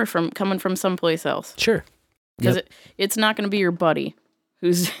 That's war coming from someplace else. Sure. Because it's not going to be your buddy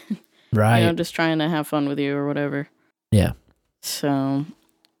who's right. Just trying to have fun with you or whatever. Yeah. So,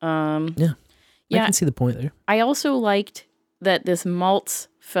 yeah. I can see the point there. I also liked that this Maltz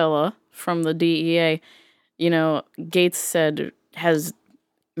fella from the DEA, Gates said, has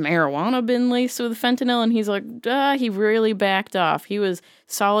marijuana been laced with fentanyl? And he's like, he really backed off. He was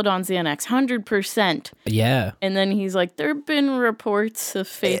solid on Xanax, 100%. Yeah. And then he's like, there have been reports of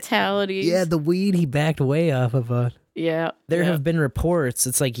fatalities. Yeah, the weed he backed way off of. Yeah. There have been reports.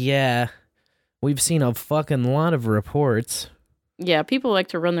 It's like, yeah, we've seen a fucking lot of reports. Yeah, people like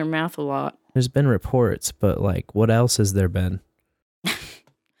to run their mouth a lot. There's been reports, but, like, what else has there been?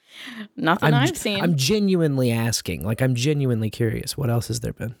 Nothing I've seen. I'm genuinely asking. Like, I'm genuinely curious. What else has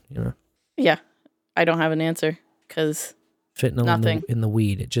there been? Yeah. I don't have an answer, because fentanyl in the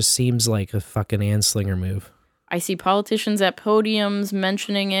weed. It just seems like a fucking Anslinger move. I see politicians at podiums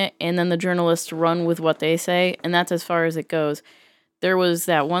mentioning it, and then the journalists run with what they say, and that's as far as it goes. There was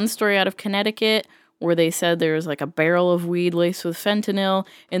that one story out of Connecticut where they said there was like a barrel of weed laced with fentanyl,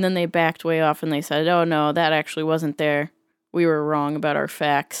 and then they backed way off and they said, oh no, that actually wasn't there. We were wrong about our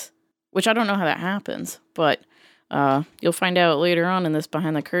facts, which I don't know how that happens, but you'll find out later on in this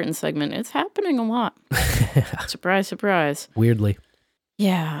Behind the Curtain segment. It's happening a lot. Surprise, surprise. Weirdly.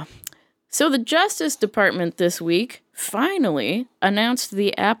 Yeah. So the Justice Department this week finally announced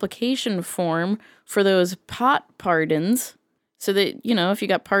the application form for those pot pardons, so that, if you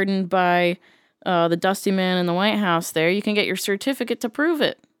got pardoned by the Dusty Man in the White House there, you can get your certificate to prove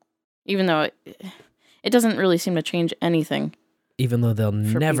it. Even though it doesn't really seem to change anything. Even though they'll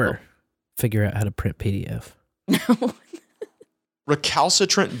never figure out how to print PDF.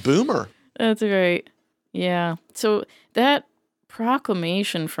 Recalcitrant boomer. That's right. Yeah. So that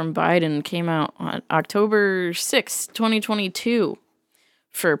proclamation from Biden came out on October 6, 2022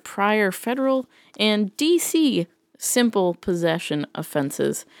 for prior federal and D.C. simple possession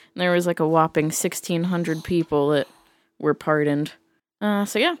offenses. And there was like a whopping 1,600 people that were pardoned.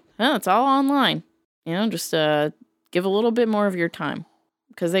 So yeah, it's all online. Just give a little bit more of your time,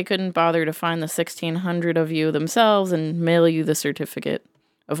 because they couldn't bother to find the 1,600 of you themselves and mail you the certificate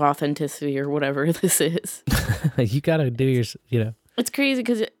of authenticity or whatever this is. You gotta do your, It's crazy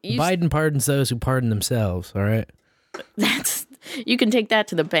because Biden pardons those who pardon themselves. All right. You can take that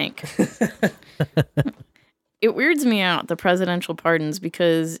to the bank. It weirds me out, the presidential pardons,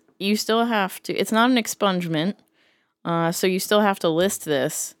 because you still have to, it's not an expungement. So you still have to list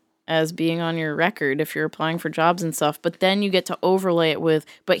this as being on your record if you're applying for jobs and stuff, but then you get to overlay it with,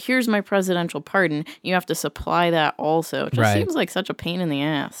 but here's my presidential pardon. You have to supply that also. It just seems like such a pain in the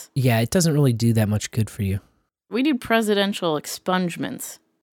ass. Yeah, it doesn't really do that much good for you. We need presidential expungements.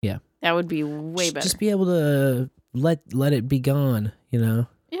 Yeah. That would be way better. Just be able to let it be gone, Yeah.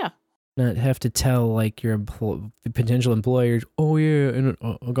 Not have to tell, like, your potential employers, oh yeah, and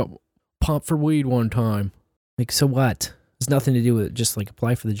I got popped for weed one time. Like, so what? It's nothing to do with it. Just, like,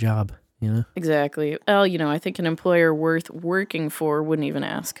 apply for the job, Exactly. Well, I think an employer worth working for wouldn't even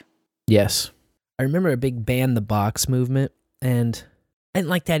ask. Yes. I remember a big ban the box movement, and I didn't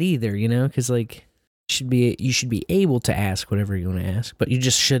like that either, because, like, you should be able to ask whatever you want to ask, but you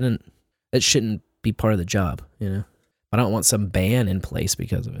just shouldn't. It shouldn't be part of the job, I don't want some ban in place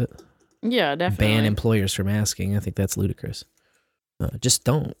because of it. Yeah, definitely. Ban employers from asking. I think that's ludicrous. Just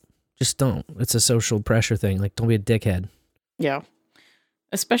don't. It's a social pressure thing. Like, don't be a dickhead. Yeah.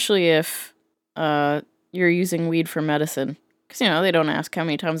 Especially if you're using weed for medicine. Because, they don't ask how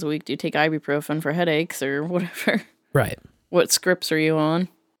many times a week do you take ibuprofen for headaches or whatever. Right. What scripts are you on?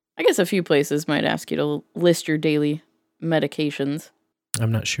 I guess a few places might ask you to list your daily medications.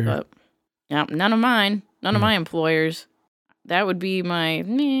 I'm not sure. But, yeah, none of mine. None of my employers. That would be my, I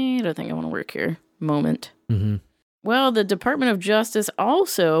don't think I want to work here moment. Mm-hmm. Well, the Department of Justice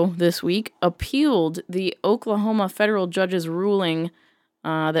also this week appealed the Oklahoma federal judge's ruling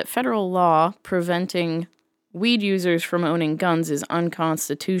that federal law preventing weed users from owning guns is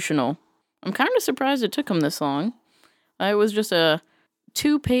unconstitutional. I'm kind of surprised it took them this long. It was just a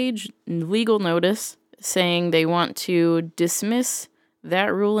 2-page legal notice saying they want to dismiss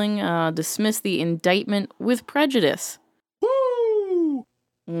that ruling, dismiss the indictment with prejudice. Woo!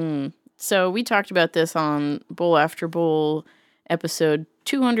 So we talked about this on Bowl After Bowl episode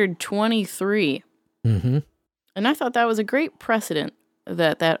 223. Mm-hmm. And I thought that was a great precedent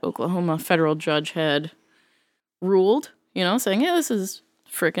that Oklahoma federal judge had ruled, saying, yeah, this is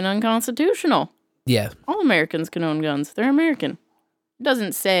freaking unconstitutional. Yeah. All Americans can own guns. They're American. It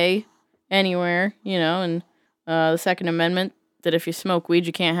doesn't say anywhere, in the Second Amendment that if you smoke weed,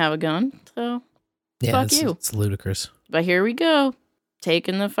 you can't have a gun. So, fuck you. It's ludicrous. But here we go.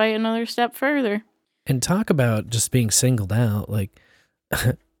 Taking the fight another step further. And talk about just being singled out. Like,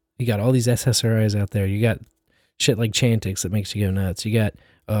 you got all these SSRIs out there. You got shit like Chantix that makes you go nuts. You got,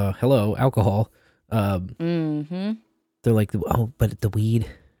 alcohol. Mm-hmm. They're like, oh, but the weed.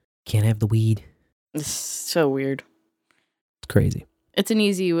 Can't have the weed. It's so weird. It's crazy. It's an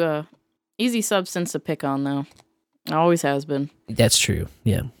easy substance to pick on, though. It always has been. That's true,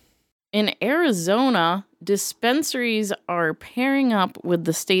 yeah. In Arizona, dispensaries are pairing up with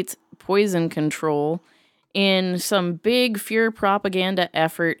the state's poison control in some big fear propaganda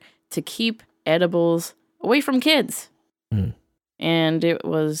effort to keep edibles away from kids. Mm. And it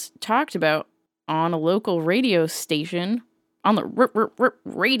was talked about on a local radio station on the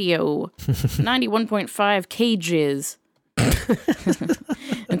radio 91.5 KJIZ.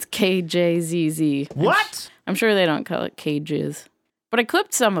 It's KJZZ. What? I'm sure they don't call it KJIZ. But I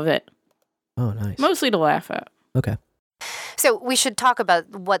clipped some of it. Oh, nice. Mostly to laugh at. Okay. So we should talk about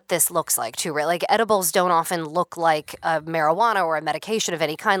what this looks like, too, right? Like, edibles don't often look like a marijuana or a medication of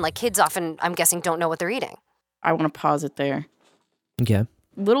any kind. Like, kids often, I'm guessing, don't know what they're eating. I want to pause it there. Okay.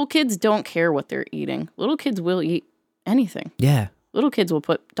 Little kids don't care what they're eating. Little kids will eat anything. Yeah. Little kids will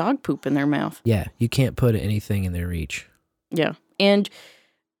put dog poop in their mouth. Yeah, you can't put anything in their reach. Yeah. And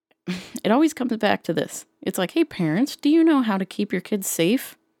it always comes back to this. It's like, hey, parents, do you know how to keep your kids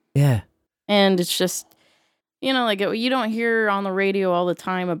safe? Yeah. And it's just, like you don't hear on the radio all the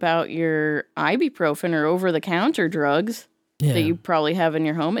time about your ibuprofen or over-the-counter drugs that you probably have in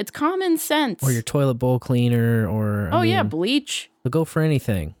your home. It's common sense. Or your toilet bowl cleaner or... yeah, bleach. They'll go for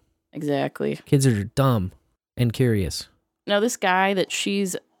anything. Exactly. Kids are dumb and curious. Now, this guy that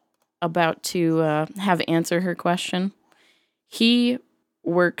she's about to have answer her question, he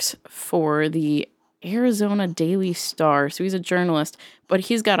works for the Arizona Daily Star. So he's a journalist, but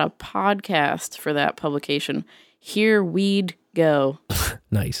he's got a podcast for that publication. Here Weed Go.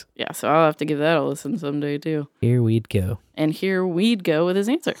 Nice. Yeah, so I'll have to give that a listen someday, too. Here Weed Go. And here Weed Go with his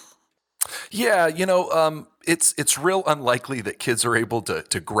answer. Yeah, it's real unlikely that kids are able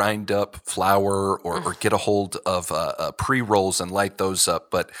to grind up flour or get a hold of pre-rolls and light those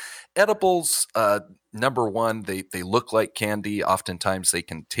up. But edibles, number one, they look like candy. Oftentimes they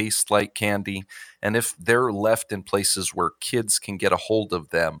can taste like candy. And if they're left in places where kids can get a hold of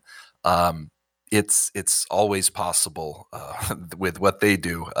them, it's always possible with what they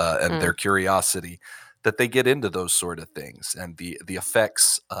do and their curiosity that they get into those sort of things, and the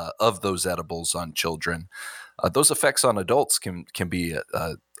effects of those edibles on children. Those effects on adults can be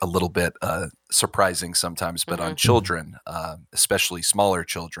a little bit surprising sometimes, but on children, especially smaller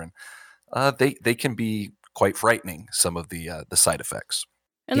children, they can be quite frightening, some of the side effects.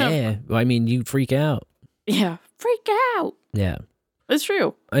 Yeah, I mean, you freak out. Yeah, freak out. Yeah. It's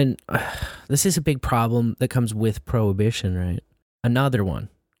true. And this is a big problem that comes with prohibition, right? Another one.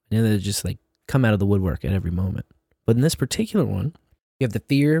 That just like come out of the woodwork at every moment. But in this particular one, you have the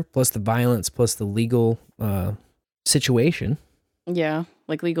fear plus the violence plus the legal situation. Yeah,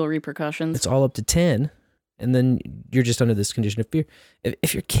 like legal repercussions. It's all up to 10, and then you're just under this condition of fear.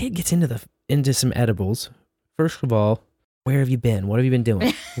 If your kid gets into some edibles, first of all, where have you been? What have you been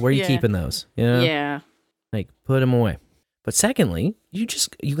doing? Where are you keeping those? Yeah. Like, put them away. But secondly, you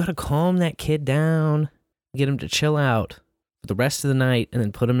got to calm that kid down, get him to chill out for the rest of the night, and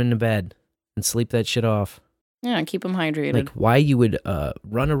then put him into bed and sleep that shit off. Yeah, and keep him hydrated. Like, why you would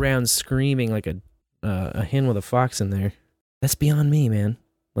run around screaming like a hen with a fox in there, that's beyond me, man.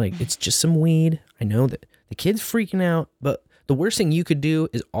 Like, it's just some weed. I know that the kid's freaking out, but the worst thing you could do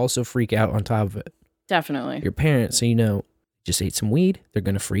is also freak out on top of it. Definitely. Your parents, so just ate some weed, they're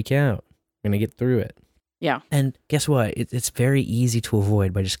going to freak out. They're going to get through it. Yeah. And guess what? It's very easy to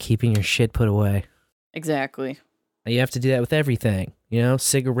avoid by just keeping your shit put away. Exactly. You have to do that with everything,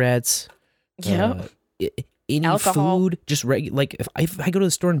 cigarettes. Yeah. any alcohol. food, just like if I go to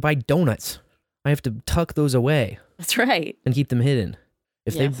the store and buy donuts, I have to tuck those away. That's right. And keep them hidden.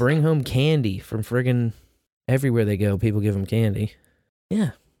 If they Yes. bring home candy from friggin' everywhere they go, people give them candy.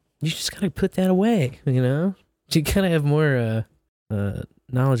 Yeah, you just gotta put that away. You know, you gotta have more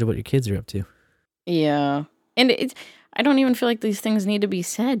knowledge of what your kids are up to. Yeah. And I don't even feel like these things need to be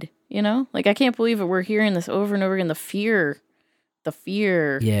said, you know? Like, I can't believe that we're hearing this over and over again. The fear.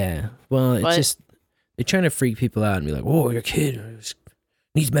 Yeah. Well, it's But- just they're trying to freak people out and be like, "Whoa, your kid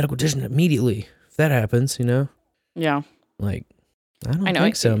needs medical attention immediately." If that happens, you know. Yeah. Like, I don't I know,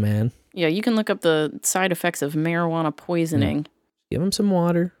 think so, man. Yeah, you can look up the side effects of marijuana poisoning. Give them some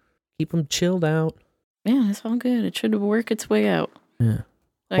water. Keep them chilled out. Yeah, it's all good. It should work its way out. Yeah.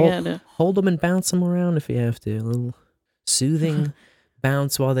 Hold them and bounce them around if you have to. A little soothing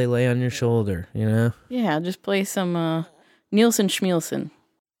bounce while they lay on your shoulder, you know? Yeah, just play some Nielsen Schmielsen.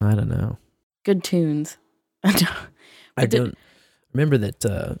 I don't know. Good tunes. I don't remember that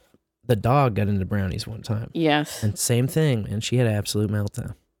the dog got into brownies one time. Yes. And same thing, and she had an absolute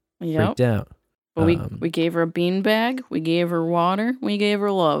meltdown. Yep. Freaked out. But we gave her a bean bag, we gave her water, we gave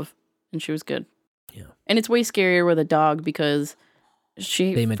her love, and she was good. Yeah. And it's way scarier with a dog because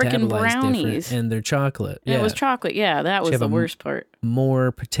They freaking metabolize brownies. different, and they're chocolate. And Yeah. it was chocolate. Yeah, that She was have the a worst part.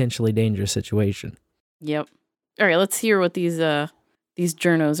 More potentially dangerous situation. Yep. All right, let's hear what these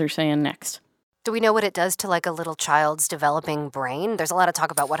journos are saying next. Do we know what it does to like a little child's developing brain? There's a lot of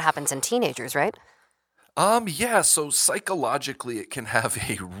talk about what happens in teenagers, right? Yeah, so psychologically it can have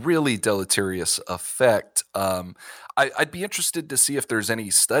a really deleterious effect. I'd be interested to see if there's any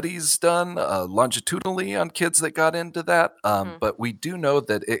studies done longitudinally on kids that got into that. But we do know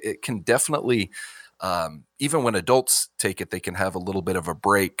that it can definitely, even when adults take it, they can have a little bit of a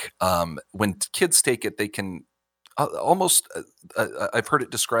break. When kids take it, they can almost, I've heard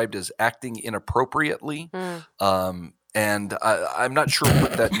it described as acting inappropriately. And I'm not sure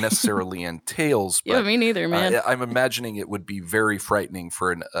what that necessarily entails. But Yeah, me neither, man. I'm imagining it would be very frightening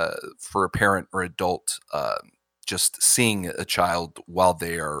for a parent or adult just seeing a child while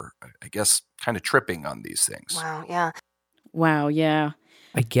they are, I guess, kind of tripping on these things. Wow, yeah. Wow, yeah.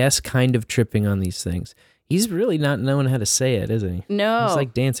 I guess kind of tripping on these things. He's really not knowing how to say it, is he? No. He's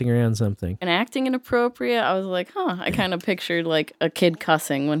like dancing around something. And acting inappropriate, I was like, I kind of pictured like a kid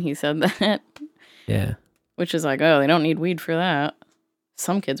cussing when he said that. Yeah. Which is like, oh, they don't need weed for that.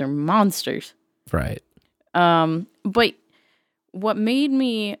 Some kids are monsters. Right. But what made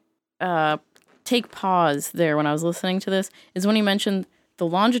me take pause there when I was listening to this is when he mentioned the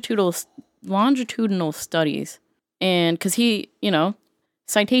longitudinal studies. And because he,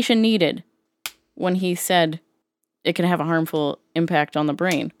 citation needed when he said it can have a harmful impact on the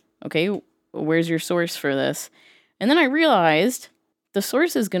brain. Okay, where's your source for this? And then I realized the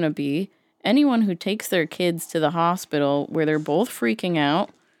source is going to be anyone who takes their kids to the hospital where they're both freaking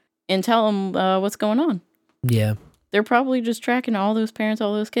out and tell them what's going on. Yeah. They're probably just tracking all those parents,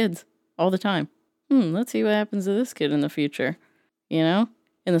 all those kids, all the time. Let's see what happens to this kid in the future. In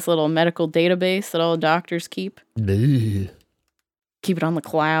this little medical database that all the doctors keep. Bleh. Keep it on the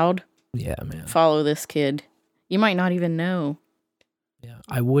cloud. Yeah, man. Follow this kid. You might not even know. Yeah.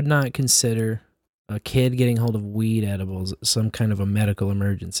 I would not consider a kid getting hold of weed edibles some kind of a medical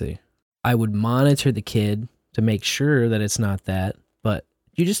emergency. I would monitor the kid to make sure that it's not that, but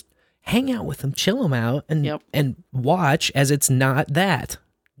you just hang out with them, chill them out, and watch as it's not that.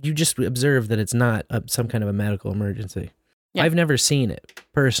 You just observe that it's not some kind of a medical emergency. Yep. I've never seen it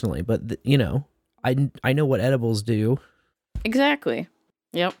personally, but I know what edibles do. Exactly.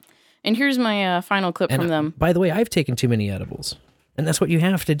 Yep. And here's my final clip from them. By the way, I've taken too many edibles. And that's what you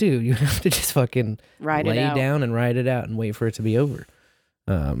have to do. You have to just fucking Ride it lay out. down and ride it out and wait for it to be over.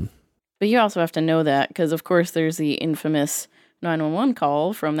 But you also have to know that because, of course, there's the infamous 911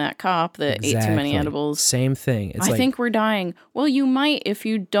 call from that cop that ate too many edibles. Same thing. I think we're dying. Well, you might if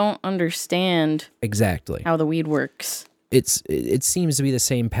you don't understand exactly how the weed works. It seems to be the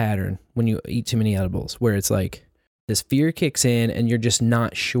same pattern when you eat too many edibles, where it's like this fear kicks in and you're just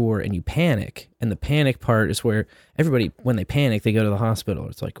not sure and you panic. And the panic part is where everybody, when they panic, they go to the hospital.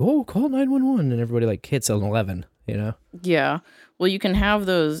 It's like, oh, call 911, and everybody like hits an 11, Yeah. Well, you can have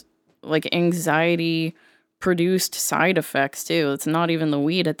those like anxiety produced side effects too. It's not even the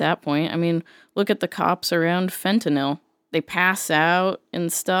weed at that point. I mean, look at the cops around fentanyl. They pass out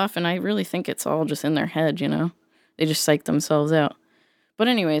and stuff, and I really think it's all just in their head, They just psych themselves out. But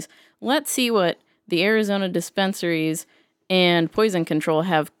anyways, let's see what the Arizona dispensaries and poison control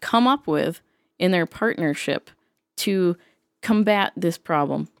have come up with in their partnership to combat this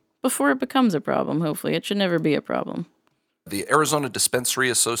problem before it becomes a problem. Hopefully, it should never be a problem. The Arizona Dispensary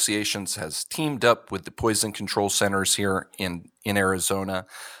Associations has teamed up with the poison control centers here in Arizona,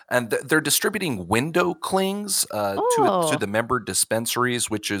 and they're distributing window clings to the member dispensaries,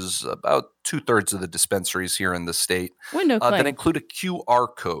 which is about 2/3 of the dispensaries here in the state. Window cling. That include a QR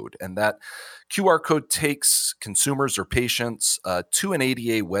code, and that QR code takes consumers or patients to an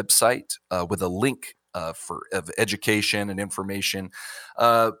ADA website with a link of education and information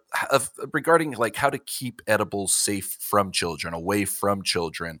regarding like how to keep edibles safe from children, away from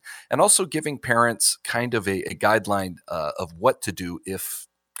children, and also giving parents kind of a guideline of what to do if,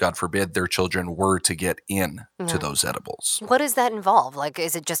 God forbid, their children were to get in to those edibles. What does that involve? Like,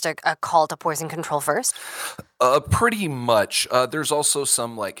 is it just a call to poison control first? Pretty much. There's also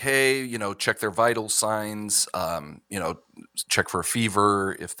some like, hey, check their vital signs, check for a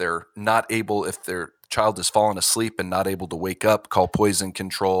fever. If their child has fallen asleep and not able to wake up, call poison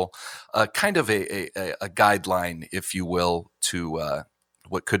control. Kind of a guideline, if you will, to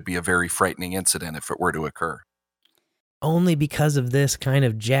what could be a very frightening incident if it were to occur. Only because of this kind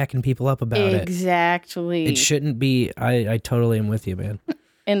of jacking people up about it. Exactly. It shouldn't be. I totally am with you, man.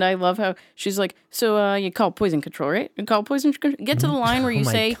 And I love how she's like, so you call poison control, right? You call poison control. Get to the line where you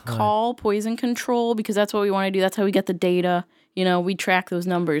say, call poison control, because that's what we want to do. That's how we get the data. We track those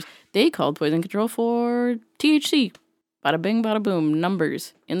numbers. They called poison control for THC. Bada bing, bada boom.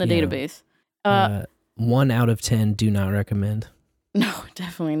 Numbers in the database. 1 out of 10 do not recommend. No,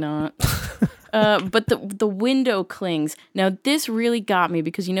 definitely not. But the window clings. Now, this really got me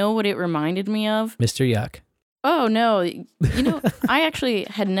because you know what it reminded me of? Mr. Yuck. Oh, no. I actually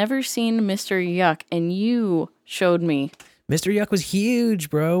had never seen Mr. Yuck, and you showed me. Mr. Yuck was huge,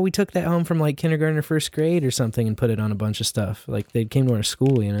 bro. We took that home from like kindergarten or first grade or something and put it on a bunch of stuff. Like they came to our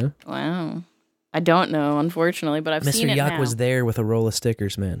school, Wow. I don't know, unfortunately, but I've seen it now. Mr. Yuck was there with a roll of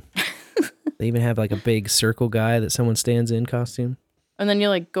stickers, man. They even have like a big circle guy that someone stands in costume. And then you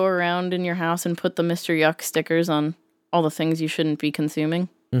like go around in your house and put the Mr. Yuck stickers on all the things you shouldn't be consuming.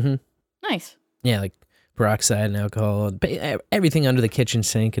 Mm-hmm. Nice. Yeah, like peroxide and alcohol, everything under the kitchen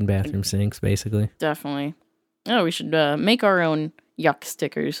sink and bathroom sinks, basically. Definitely. Oh, we should make our own Yuck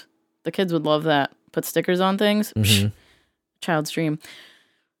stickers. The kids would love that. Put stickers on things. Mm-hmm. Child's dream.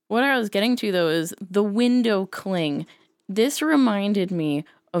 What I was getting to, though, is the window cling. This reminded me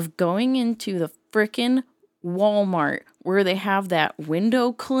of going into the frickin' Walmart where they have that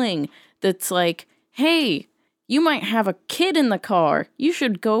window cling that's like, hey, you might have a kid in the car. You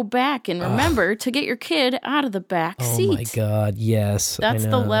should go back and remember to get your kid out of the back seat. Oh, my God. Yes. That's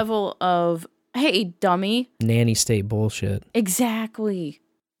the level of, hey, dummy. Nanny state bullshit. Exactly.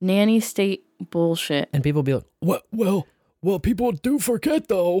 Nanny state bullshit. And people be like, well, people do forget,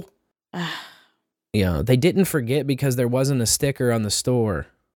 though. They didn't forget because there wasn't a sticker on the store.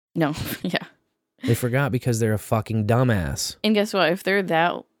 No, yeah. They forgot because they're a fucking dumbass. And guess what? If they're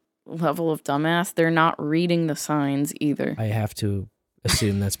that level of dumbass, they're not reading the signs either. I have to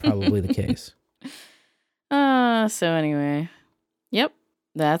assume that's probably the case. So anyway. Yep.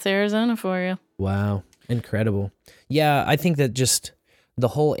 That's Arizona for you. Wow. Incredible. Yeah, I think that just the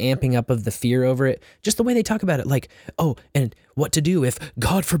whole amping up of the fear over it, just the way they talk about it, like, oh, and what to do if,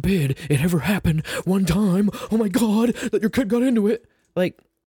 God forbid, it ever happened one time, oh my God, that your kid got into it. Like,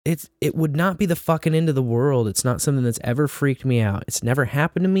 it would not be the fucking end of the world. It's not something that's ever freaked me out. It's never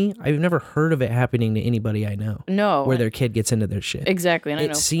happened to me. I've never heard of it happening to anybody I know. No. Where their kid gets into their shit. Exactly. And I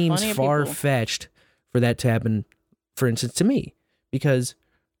know it seems far-fetched for that to happen, for instance, to me. Because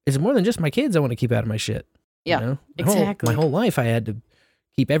it's more than just my kids I want to keep out of my shit. Yeah, exactly. My whole life I had to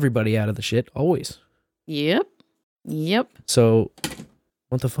keep everybody out of the shit, always. Yep. So,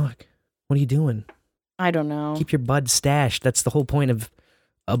 what the fuck? What are you doing? I don't know. Keep your bud stashed. That's the whole point of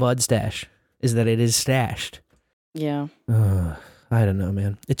a bud stash, is that it is stashed. Yeah. I don't know,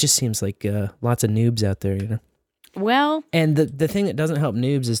 man. It just seems like lots of noobs out there, Well. And the thing that doesn't help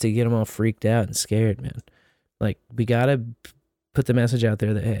noobs is to get them all freaked out and scared, man. Like, we gotta put the message out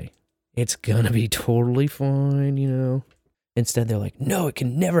there that, hey, it's gonna be totally fine, Instead, they're like, no, it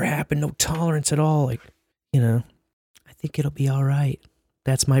can never happen. No tolerance at all. Like, I think it'll be all right.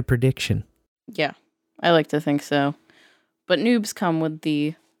 That's my prediction. Yeah, I like to think so. But noobs come with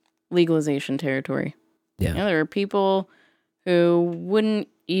the legalization territory. Yeah. There are people who wouldn't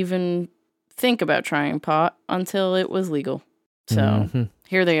even think about trying pot until it was legal. So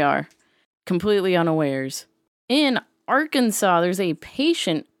Here they are, completely unawares. In Arkansas, there's a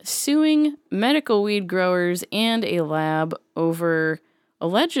patient suing medical weed growers and a lab over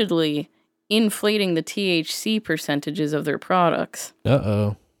allegedly inflating the THC percentages of their products.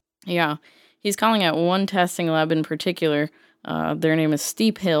 Uh-oh. Yeah. He's calling out one testing lab in particular. Their name is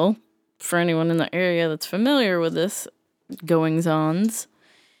Steep Hill. For anyone in the area that's familiar with this goings-ons.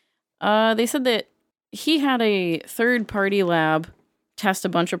 They said that he had a third-party lab test a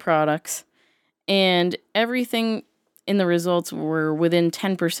bunch of products, and everything in the results were within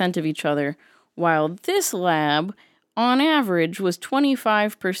 10% of each other, while this lab, on average, was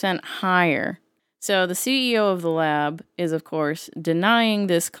 25% higher. So the CEO of the lab is, of course, denying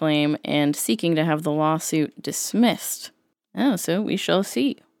this claim and seeking to have the lawsuit dismissed. Oh, so we shall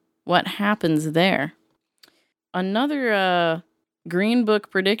see what happens there. Another Green Book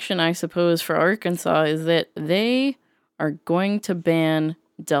prediction, I suppose, for Arkansas is that they are going to ban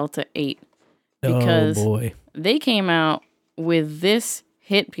Delta 8. Because they came out with this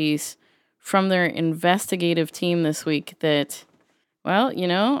hit piece from their investigative team this week that, well, you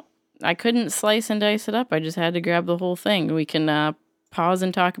know, I couldn't slice and dice it up. I just had to grab the whole thing. We can pause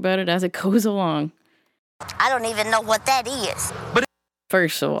and talk about it as it goes along. I don't even know what that is. But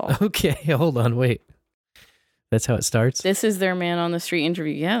first of all. Okay, hold on, wait. That's how it starts? This is their man on the street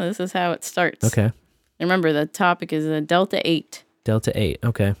interview. Yeah, this is how it starts. Okay. And remember, the topic is Delta 8. Delta 8,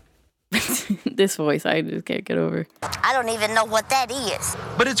 okay. This voice, I just can't get over. I don't even know what that is.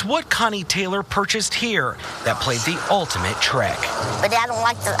 But it's what Connie Taylor purchased here that played the ultimate trick. But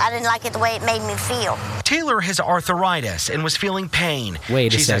I didn't like it the way it made me feel. Taylor has arthritis and was feeling pain.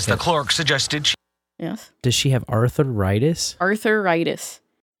 Wait a She says second. the clerk suggested she... Yes. Does she have arthritis? Arthritis.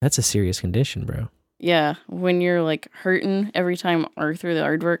 That's a serious condition, bro. Yeah, when you're like hurting every time Arthur the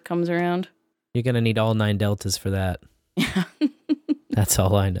aardvark comes around. You're going to need all 9 deltas for that. Yeah. That's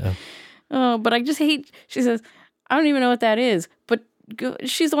all I know. Oh, but I just hate, she says, I don't even know what that is, but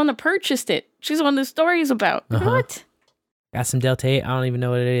she's the one that purchased it. She's the one the story's about. What? Got some Delta 8, I don't even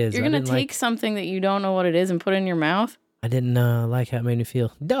know what it is. You're going to take something that you don't know what it is and put it in your mouth? I didn't like how it made me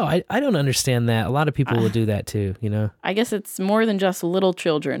feel. No, I don't understand that. A lot of people will do that too, you know? I guess it's more than just little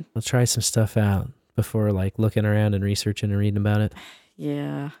children. Let's try some stuff out before like looking around and researching and reading about it.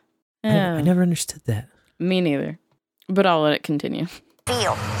 Yeah. I never understood that. Me neither. But I'll let it continue.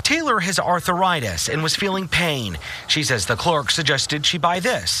 Taylor has arthritis and was feeling pain. She says the clerk suggested she buy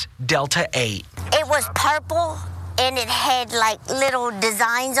this, Delta 8. It was purple and it had like little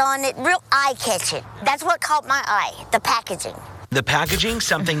designs on it, real eye-catching. That's what caught my eye, the packaging. The packaging,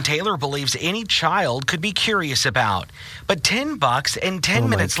 something Taylor believes any child could be curious about. But $10 and 10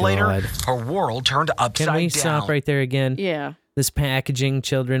 minutes later, her world turned upside down. Can we stop right there again? Yeah. This packaging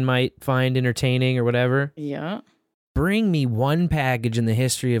children might find entertaining or whatever. Yeah. Bring me one package in the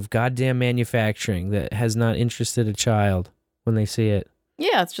history of goddamn manufacturing that has not interested a child when they see it.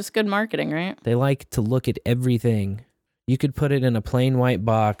 Yeah, it's just good marketing, right? They like to look at everything. You could put it in a plain white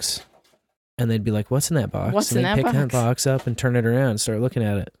box, and they'd be like, what's in that box? What's and in they'd that pick box? that box up and turn it around and start looking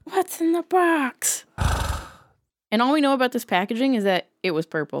at it. What's in the box? And all we know about this packaging is that it was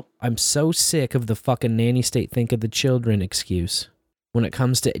purple. I'm so sick of the fucking nanny state think of the children excuse. When it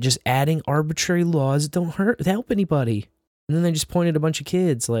comes to just adding arbitrary laws that don't help anybody. And then they just point at a bunch of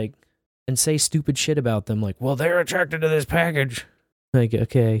kids, like, and say stupid shit about them, like, well, they're attracted to this package. Like,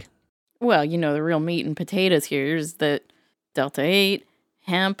 okay. Well, you know, the real meat and potatoes here is that Delta 8,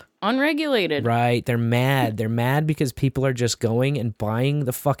 hemp, unregulated. Right, they're mad. They're mad because people are just going and buying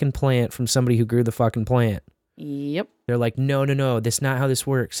the fucking plant from somebody who grew the fucking plant. Yep. They're like, no, that's not how this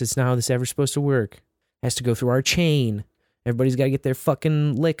works. It's not how this ever supposed to work. It has to go through our chain. Everybody's got to get their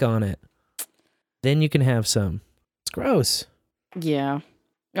fucking lick on it. Then you can have some. It's gross. Yeah.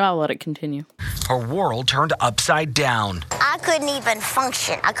 I'll let it continue. Her world turned upside down. I couldn't even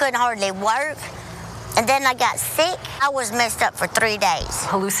function. I couldn't hardly work. And then I got sick. I was messed up for 3 days.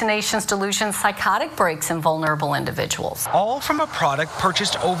 Hallucinations, delusions, psychotic breaks in vulnerable individuals. All from a product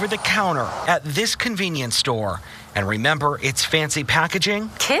purchased over the counter at this convenience store. And remember, its fancy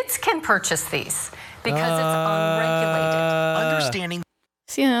packaging? Kids can purchase these because it's unregulated. Understanding.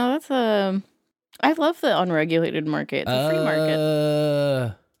 See, now that's I love the unregulated market. It's a free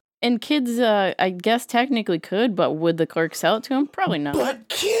market. And kids, I guess technically could, but would the clerk sell it to them? Probably not. But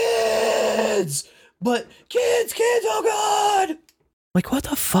kids, oh God. Like, what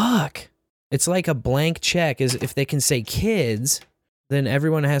the fuck? It's like a blank check. Is if they can say kids, then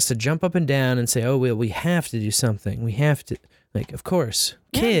everyone has to jump up and down and say, oh, well, we have to do something. We have to. Like, of course,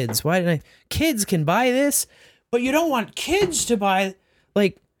 kids. Why did I? Kids can buy this, but you don't want kids to buy.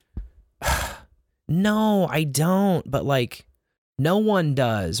 Like, no, I don't. But like, no one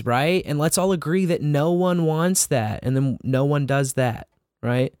does, right? And let's all agree that no one wants that, and then no one does that,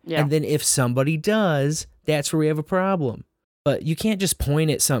 right? Yeah. And then if somebody does, that's where we have a problem. But you can't just point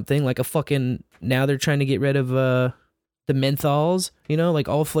at something like a fucking. Now they're trying to get rid of the menthols, you know, like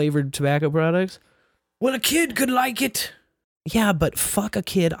all flavored tobacco products. Well, a kid could like it. Yeah, but fuck a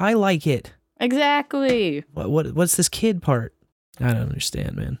kid. I like it. Exactly. What's this kid part? I don't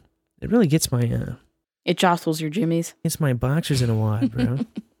understand, man. It really gets my it jostles your jimmies. Gets my boxers in a wad, bro.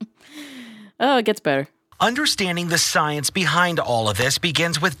 Oh, it gets better. Understanding the science behind all of this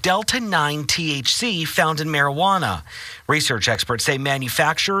begins with Delta-9 THC found in marijuana. Research experts say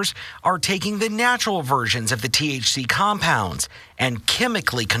manufacturers are taking the natural versions of the THC compounds and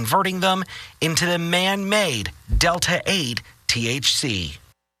chemically converting them into the man-made Delta-8 THC.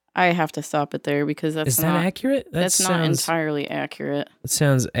 I have to stop it there because that's Is that not accurate? That's not entirely accurate. It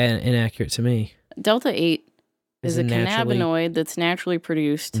sounds inaccurate to me. Delta-8 is a naturally- cannabinoid that's naturally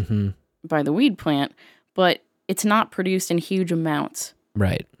produced by the weed plant, but it's not produced in huge amounts.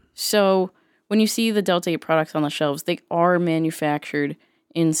 Right. So when you see the Delta-8 products on the shelves, they are manufactured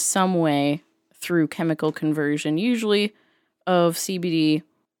in some way through chemical conversion, usually of CBD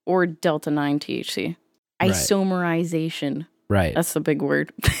or Delta-9 THC. Right. Isomerization. Right. That's the big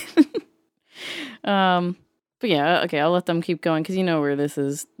word. But yeah, okay, I'll let them keep going because you know where this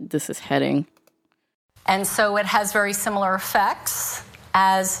is heading. And so it has very similar effects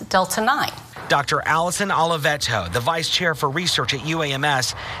as Delta-9. Dr. Allison Oliveto, the vice chair for research at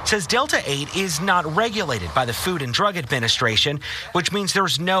UAMS, says Delta-8 is not regulated by the Food and Drug Administration, which means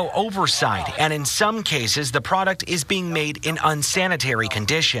there's no oversight. And in some cases, the product is being made in unsanitary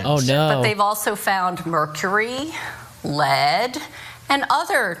conditions. Oh, no. But they've also found mercury, lead, and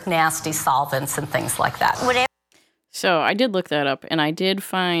other nasty solvents and things like that. So I did look that up, and I did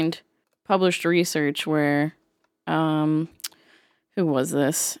find published research where, who was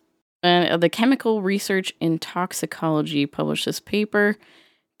this? The Chemical Research in Toxicology published this paper.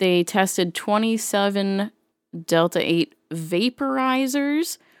 They tested 27 Delta-8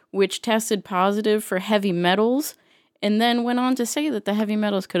 vaporizers, which tested positive for heavy metals, and then went on to say that the heavy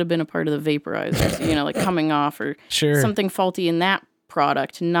metals could have been a part of the vaporizers, you know, like coming off or something faulty in that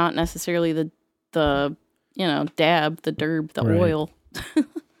product, not necessarily the you know, dab, the derb, the oil.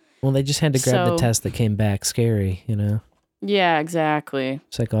 Well, they just had to grab the So- test that came back scary, you know? Yeah, exactly.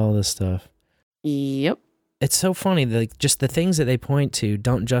 It's like all this stuff. Yep. It's so funny, like just the things that they point to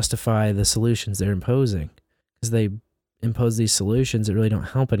don't justify the solutions they're imposing. Because they impose these solutions that really don't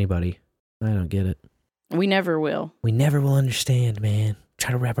help anybody. I don't get it. We never will. We never will understand, man.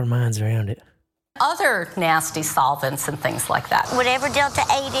 Try to wrap our minds around it. Other nasty solvents and things like that. Whatever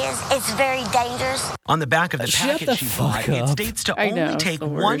Delta-8 is, it's very dangerous. On the back of the Shut package the she fuck bought, it up. states to I only know, it's take the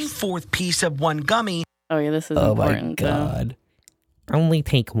worst. 1/4 piece of one gummy. Oh, yeah, this is Oh important. my God. Only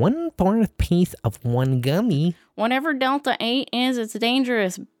take 1/4 piece of one gummy. Whatever Delta-8 is, it's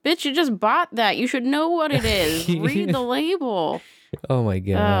dangerous. Bitch, you just bought that. You should know what it is. Read the label. Oh my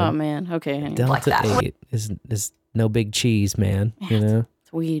God. Oh, man. Okay. hang on. Delta-8 is no big cheese, man. You know?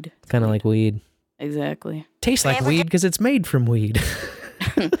 It's weed. Kind of like weed. Exactly. Tastes like weed because it's made from weed.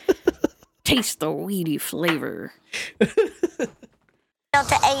 Taste the weedy flavor.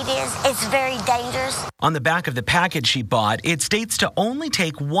 Delta-8 is, it's very dangerous. On the back of the package she bought, it states to only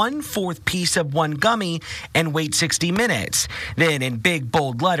take 1/4 piece of one gummy and wait 60 minutes. Then in big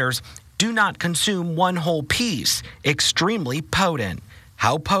bold letters, do not consume one whole piece. Extremely potent.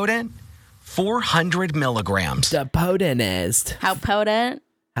 How potent? 400 milligrams. The potentest. How potent?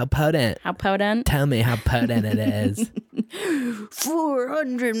 How potent? How potent? Tell me how potent it is.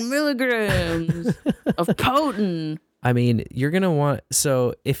 400 milligrams of potent. I mean, you're going to want...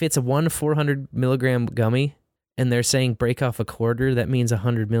 So if it's a 400 milligram gummy and they're saying break off a quarter, that means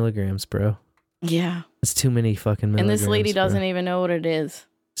 100 milligrams, bro. Yeah. It's too many fucking And milligrams. this lady bro. doesn't even know what it is.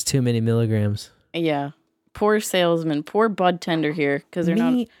 It's too many milligrams. Yeah. Poor salesman. Poor bud tender here because they're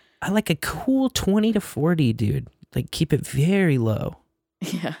not... I like a cool 20 to 40, dude. Like, keep it very low.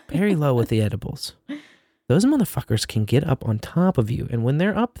 Yeah. Very low with the edibles. Those motherfuckers can get up on top of you. And when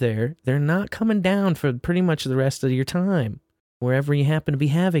they're up there, they're not coming down for pretty much the rest of your time. Wherever you happen to be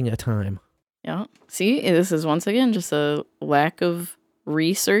having a time. Yeah. See, this is once again just a lack of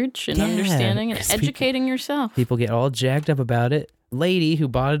research and Yeah, understanding and 'cause educating yourself. People get all jacked up about it. Lady who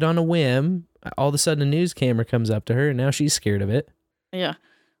bought it on a whim, all of a sudden a news camera comes up to her and now she's scared of it. Yeah.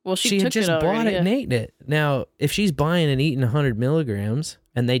 Well, she had took just it already, bought it yeah. and ate it. Now, if she's buying and eating 100 milligrams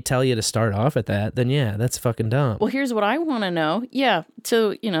and they tell you to start off at that, then yeah, that's fucking dumb. Well, here's what I want to know. Yeah.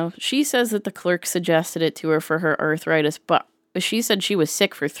 So, you know, she says that the clerk suggested it to her for her arthritis, but she said she was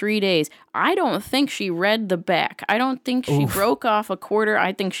sick for 3 days. I don't think she read the back. I don't think she broke off a quarter.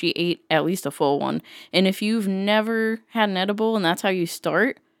 I think she ate at least a full one. And if you've never had an edible and that's how you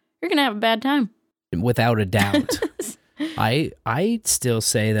start, you're going to have a bad time. Without a doubt. I still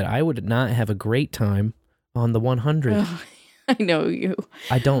say that I would not have a great time on the 100. I know you.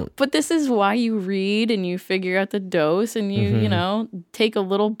 I don't. But this is why you read and you figure out the dose and you know, take a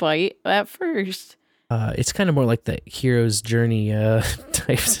little bite at first. It's kind of more like the hero's journey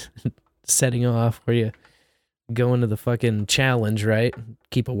types setting off where you go into the fucking challenge, right?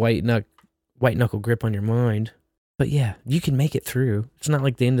 Keep a white knuckle grip on your mind. But yeah, you can make it through. It's not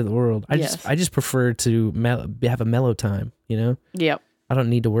like the end of the world. I just prefer to have a mellow time, you know? Yep. I don't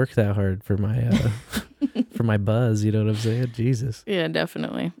need to work that hard for my for my buzz, you know what I'm saying? Jesus. Yeah,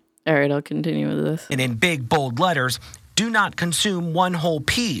 definitely. All right, I'll continue with this. And in big, bold letters, do not consume one whole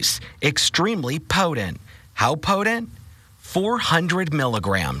piece. Extremely potent. How potent? 400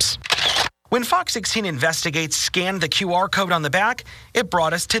 milligrams. When Fox 16 Investigates scanned the QR code on the back, it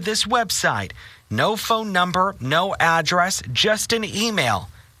brought us to this website. No phone number, no address, just an email,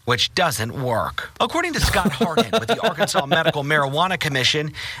 which doesn't work. According to Scott Harden with the Arkansas Medical Marijuana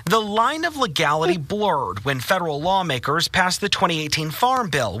Commission, the line of legality blurred when federal lawmakers passed the 2018 Farm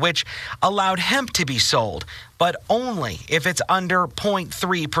Bill, which allowed hemp to be sold, but only if it's under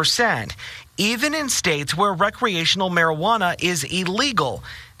 0.3%, even in states where recreational marijuana is illegal.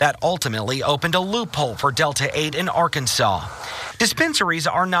 That ultimately opened a loophole for Delta-8 in Arkansas. Dispensaries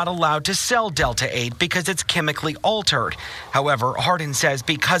are not allowed to sell Delta-8 because it's chemically altered. However, Hardin says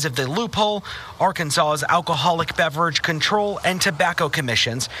because of the loophole, Arkansas's Alcoholic Beverage Control and Tobacco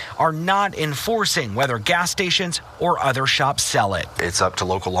Commissions are not enforcing whether gas stations or other shops sell it. It's up to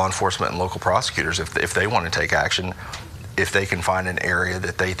local law enforcement and local prosecutors if they want to take action, if they can find an area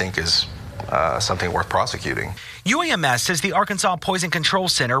that they think is something worth prosecuting. UAMS says the Arkansas Poison Control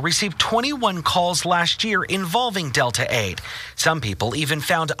Center received 21 calls last year involving Delta-8. Some people even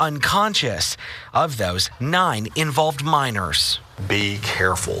found unconscious. Of those, 9 involved minors. Be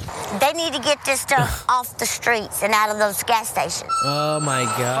careful. They need to get this stuff off the streets and out of those gas stations. Oh my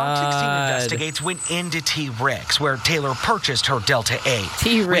God. Fox 16 Investigates went into T-Rex, where Taylor purchased her Delta-8.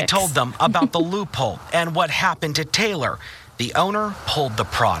 T-Rex. We told them about the loophole and what happened to Taylor. The owner pulled the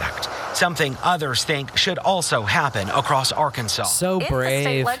product, something others think should also happen across Arkansas. So If the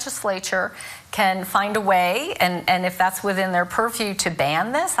state legislature can find a way, and if that's within their purview to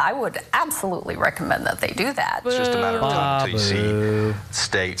ban this, I would absolutely recommend that they do that. It's just a matter of time until you see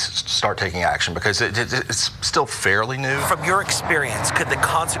states start taking action because it's still fairly new. From your experience, could the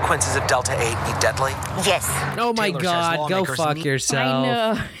consequences of Delta-8 be deadly? Yes. Oh my Taylor says God, go lawmakers fuck need- yourself.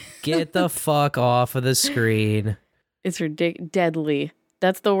 I know. Get the fuck off of the screen. It's deadly.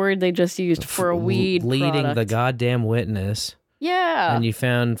 That's the word they just used for a weed Leading product. the goddamn witness. Yeah. And you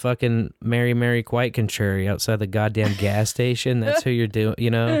found fucking Mary Quite Contrary outside the goddamn gas station. That's who you're doing, you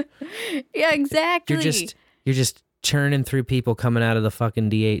know? Yeah, exactly. You're just churning through people coming out of the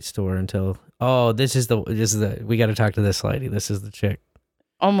fucking D8 store until, this is the we got to talk to this lady. This is the chick.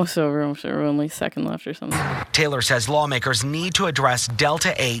 Almost over. I'm sure we're only second left or something. Taylor says lawmakers need to address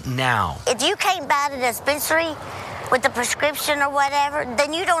Delta-8 now. If you can't buy at a dispensary with a prescription or whatever,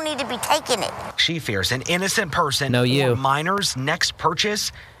 then you don't need to be taking it. She fears an innocent person or minors' next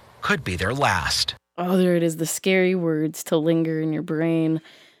purchase could be their last. Oh, there it is. The scary words to linger in your brain.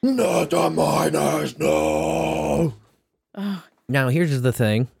 Not the minors, no. Oh. Now, here's the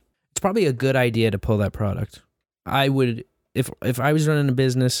thing. It's probably a good idea to pull that product. I would, if I was running a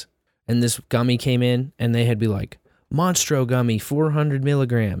business and this gummy came in and they had be like, Monstro gummy, 400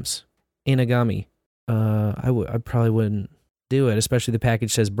 milligrams in a gummy. I probably wouldn't do it, especially the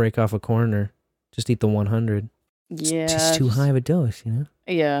package says break off a corner. Just eat the 100. Yeah. It's just too high of a dose, you know?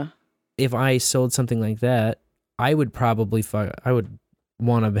 Yeah. If I sold something like that, I would probably I would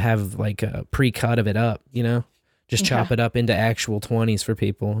want to have like a pre-cut of it up, you know? Just chop it up into actual 20s for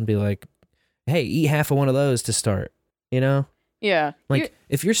people and be like, hey, eat half of one of those to start, you know? Yeah. Like,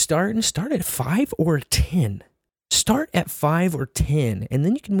 if you're starting, start at 5 or 10. Start at 5 or 10, and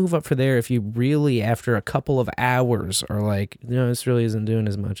then you can move up for there if you really, after a couple of hours, are like, this really isn't doing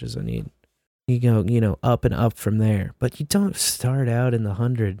as much as I need. You go, up and up from there. But you don't start out in the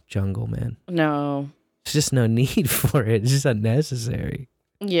 100 jungle, man. No. There's just no need for it. It's just unnecessary.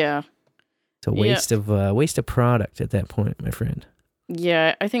 Yeah. It's a waste of product at that point, my friend.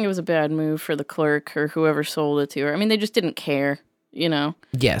 Yeah, I think it was a bad move for the clerk or whoever sold it to her. I mean, they just didn't care, you know?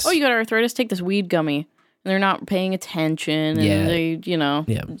 Yes. Oh, you got arthritis? Take this weed gummy. And they're not paying attention, and they,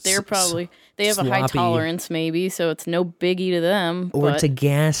 they're probably, they have a high tolerance maybe, so it's no biggie to them. Or it's a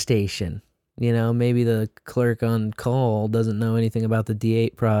gas station. Maybe the clerk on call doesn't know anything about the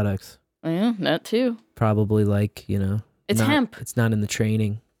D8 products. Yeah, that too. Probably it's hemp. It's not in the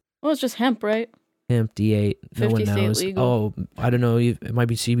training. Well, it's just hemp, right? Hemp, D8. No one knows. Legal. Oh, I don't know. It might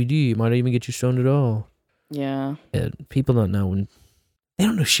be CBD. It might even get you stoned at all. Yeah. People don't know they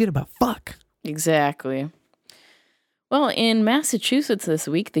don't know shit about fuck. Exactly. Well, in Massachusetts this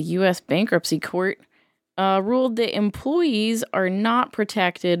week, the U.S. Bankruptcy Court ruled that employees are not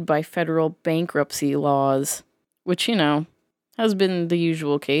protected by federal bankruptcy laws, which, has been the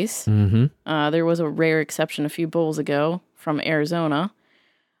usual case. Mm-hmm. There was a rare exception a few bowls ago from Arizona.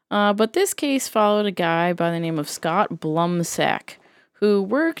 But this case followed a guy by the name of Scott Blumsack, who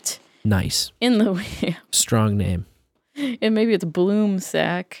worked Nice. in the... Strong name. And maybe it's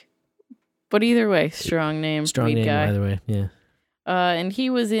Bloomsack. But either way, strong name. Strong weed name guy. either way, yeah. And he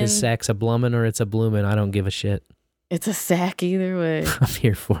was in... His sack's a blummin' or it's a bloomin', I don't give a shit. It's a sack either way. I'm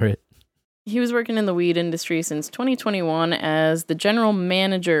here for it. He was working in the weed industry since 2021 as the general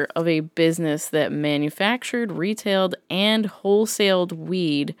manager of a business that manufactured, retailed, and wholesaled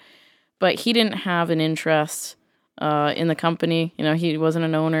weed. But he didn't have an interest in the company. He wasn't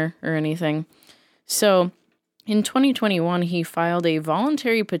an owner or anything. So in 2021, he filed a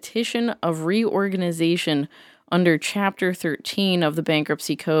voluntary petition of reorganization under Chapter 13 of the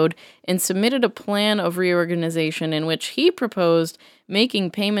Bankruptcy Code and submitted a plan of reorganization in which he proposed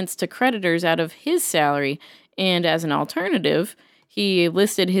making payments to creditors out of his salary. And as an alternative, he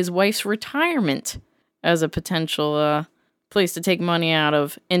listed his wife's retirement as a potential place to take money out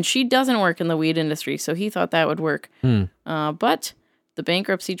of. And she doesn't work in the weed industry, so he thought that would work. But the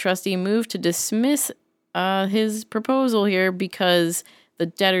bankruptcy trustee moved to dismiss his proposal here because the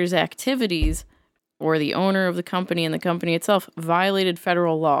debtor's activities, or the owner of the company and the company itself, violated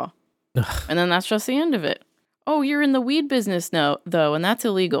federal law. And then that's just the end of it. Oh, you're in the weed business now, though, and that's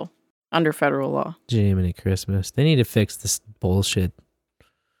illegal under federal law. Jiminy Christmas. They need to fix this bullshit.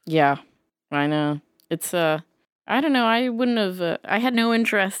 Yeah, I know. It's, I don't know, I wouldn't have, I had no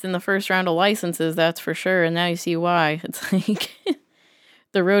interest in the first round of licenses, that's for sure, and now you see why. It's like,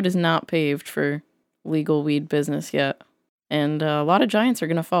 the road is not paved for legal weed business yet. And a lot of giants are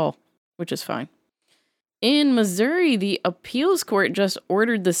going to fall, which is fine. In Missouri, the appeals court just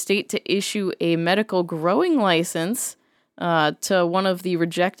ordered the state to issue a medical growing license to one of the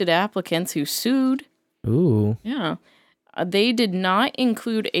rejected applicants who sued. Ooh. Yeah. They did not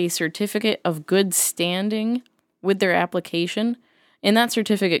include a certificate of good standing with their application. And that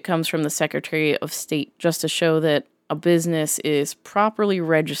certificate comes from the Secretary of State just to show that a business is properly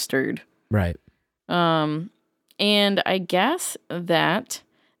registered. Right. And I guess that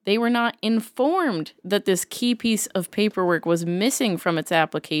they were not informed that this key piece of paperwork was missing from its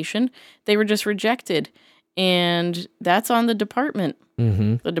application. They were just rejected. And that's on the department.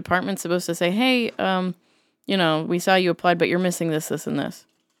 Mm-hmm. The department's supposed to say, hey, we saw you applied, but you're missing this, this, and this.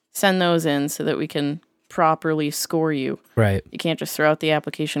 Send those in so that we can properly score you. Right. You can't just throw out the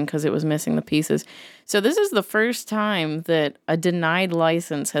application because it was missing the pieces. So this is the first time that a denied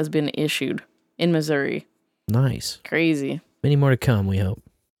license has been issued in Missouri. Nice. Crazy. Many more to come, we hope.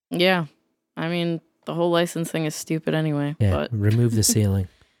 Yeah. I mean, the whole license thing is stupid anyway. Yeah, but remove the ceiling.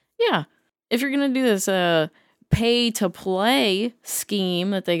 Yeah. If you're going to do this pay-to-play scheme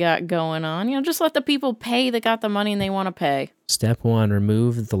that they got going on, just let the people pay that got the money and they want to pay. Step 1,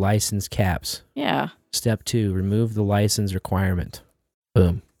 remove the license caps. Yeah. Step 2, remove the license requirement.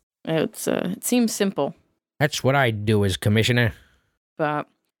 Boom. It seems simple. That's what I'd do as commissioner. But,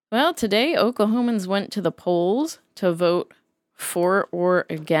 well, today Oklahomans went to the polls to vote for or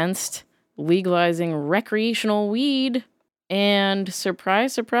against legalizing recreational weed. And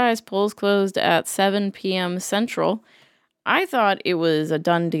surprise, surprise, polls closed at 7 p.m. Central. I thought it was a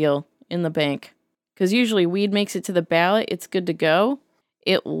done deal in the bank. Because usually weed makes it to the ballot, it's good to go.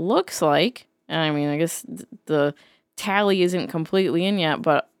 It looks like, I guess the tally isn't completely in yet,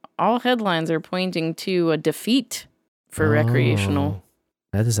 but all headlines are pointing to a defeat for recreational.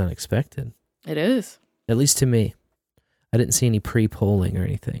 That is unexpected. It is. At least to me. I didn't see any pre-polling or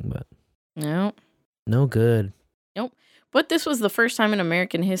anything, but... No. No good. Nope. But this was the first time in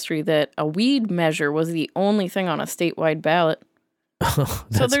American history that a weed measure was the only thing on a statewide ballot.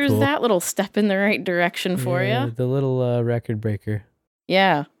 So there's cool. That little step in the right direction for you. The little record breaker.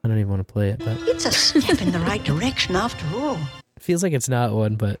 Yeah. I don't even want to play it, but... It's a step in the right direction after all. It feels like it's not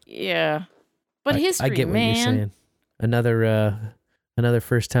one, but... Yeah. But history, I get what man. you're saying. Another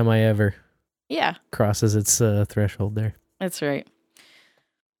first time I ever... Yeah. Crosses its threshold there. That's right.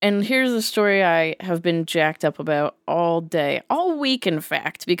 And here's a story I have been jacked up about all day, all week, in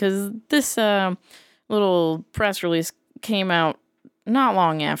fact, because this little press release came out not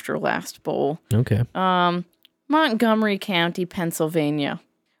long after last bowl. Okay. Montgomery County, Pennsylvania.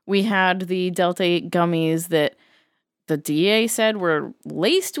 We had the Delta 8 gummies that the DA said were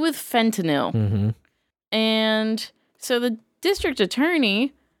laced with fentanyl. Mm-hmm. And so the district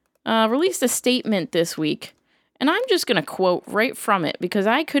attorney released a statement this week. And I'm just going to quote right from it because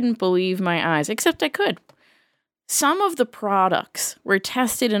I couldn't believe my eyes, except I could. Some of the products were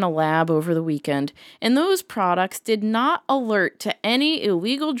tested in a lab over the weekend, and those products did not alert to any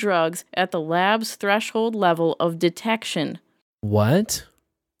illegal drugs at the lab's threshold level of detection. What?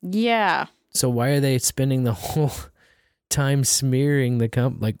 Yeah. So why are they spending the whole time smearing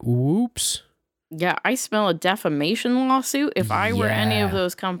the like, whoops? Yeah, I smell a defamation lawsuit if I were any of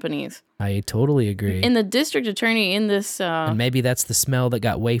those companies. I totally agree. And the district attorney in this... and maybe that's the smell that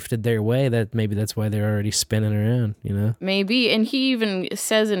got wafted their way. Maybe that's why they're already spinning around, you know? Maybe. And he even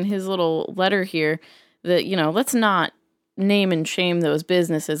says in his little letter here that, let's not name and shame those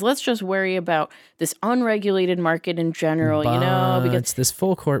businesses. Let's just worry about this unregulated market in general, because it's this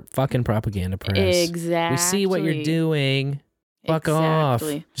full court fucking propaganda press. Exactly. We see what you're doing. Fuck off.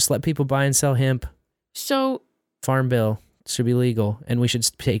 Just let people buy and sell hemp. So, Farm Bill should be legal, and we should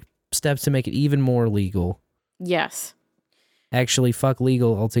take steps to make it even more legal. Yes. Actually, fuck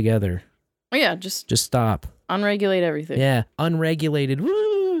legal altogether. Oh, yeah, just stop. Unregulate everything. Yeah, unregulated.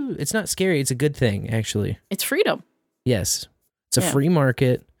 Woo! It's not scary. It's a good thing, actually. It's freedom. Yes. It's a free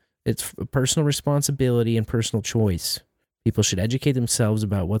market. It's personal responsibility and personal choice. People should educate themselves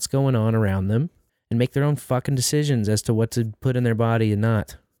about what's going on around them and make their own fucking decisions as to what to put in their body and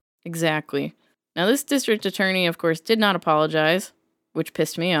not. Exactly. Now, this district attorney, of course, did not apologize, which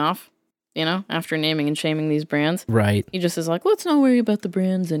pissed me off, after naming and shaming these brands. Right. He just is like, let's not worry about the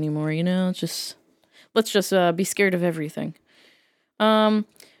brands anymore, let's just be scared of everything.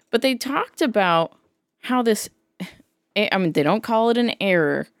 But they talked about how this, they don't call it an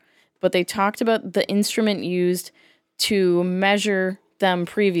error, but they talked about the instrument used to measure them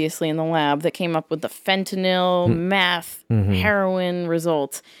previously in the lab that came up with the fentanyl, meth, heroin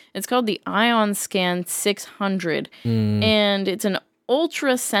results. It's called the Ion Scan 600, and it's an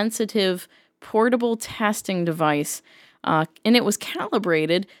ultra-sensitive portable testing device, and it was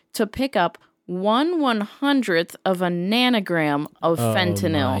calibrated to pick up 1/100th of a nanogram of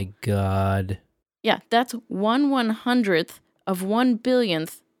fentanyl. Oh my God. Yeah, that's 1/100th of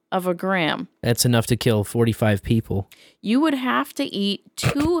 1/1000th of a gram. That's enough to kill 45 people. You would have to eat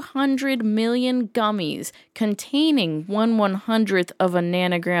 200 million gummies containing 1/100th of a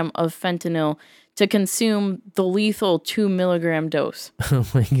nanogram of fentanyl to consume the lethal 2 milligram dose. Oh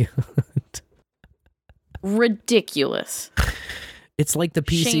my God. Ridiculous. It's like the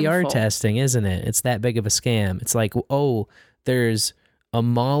PCR Shameful. testing, isn't it? It's that big of a scam. It's like, oh, there's a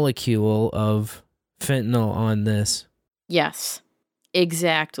molecule of fentanyl on this. Yes.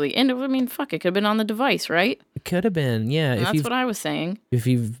 Exactly. And fuck, it could have been on the device, right? It could have been, yeah. And that's what I was saying. If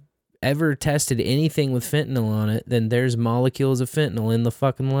you've ever tested anything with fentanyl on it, then there's molecules of fentanyl in the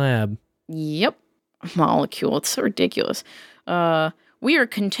fucking lab. Yep. Molecule. It's so ridiculous. We are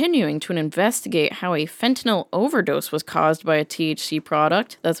continuing to investigate how a fentanyl overdose was caused by a THC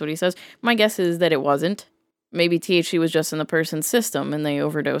product. That's what he says. My guess is that it wasn't. Maybe THC was just in the person's system and they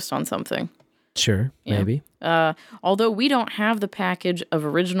overdosed on something. Sure, maybe. Although we don't have the package of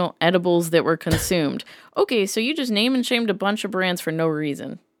original edibles that were consumed. Okay, so you just name and shamed a bunch of brands for no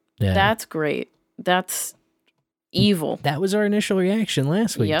reason. Yeah. That's great. That's evil. That was our initial reaction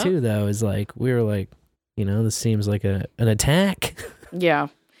last week, too, though. Is like, we were like, this seems like an attack. Yeah.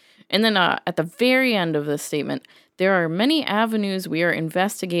 And then at the very end of this statement, there are many avenues we are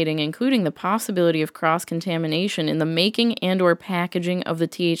investigating, including the possibility of cross-contamination in the making and or packaging of the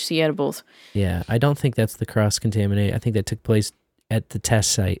THC edibles. Yeah, I don't think that's the cross-contaminate. I think that took place at the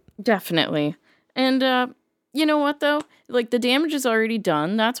test site. Definitely. And you know what, though? Like, the damage is already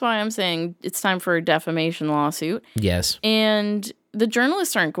done. That's why I'm saying it's time for a defamation lawsuit. Yes. And the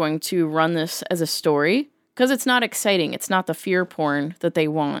journalists aren't going to run this as a story because it's not exciting. It's not the fear porn that they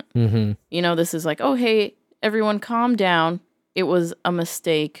want. Mm-hmm. This is like, oh, hey, everyone calm down. It was a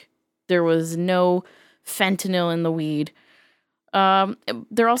mistake. There was no fentanyl in the weed.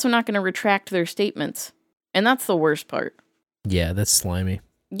 They're also not going to retract their statements. And that's the worst part. Yeah, that's slimy.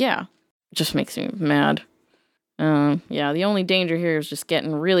 Yeah. It just makes me mad. Yeah, the only danger here is just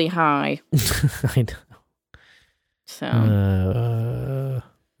getting really high. I know. So.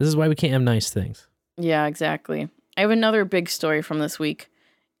 This is why we can't have nice things. Yeah, exactly. I have another big story from this week.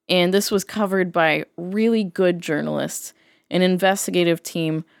 And this was covered by really good journalists, an investigative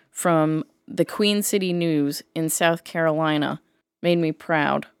team from the Queen City News in South Carolina. Made me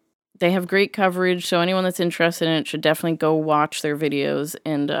proud. They have great coverage, so anyone that's interested in it should definitely go watch their videos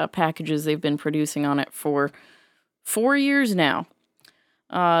and packages they've been producing on it for 4 years now.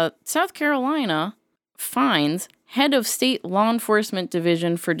 South Carolina fines head of state law enforcement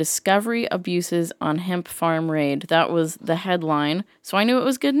division for discovery abuses on hemp farm raid. That was the headline, so I knew it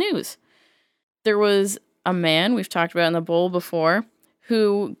was good news. There was a man, we've talked about in the bowl before,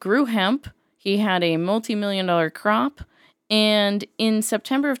 who grew hemp. He had a multi-million-dollar crop, and in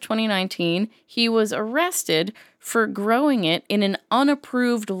September of 2019, he was arrested for growing it in an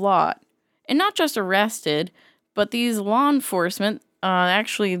unapproved lot. And not just arrested, but these law enforcement,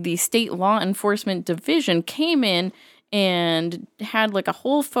 actually the state law enforcement division came in and had like a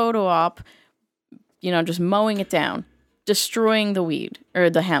whole photo op, just mowing it down, destroying the weed, or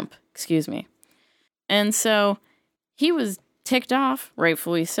the hemp, excuse me. And so he was ticked off,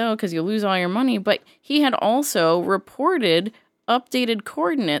 rightfully so, because you lose all your money, but he had also reported updated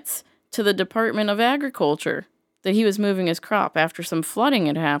coordinates to the Department of Agriculture that he was moving his crop after some flooding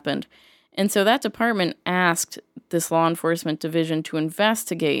had happened. And so that department asked this law enforcement division to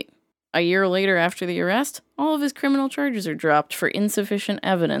investigate. A year later after the arrest, all of his criminal charges are dropped for insufficient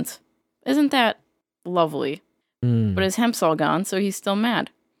evidence. Isn't that lovely? But his hemp's all gone, so he's still mad.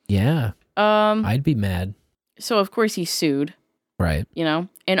 Yeah. I'd be mad. So of course he sued. Right.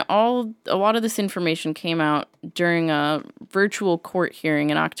 And a lot of this information came out during a virtual court hearing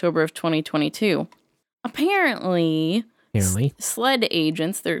in October of 2022. Apparently, SLED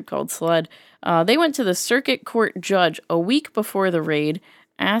agents, they're called SLED, they went to the circuit court judge a week before the raid,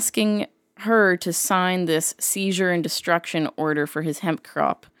 asking her to sign this seizure and destruction order for his hemp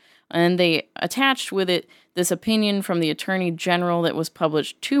crop. And they attached with it this opinion from the Attorney General that was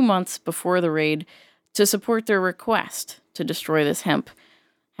published 2 months before the raid to support their request to destroy this hemp.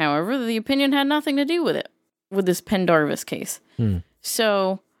 However, the opinion had nothing to do with it, with this Pendarvis case.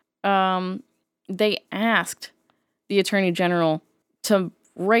 So they asked the Attorney General to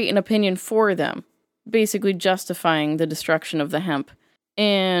write an opinion for them, basically justifying the destruction of the hemp.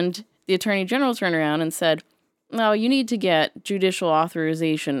 And the Attorney General turned around and said, no, you need to get judicial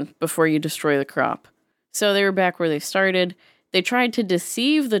authorization before you destroy the crop. So they were back where they started. They tried to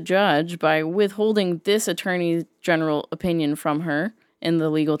deceive the judge by withholding this Attorney General opinion from her and the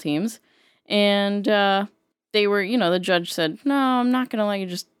legal teams. And they were, the judge said, no, I'm not going to let you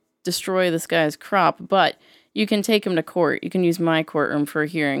just destroy this guy's crop, but you can take him to court. You can use my courtroom for a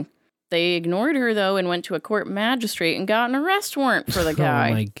hearing. They ignored her, though, and went to a court magistrate and got an arrest warrant for the guy.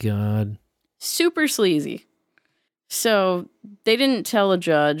 Oh, my God. Super sleazy. So they didn't tell the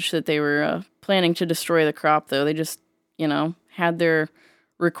judge that they were planning to destroy the crop, though. They just, had their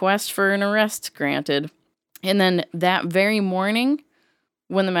request for an arrest granted. And then that very morning,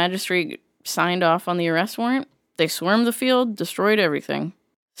 when the magistrate signed off on the arrest warrant, they swarmed the field, destroyed everything.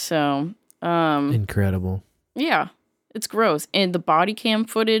 So, incredible. Yeah, it's gross. And the body cam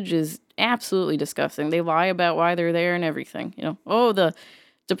footage is absolutely disgusting. They lie about why they're there and everything. The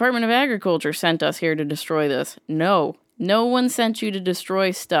Department of Agriculture sent us here to destroy this. No one sent you to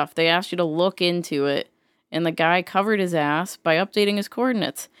destroy stuff. They asked you to look into it. And the guy covered his ass by updating his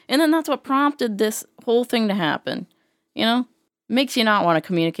coordinates. And then that's what prompted this whole thing to happen. Makes you not want to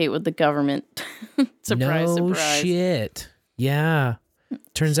communicate with the government. Surprise. No shit. Yeah.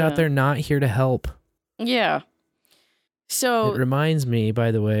 Turns out they're not here to help. Yeah. So it reminds me,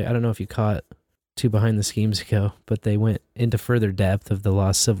 by the way, I don't know if you caught 2 Behind the Schemes ago, but they went into further depth of the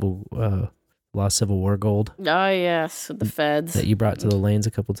lost Civil War gold. Oh, yes, with the feds. That you brought to the lanes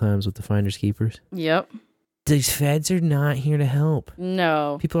a couple times with the Finders Keepers. Yep. These feds are not here to help.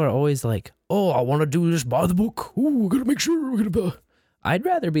 No. People are always like, oh, I want to do this by the book. Oh, we gotta make sure we're gonna. I'd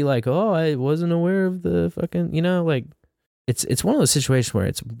rather be like, oh, I wasn't aware of the fucking, it's one of those situations where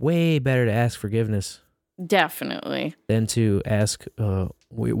it's way better to ask forgiveness. Definitely. Than to ask,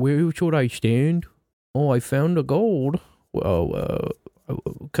 where should I stand? Oh, I found the gold. Well,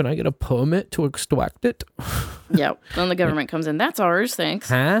 can I get a permit to extract it? Yep. Then the government comes in. That's ours, thanks.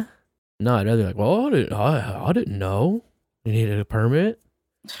 Huh? No, I'd rather be like, well, I didn't know you needed a permit.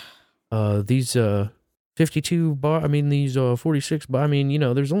 These 52 bar, these 46 bar,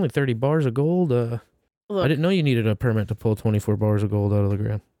 there's only 30 bars of gold. Look, I didn't know you needed a permit to pull 24 bars of gold out of the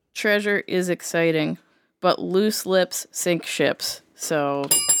ground. Treasure is exciting, but loose lips sink ships. So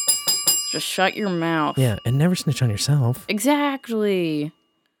just shut your mouth. Yeah, and never snitch on yourself. Exactly.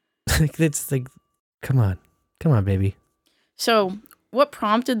 It's like, come on, baby. So what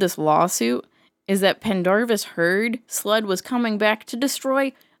prompted this lawsuit is that Pendarvis heard SLED was coming back to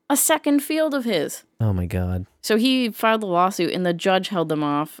destroy a second field of his. Oh my God. So he filed the lawsuit and the judge held them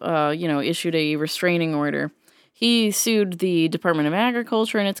off, issued a restraining order. He sued the Department of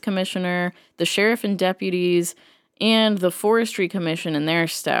Agriculture and its commissioner, the sheriff and deputies, and the Forestry Commission and their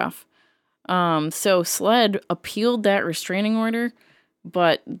staff. So SLED appealed that restraining order,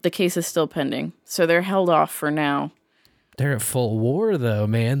 but the case is still pending. So they're held off for now. They're at full war, though,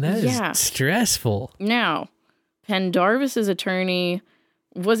 man. That is stressful. Now, Pendarvis's attorney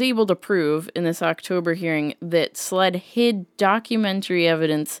was able to prove in this October hearing that SLED hid documentary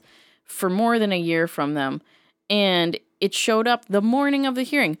evidence for more than a year from them. And it showed up the morning of the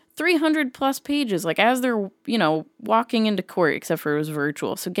hearing, 300 plus pages, like as they're, walking into court, except for it was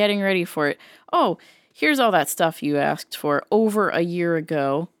virtual. So getting ready for it. Oh, here's all that stuff you asked for over a year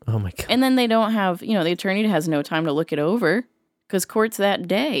ago. Oh my God. And then they don't have, the attorney has no time to look it over because court's that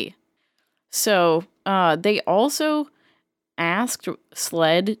day. So they also asked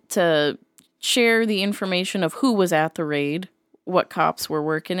SLED to share the information of who was at the raid, what cops were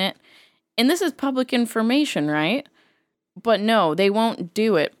working it. And this is public information, right? But no, they won't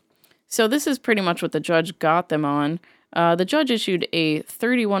do it. So this is pretty much what the judge got them on. The judge issued a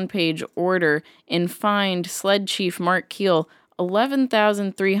 31-page order and fined SLED chief Mark Keel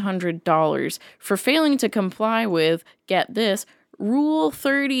 $11,300 for failing to comply with, get this, Rule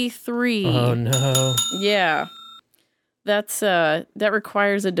 33. Oh, no. Yeah. That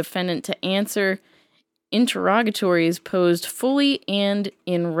requires a defendant to answer interrogatories posed fully and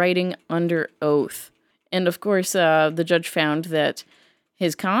in writing under oath. And of course, the judge found that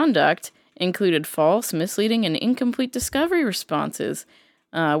his conduct included false, misleading, and incomplete discovery responses,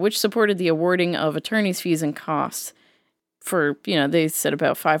 which supported the awarding of attorney's fees and costs for, they said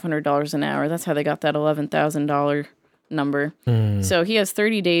about $500 an hour. That's how they got that $11,000 number. So he has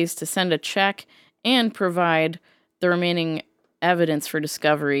 30 days to send a check and provide the remaining evidence for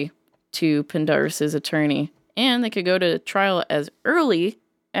discovery to Pendarvis's attorney. And they could go to trial as early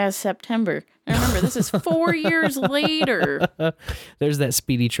as September. And remember, this is 4 years later. There's that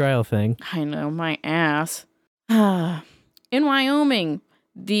speedy trial thing. I know, my ass. In Wyoming,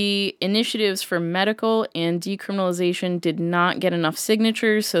 the initiatives for medical and decriminalization did not get enough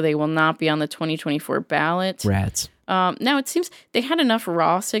signatures, so they will not be on the 2024 ballot. Rats. Now, it seems they had enough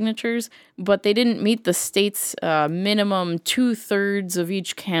raw signatures, but they didn't meet the state's minimum 2/3 of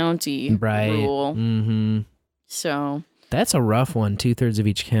each county rule. Mm-hmm. So that's a rough one, 2/3 of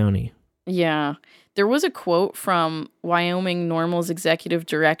each county. Yeah. There was a quote from Wyoming Normal's executive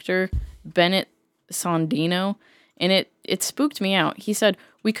director, Bennett Sondino, and it spooked me out. He said,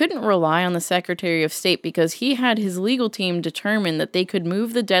 "We couldn't rely on the Secretary of State because he had his legal team determine that they could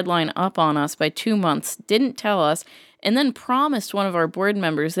move the deadline up on us by 2 months, didn't tell us, and then promised one of our board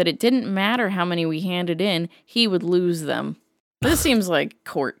members that it didn't matter how many we handed in, he would lose them." This seems like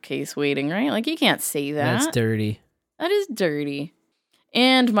court case waiting, right? Like, you can't say that. That's dirty. That is dirty.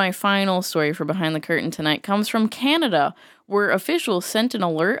 And my final story for Behind the Curtain tonight comes from Canada, where officials sent an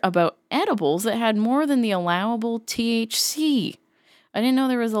alert about edibles that had more than the allowable THC. I didn't know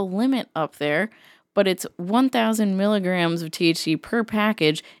there was a limit up there, but it's 1,000 milligrams of THC per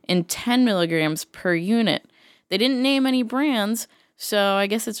package and 10 milligrams per unit. They didn't name any brands, so I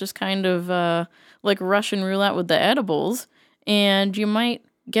guess it's just kind of like Russian roulette with the edibles, and you might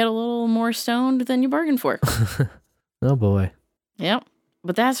get a little more stoned than you bargained for. Oh, boy. Yep.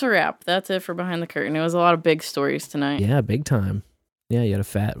 But that's a wrap. That's it for Behind the Curtain. It was a lot of big stories tonight. Yeah, big time. Yeah, you had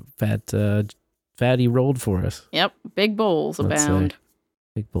a fatty rolled for us. Yep, big bowls abound.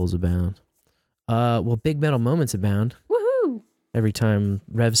 Big bowls abound. Well, big metal moments abound. Woohoo! Every time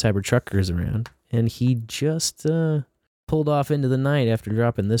Rev Cybertrucker is around. And he just pulled off into the night after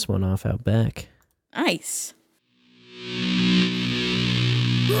dropping this one off out back. Nice.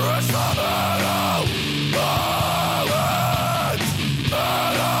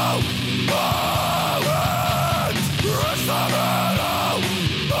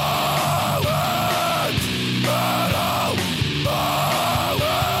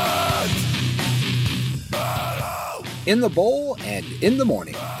 In the bowl and in the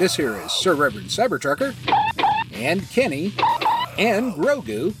morning, this here is Sir Reverend Cybertrucker and Kenny and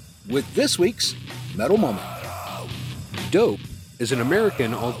Grogu with this week's Metal Moment. Dope is an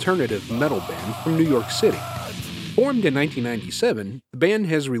American alternative metal band from New York City. Formed in 1997, the band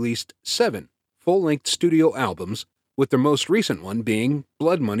has released 7 full-length studio albums, with their most recent one being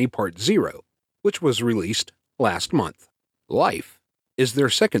Blood Money Part 0, which was released last month. Life is their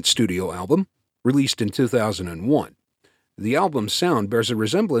second studio album, released in 2001. The album's sound bears a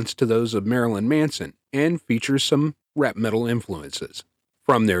resemblance to those of Marilyn Manson and features some rap metal influences.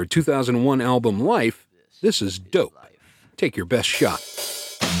 From their 2001 album Life, this is Dope. Take your best shot.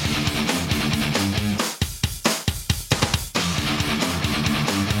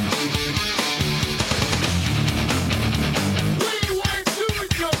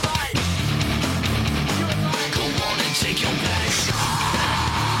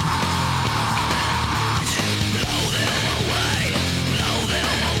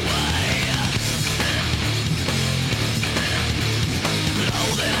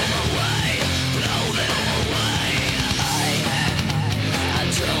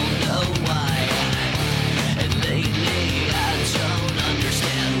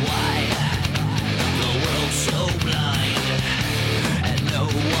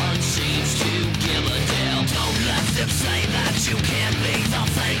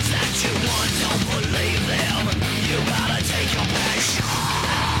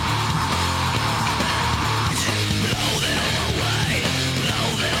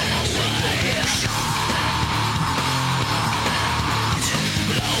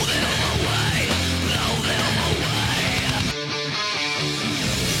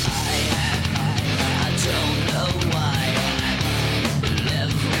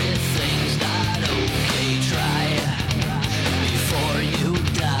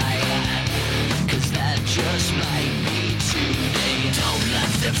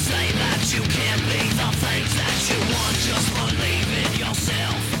 say that you can't be the things that you want. Just believe in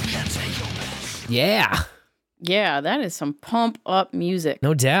yourself and take your best. Yeah. Yeah, that is some pump up music.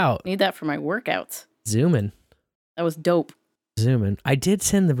 No doubt. Need that for my workouts. Zooming. That was dope. Zooming. I did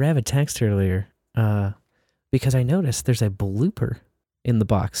send the Rev a text earlier because I noticed there's a blooper in the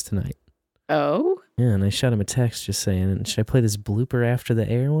box tonight. Oh? Yeah, and I shot him a text just saying, should I play this blooper after the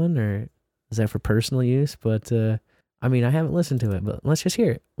air one, or is that for personal use? But, I mean, I haven't listened to it, but let's just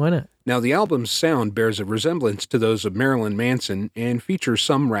hear it. Why not? Now, the album's sound bears a resemblance to those of Marilyn Manson and features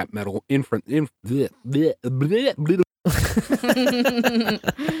some rap metal That's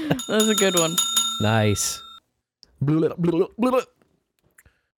a good one. Nice.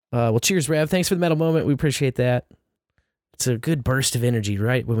 Well, cheers, Rev. Thanks for the metal moment. We appreciate that. It's a good burst of energy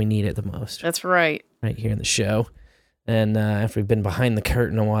right when we need it the most. That's right. Right here in the show. And after we've been behind the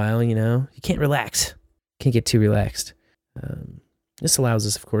curtain a while, you know, you can't relax. Can't get too relaxed. This allows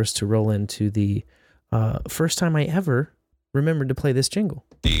us, of course, to roll into the first time I ever remembered to play this jingle.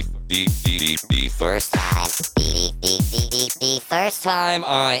 The first time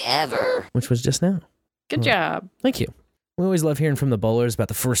I ever. Which was just now. Good job. Thank you. We always love hearing from the bowlers about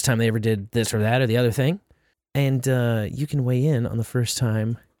the first time they ever did this or that or the other thing. And you can weigh in on the first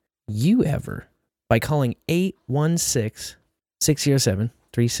time you ever by calling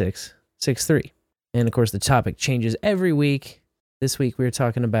 816-607-3663. And, of course, the topic changes every week. This week we were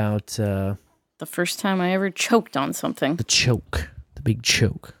talking about... the first time I ever choked on something. The choke. The big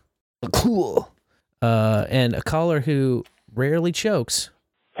choke. Cool. And a caller who rarely chokes.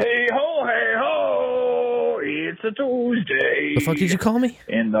 Hey ho, it's a Tuesday. The fuck did you call me?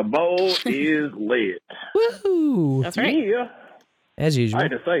 And the bowl is lit. Woohoo! That's right. Yeah. As usual. I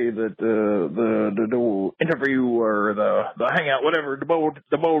had to say that the interview or the hangout, whatever, the bowl of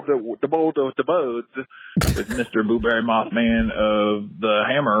the buds with Mr. Blueberry Mothman of the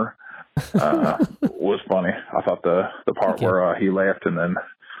Hammer was funny. I thought the part where he laughed and then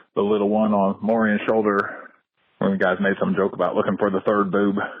the little one on Maureen's shoulder when the guys made some joke about looking for the third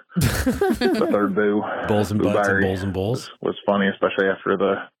boob. The third boo. Bowls and butts and bowls and bowls. Was funny, especially after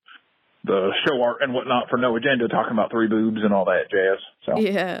the show art and whatnot for No Agenda, talking about three boobs and all that jazz. So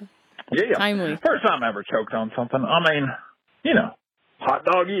Yeah. Timely. First time I ever choked on something. I mean, you know, hot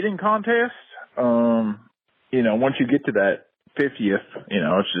dog eating contest. You know, once you get to that 50th, you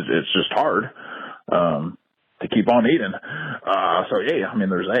know, it's just hard to keep on eating. So yeah, I mean,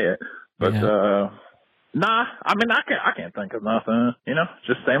 there's that. But nah, I mean, I can't think of nothing. You know,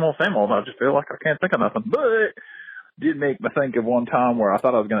 just same old. I just feel like I can't think of nothing. But did make me think of one time where I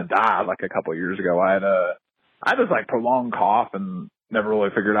thought I was going to die like a couple of years ago. I had this like prolonged cough and never really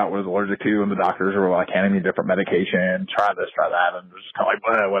figured out what I was allergic to, and the doctors were like handing me different medication, try this, try that, and it was just kind of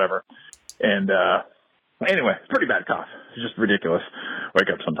like, whatever. And anyway, it's a pretty bad cough. It's just ridiculous. Wake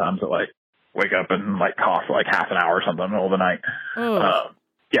up sometimes and like cough for like half an hour or something in the middle of the night.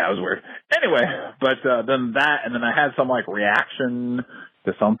 Yeah, it was weird. Anyway, but then that, and then I had some like reaction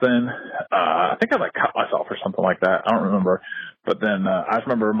to something. I think I like cut myself or something like that. I don't remember. But then I just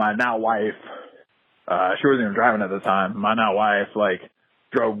remember my now wife, she wasn't even driving at the time. My now wife like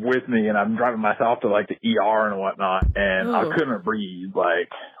drove with me, and I'm driving myself to like the ER and whatnot, and I couldn't breathe. Like,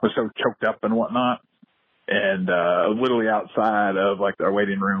 was so choked up and whatnot. And literally outside of like their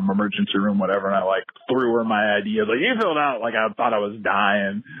waiting room, emergency room, whatever, and I like threw her my ideas. Like, you filled out like I thought I was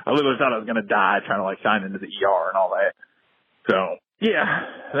dying. I literally thought I was gonna die trying to like sign into the ER and all that. So yeah,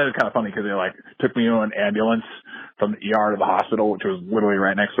 that was kind of funny because they like took me in an ambulance from the ER to the hospital, which was literally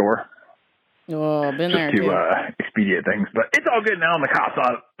right next door. Oh, been there just too. To expedite things, but it's all good now. And the cops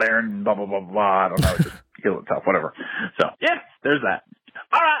out there and blah blah blah blah. I don't know, it just heal itself, whatever. So yeah, there's that.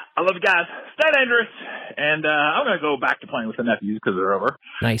 All right, I love you guys. Stay dangerous, and I'm gonna go back to playing with the nephews because they're over.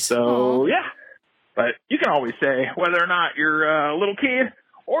 Nice. So yeah, but you can always say whether or not you're a little kid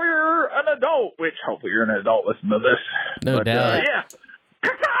or you're an adult, which hopefully you're an adult listening to this. No doubt. Yeah.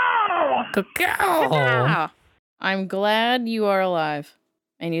 Cacao! I'm glad you are alive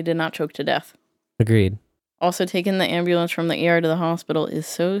and you did not choke to death. Agreed. Also, taking the ambulance from the ER to the hospital is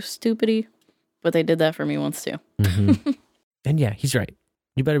so stupidy, but they did that for me once too. Mm-hmm. And yeah, he's right.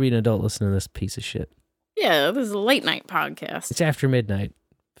 You better be an adult listening to this piece of shit. Yeah, this is a late night podcast. It's after midnight.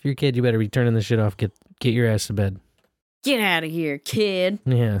 If you're a kid, you better be turning this shit off. Get your ass to bed. Get out of here, kid.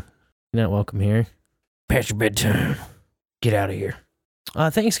 Yeah. You're not welcome here. Past your bedtime. Get out of here.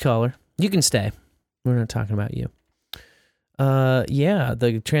 Thanks, caller. You can stay. We're not talking about you. Yeah,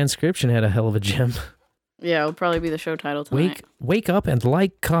 the transcription had a hell of a gem. Yeah, it'll probably be the show title tonight. Wake up and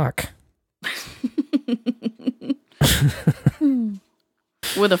like cock.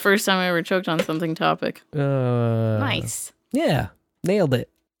 With the first time I ever choked on something topic. Nice. Yeah, nailed it.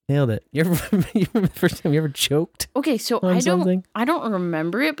 Nailed it. You remember the first time you ever choked? Okay, so on something? I don't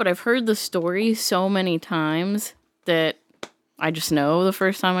remember it, but I've heard the story so many times that I just know the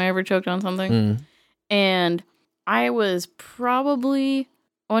first time I ever choked on something. And I was probably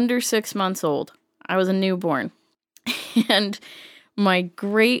under 6 months old. I was a newborn. And my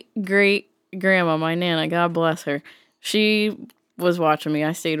great-great-grandma, my Nana, God bless her, she was watching me.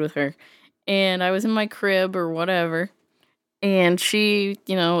 I stayed with her. And I was in my crib or whatever. And she,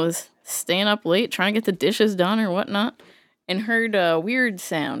 was staying up late trying to get the dishes done or whatnot. And heard a weird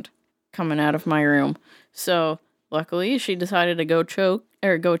sound coming out of my room. So luckily she decided to go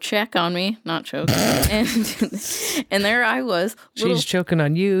check on me, not choke. and there I was. She's choking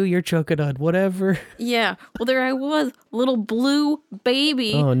on you. You're choking on whatever. Yeah. Well, there I was, little blue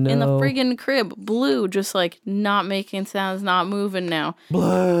baby in the friggin' crib. Blue, just like not making sounds, not moving now.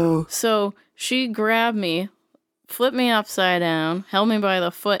 Blue. So she grabbed me, flipped me upside down, held me by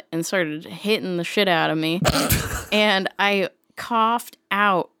the foot, and started hitting the shit out of me. And I coughed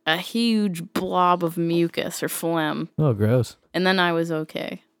out a huge blob of mucus or phlegm. Oh, gross. And then I was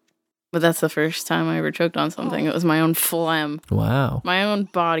okay. But that's the first time I ever choked on something. It was my own phlegm. Wow. My own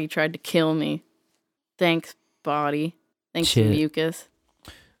body tried to kill me. Thanks, body. Thanks, Shit. mucus.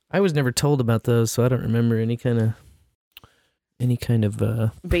 I was never told about those, so I don't remember any kind of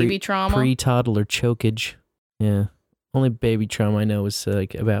baby trauma, pre-toddler chokage. Yeah, only baby trauma I know was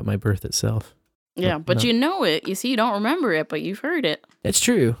like about my birth itself. Yeah, but you know it. You see, you don't remember it, but you've heard it. It's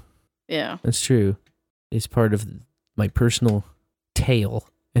true. Yeah, that's true. It's part of my personal tale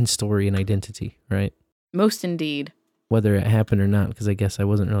and story and identity, right? Most indeed. Whether it happened or not, because I guess I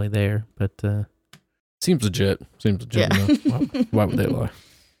wasn't really there, but seems legit. Seems legit. Yeah. Why would they lie?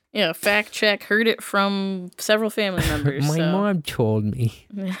 Yeah, fact check. Heard it from several family members. My mom told me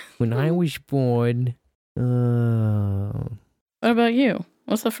when I was born. What about you?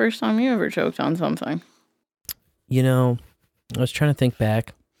 What's the first time you ever choked on something? I was trying to think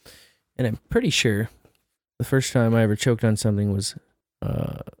back, and I'm pretty sure the first time I ever choked on something was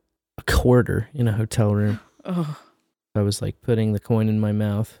a quarter in a hotel room. Oh. I was like putting the coin in my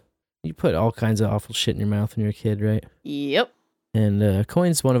mouth. You put all kinds of awful shit in your mouth when you're a kid, right? Yep. And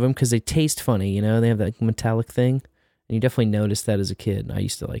coin's one of them because they taste funny, They have that metallic thing. And you definitely noticed that as a kid. I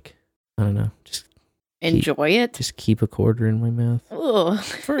used to just enjoy it. Just keep a quarter in my mouth. Ugh.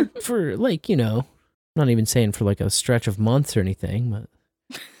 For like, not even saying for like a stretch of months or anything, but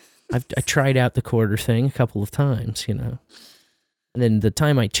I tried out the quarter thing a couple of times, And then the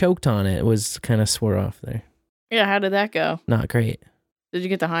time I choked on it was kind of swore off there. Yeah, how did that go? Not great. Did you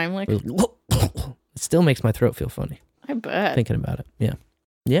get the Heimlich? It still makes my throat feel funny. I bet. Thinking about it. Yeah.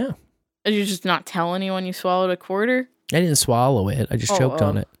 Yeah. Did you just not tell anyone you swallowed a quarter? I didn't swallow it. I just choked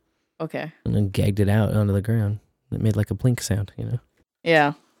on it. Okay. And then gagged it out onto the ground. It made like a blink sound,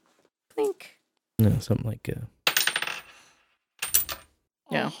 Yeah. Blink. No, something like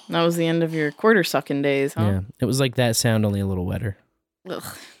Yeah. That was the end of your quarter sucking days, huh? Yeah. It was like that sound, only a little wetter. Ugh.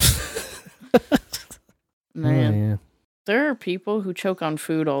 Man. Oh, yeah. There are people who choke on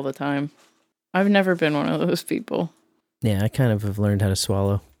food all the time. I've never been one of those people. Yeah, I kind of have learned how to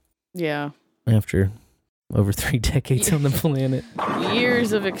swallow. Yeah. After over 3 decades on the planet.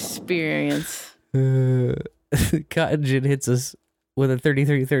 Years of experience. Cotton Gin hits us with a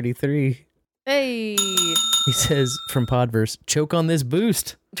 3333. Hey. He says from Podverse, choke on this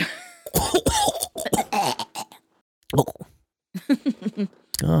boost.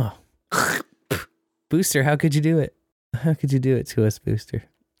 Oh. Booster, how could you do it? How could you do it to us, Booster?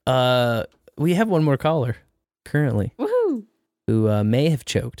 We have one more caller currently. Woohoo! Who may have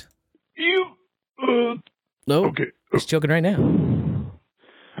choked. Oh, okay. He's choking right now.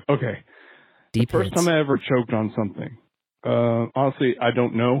 Okay. Deep the first hits. time I ever choked on something. Honestly, I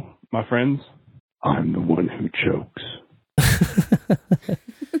don't know. My friends, I'm the one who chokes.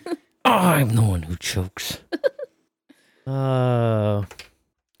 I'm the one who chokes.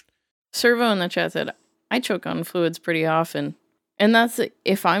 Servo in the chat said, I choke on fluids pretty often. And that's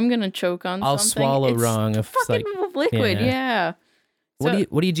if I'm going to choke on I'll something. swallow it's wrong if it's fucking like liquid, yeah. What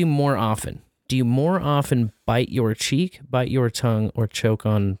do you do more often? Do you more often bite your cheek, bite your tongue, or choke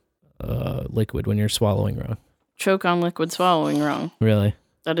on liquid when you're swallowing wrong? Choke on liquid swallowing wrong. Really?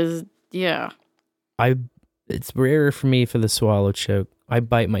 That is, yeah. It's rarer for me for the swallow choke. I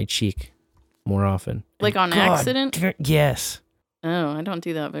bite my cheek more often. Like on accident? Yes. Oh, I don't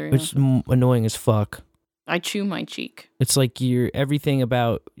do that very Which often. is annoying as fuck. I chew my cheek. It's like everything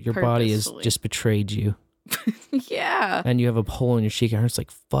about your body has Purposefully. just betrayed you. Yeah. And you have a hole in your cheek, and it hurts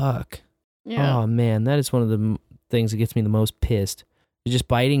like fuck. Yeah. Oh man, that is one of the things that gets me the most pissed. You're just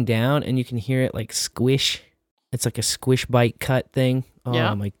biting down, and you can hear it like squish It's like a squish bite cut thing. Oh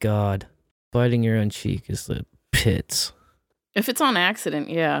Yeah. my God. Biting your own cheek is the pits. If it's on accident,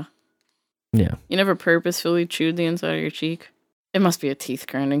 yeah. Yeah. You never purposefully chewed the inside of your cheek? It must be a teeth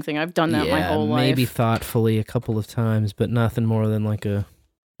grinding thing. I've done that my whole life. Maybe thoughtfully a couple of times, but nothing more than like a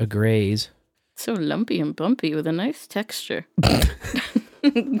graze. So lumpy and bumpy with a nice texture.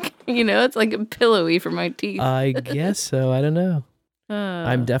 It's like pillowy for my teeth. I guess so. I don't know. Uh,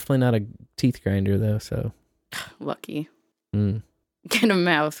 I'm definitely not a teeth grinder though, so. Lucky. Mm. Get a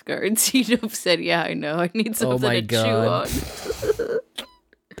mouth guard. C-Dub said, yeah, I know. I need something my to God. chew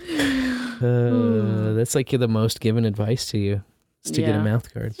on. That's like the most given advice to you is to get a Yeah.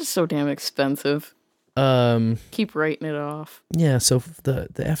 mouth guard. It's just so damn expensive. Keep writing it off. Yeah, so the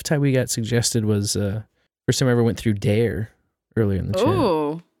F-tie we got suggested was first time I ever went through Dare earlier in the chat.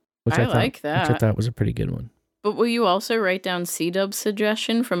 Oh, I like that. Which I thought was a pretty good one. But will you also write down C-Dub's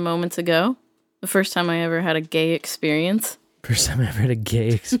suggestion from moments ago? The first time I ever had a gay experience. First time I ever had a gay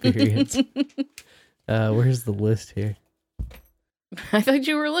experience. Where's the list here? I thought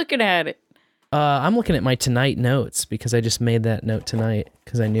you were looking at it. I'm looking at my tonight notes because I just made that note tonight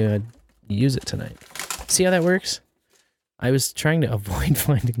because I knew I'd use it tonight. See how that works? I was trying to avoid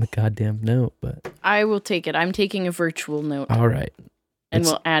finding the goddamn note, but... I will take it. I'm taking a virtual note. All right. And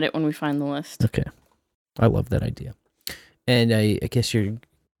we'll add it when we find the list. Okay. I love that idea. And I guess you're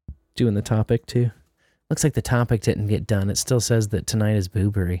doing the topic too. Looks like the topic didn't get done. It still says that tonight is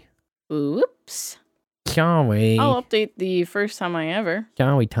Boobery. Oops. Shall I'll update the first time I ever.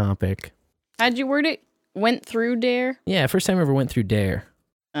 topic? How'd you word it? Went through Dare? Yeah, first time I ever went through Dare.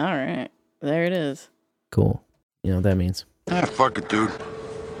 All right. There it is. Cool. You know what that means. Ah, fuck it, dude.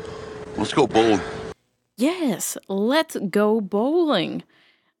 Let's go bowling. Yes, let's go bowling.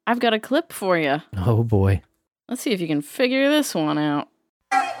 I've got a clip for you. Oh boy. Let's see if you can figure this one out.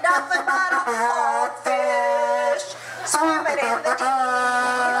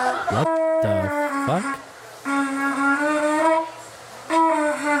 What the fuck?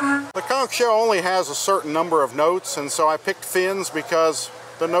 The conch shell only has a certain number of notes, and so I picked fins because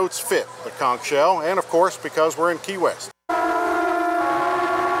the notes fit the conch shell, and of course because we're in Key West. Oh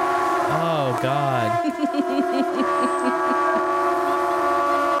God.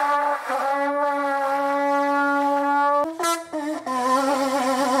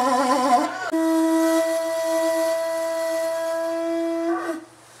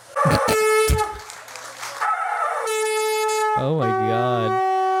 Oh my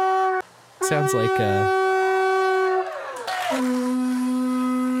God. Sounds like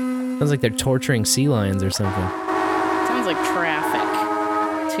they're torturing sea lions or something. Sounds like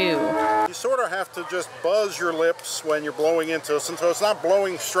traffic, too. You sort of have to just buzz your lips when you're blowing into it, so it's not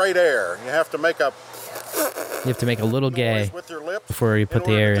blowing straight air. You have to make a little gay with your lips before you put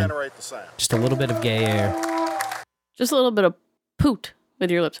the air in. generate the sound. Just a little bit of gay air. Just a little bit of poot with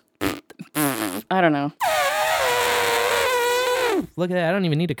your lips. I don't know. Look at that. I don't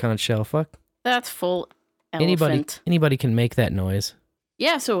even need a conch shell. Fuck. That's full elephant. Anybody can make that noise.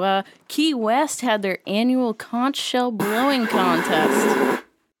 Yeah, so Key West had their annual conch shell blowing contest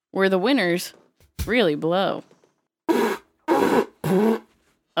where the winners really blow. Oh,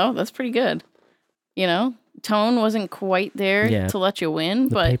 that's pretty good. You know, tone wasn't quite there to let you win,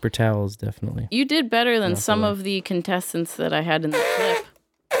 The but paper towels, definitely. you did better than Not the some way. of the contestants that I had in the clip.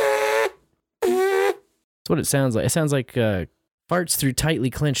 That's what it sounds like. It sounds like farts through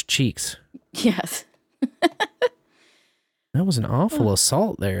tightly clenched cheeks. Yes. That was an awful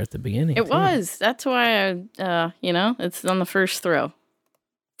assault there at the beginning. It too. was. That's why it's on the first throw.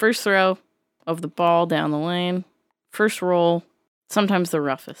 First throw of the ball down the lane. First roll, sometimes the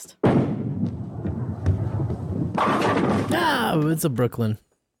roughest. Ah, it's a Brooklyn.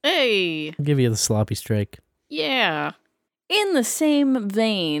 Hey. I'll give you the sloppy strike. Yeah. In the same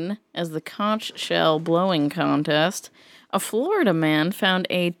vein as the conch shell blowing contest, a Florida man found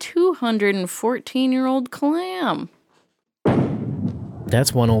a 214-year-old clam.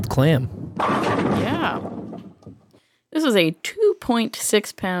 That's one old clam. Yeah. This was a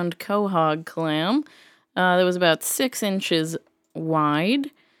 2.6-pound quahog clam that was about 6 inches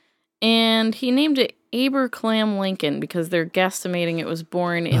wide. And he named it Aber Clam Lincoln because they're guesstimating it was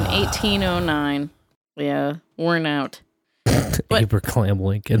born in 1809. Yeah, worn out. Aber Clam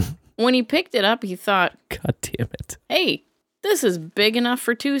Lincoln. When he picked it up, he thought, God damn it. hey, this is big enough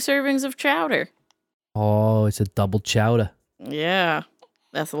for 2 servings of chowder. Oh, it's a double chowder. Yeah,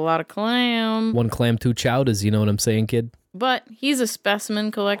 that's a lot of clam. One clam, 2 chowders. You know what I'm saying, kid? But he's a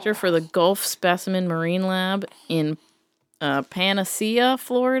specimen collector for the Gulf Specimen Marine Lab in Panacea,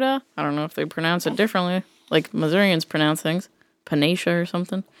 Florida. I don't know if they pronounce it differently, like Missourians pronounce things. Panacea or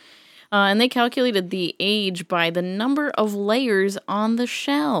something. And they calculated the age by the number of layers on the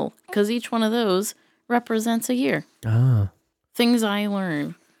shell, because each one of those represents a year. Ah. Things I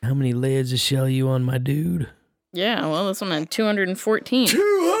learn. How many layers of shell you on, my dude? Yeah, well, this one had 214.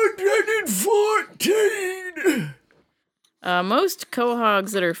 214! Most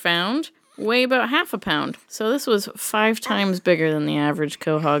quahogs that are found weigh about half a pound, so this was 5 times bigger than the average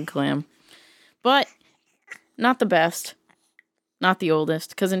quahog clam. But not the best, not the oldest,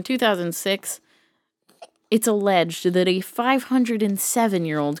 because in 2006, it's alleged that a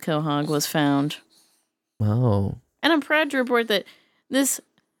 507-year-old quahog was found. Oh. And I'm proud to report that this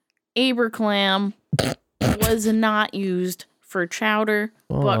Aber clam was not used for chowder,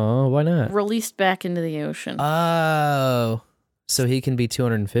 but why not? released back into the ocean. Oh. So he can be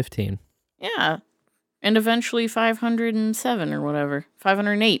 215. Yeah. And eventually 507 or whatever.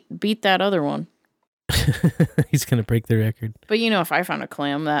 508. Beat that other one. He's going to break the record. But you know, if I found a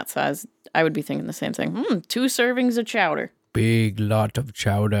clam that size, I would be thinking the same thing. 2 servings of chowder. Big lot of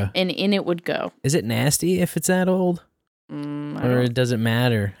chowder. And in it would go. Is it nasty if it's that old? Or it doesn't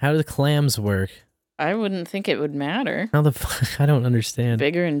matter? How do the clams work? I wouldn't think it would matter. How the fuck? I don't understand.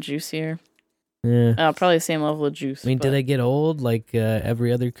 Bigger and juicier. Yeah. Probably the same level of juice. I mean, do they get old like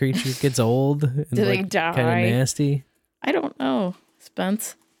every other creature gets old? And do they die? Kind of nasty? I don't know,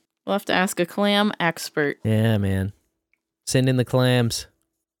 Spence. We'll have to ask a clam expert. Yeah, man. Send in the clams.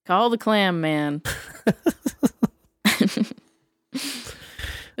 Call the clam man.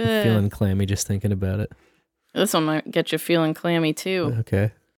 I'm feeling clammy just thinking about it. This one might get you feeling clammy too.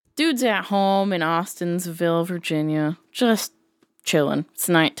 Okay. Dude's at home in Austensville, Virginia, just chilling. It's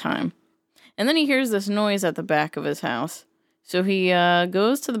nighttime. And then he hears this noise at the back of his house. So he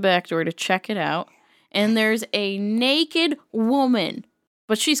goes to the back door to check it out. And there's a naked woman.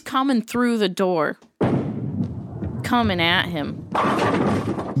 But she's coming through the door. Coming at him.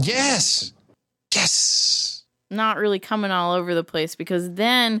 Yes! Yes! Not really coming all over the place, because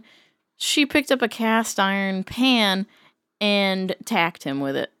then she picked up a cast iron pan and tacked him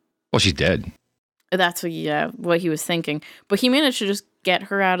with it. Well, she's dead. That's what he was thinking. But he managed to just get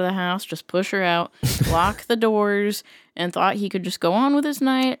her out of the house, just push her out, lock the doors, and thought he could just go on with his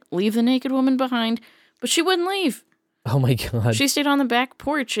night, leave the naked woman behind. But she wouldn't leave. Oh my God. She stayed on the back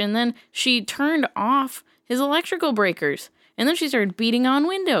porch, and then she turned off his electrical breakers. And then she started beating on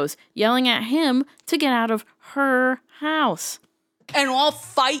windows, yelling at him to get out of her house. And I'll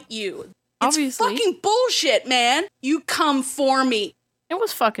fight you. Obviously. It's fucking bullshit, man. You come for me. It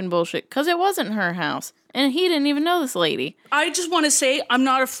was fucking bullshit, because it wasn't her house. And he didn't even know this lady. I just want to say I'm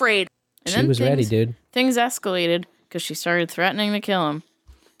not afraid. And she was ready, dude. Things escalated, because she started threatening to kill him.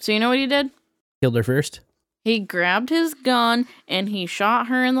 So you know what he did? Killed her first? He grabbed his gun, and he shot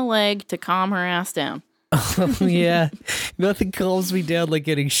her in the leg to calm her ass down. Oh, yeah. Nothing calms me down like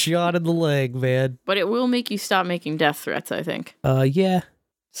getting shot in the leg, man. But it will make you stop making death threats, I think. Yeah.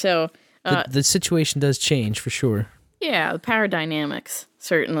 So, the situation does change, for sure. Yeah, the power dynamics,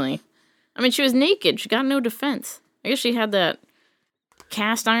 certainly. I mean, she was naked. She got no defense. I guess she had that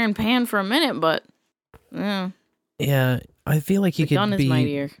cast iron pan for a minute, but... Yeah, I feel like you could gun is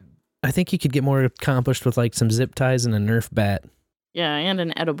mightier. I think you could get more accomplished with, like, some zip ties and a Nerf bat. Yeah, and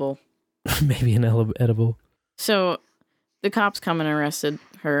an edible. Maybe an edible. So, the cops come and arrested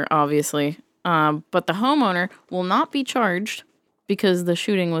her, obviously. But the homeowner will not be charged because the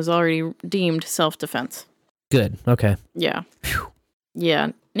shooting was already deemed self-defense. Good. Okay. Yeah. Whew. Yeah.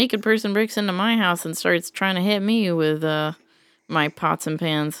 Naked person breaks into my house and starts trying to hit me with my pots and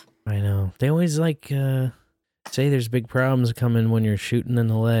pans. I know. They always say there's big problems coming when you're shooting in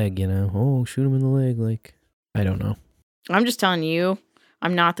the leg, you know. Oh, shoot him in the leg. Like, I don't know. I'm just telling you,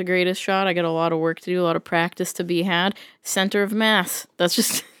 I'm not the greatest shot. I got a lot of work to do, a lot of practice to be had. Center of mass. That's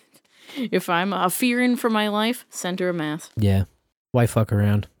just, if I'm fearing for my life, center of mass. Yeah. Why fuck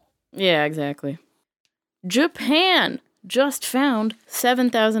around? Yeah, exactly. Japan just found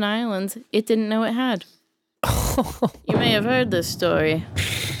 7,000 islands it didn't know it had. You may have heard this story.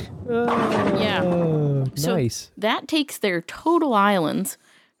 Yeah. Nice. So that takes their total islands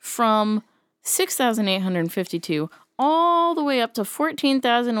from 6,852 all the way up to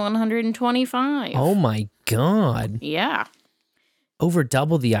 14,125. Oh my God. Yeah. Over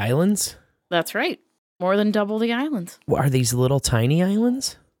double the islands? That's right. More than double the islands. Are these little tiny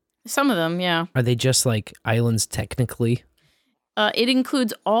islands? Some of them, yeah. Are they just like islands technically? It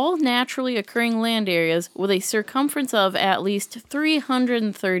includes all naturally occurring land areas with a circumference of at least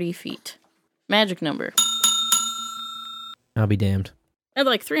 330 feet. Magic number. I'll be damned. At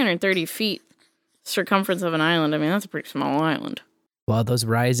like 330 feet circumference of an island, I mean, that's a pretty small island. Well, those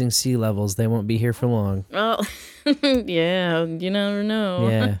rising sea levels, they won't be here for long. Well, yeah, you never know.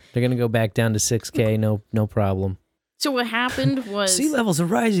 Yeah, they're going to go back down to 6K, no problem. So what happened was... Sea levels are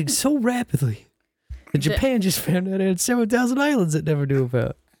rising so rapidly that Japan just found out it had 7,000 islands it never knew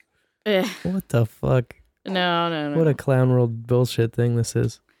about. What the fuck? No. What a clown world bullshit thing this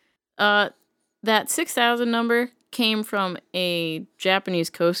is. That 6,000 number came from a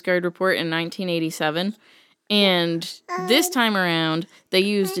Japanese Coast Guard report in 1987. And this time around, they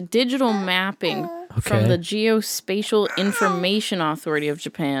used digital mapping from the Geospatial Information Authority of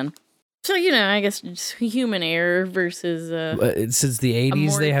Japan. So, I guess just human error versus... since the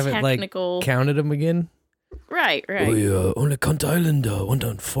 80s, they haven't, technical... counted them again? Right. We only count island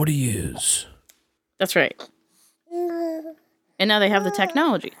 140 years. That's right. And now they have the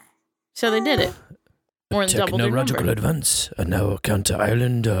technology. So they did it. More than double their number. Technological advance, and now count the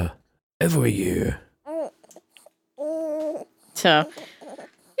island every year. So,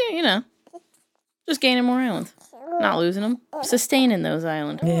 yeah, just gaining more islands. Not losing them. Sustaining those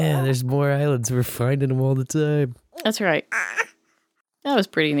islands. Yeah, there's more islands. We're finding them all the time. That's right. That was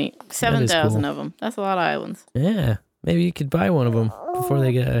pretty neat. 7,000 cool. of them. That's a lot of islands. Yeah, maybe you could buy one of them before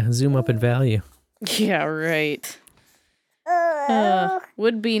they zoom up in value. Yeah, right.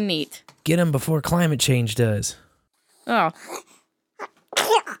 Would be neat. Get them before climate change does. Oh.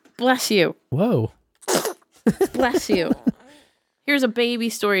 Bless you. Whoa. Bless you. Here's a baby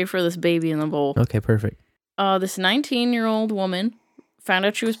story for this baby in the bowl. Okay, perfect. This 19-year-old woman found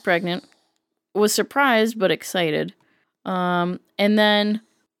out she was pregnant, was surprised but excited, and then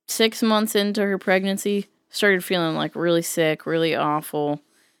 6 months into her pregnancy, started feeling like really sick, really awful,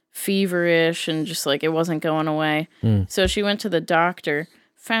 feverish, and just like it wasn't going away. So she went to the doctor,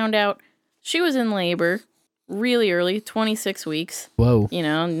 found out she was in labor really early, 26 weeks. Whoa.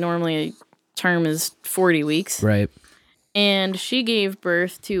 Normally a term is 40 weeks. Right. And she gave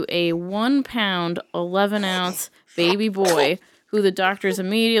birth to a 1 pound, 11 ounce baby boy who the doctors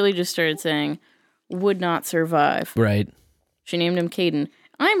immediately just started saying would not survive. Right. She named him Caden.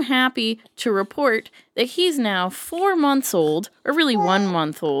 I'm happy to report that he's now 4 months old, or really 1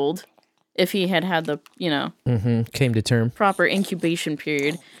 month old, if he had the, came to term. Proper incubation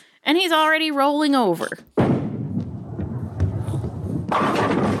period. And he's already rolling over.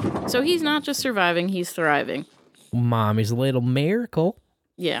 So he's not just surviving, he's thriving. Mommy's little miracle.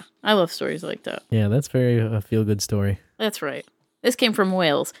 Yeah, I love stories like that. Yeah, that's very a feel-good story. That's right. This came from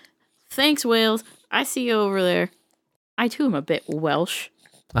Wales. Thanks, Wales. I see you over there. I, too, am a bit Welsh.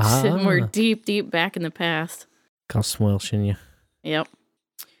 We're deep, deep back in the past. Cost some Welsh in you. Yep.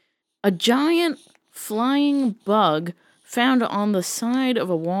 A giant flying bug found on the side of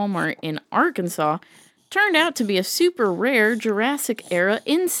a Walmart in Arkansas turned out to be a super rare Jurassic-era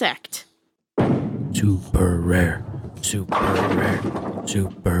insect. Super rare. Super rare.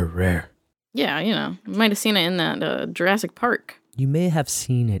 Super rare. Yeah, you might have seen it in that Jurassic Park. You may have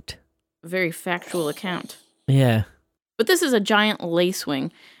seen it. Very factual account. Yeah. But this is a giant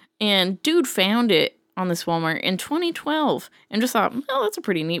lacewing, and dude found it on this Walmart in 2012 and just thought, well, that's a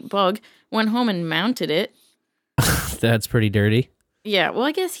pretty neat bug. Went home and mounted it. That's pretty dirty. Yeah, well,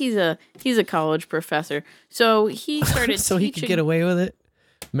 I guess he's a college professor. So he started so teaching... he could get away with it?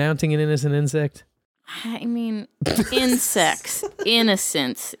 Mounting an innocent insect? I mean, insects,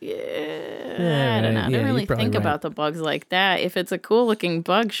 innocence. Yeah, I don't know. I don't really think about the bugs like that. If it's a cool looking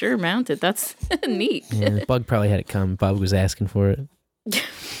bug, sure, mount it. That's neat. Yeah, the bug probably had it come. Bob was asking for it.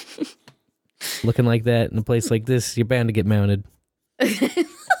 Looking like that in a place like this, you're bound to get mounted.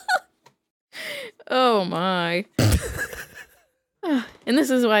 Oh my. And this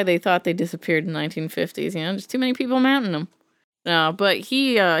is why they thought they disappeared in the 1950s. Just too many people mounting them. No, but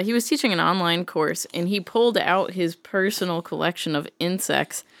he was teaching an online course, and he pulled out his personal collection of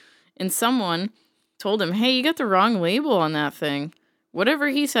insects, and someone told him, hey, you got the wrong label on that thing. Whatever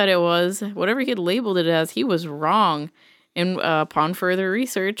he said it was, whatever he had labeled it as, he was wrong. And upon further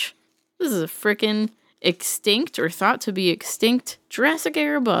research, this is a frickin' extinct, or thought to be extinct,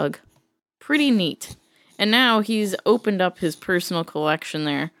 Jurassic-era bug. Pretty neat. And now he's opened up his personal collection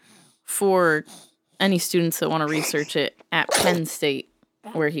there for any students that want to research it at Penn State,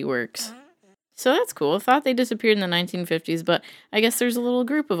 where he works. So that's cool. I thought they disappeared in the 1950s, but I guess there's a little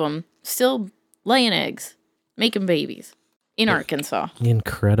group of them still laying eggs, making babies in Arkansas.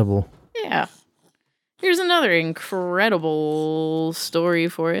 Incredible. Yeah. Here's another incredible story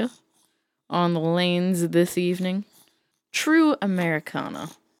for you on the lanes this evening. True Americana.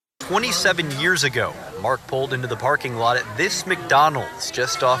 27 years ago, Mark pulled into the parking lot at this McDonald's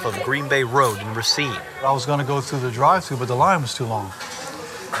just off of Green Bay Road in Racine. I was going to go through the drive-thru, but the line was too long.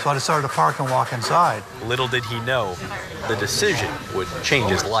 So I decided to park and walk inside. Little did he know, the decision would change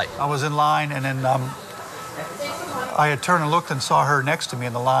his life. I was in line, and then I had turned and looked and saw her next to me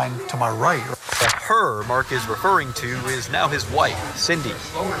in the line to my right. The her Mark is referring to is now his wife, Cindy,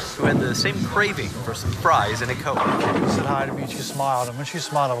 who had the same craving for some fries and a Coke. She said hi to me, she smiled, and when she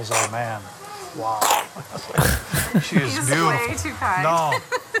smiled, I was like, man, wow. She is beautiful. Way too kind. No.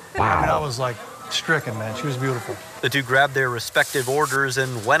 Wow. I mean, I was like stricken, man. She was beautiful. The two grabbed their respective orders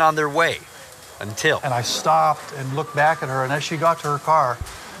and went on their way until. And I stopped and looked back at her, and as she got to her car,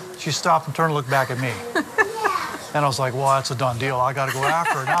 she stopped and turned and looked back at me. And I was like, well, that's a done deal. I got to go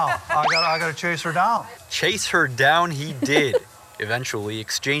after her now. I got to chase her down. Chase her down he did, eventually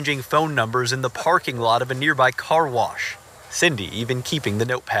exchanging phone numbers in the parking lot of a nearby car wash. Cindy even keeping the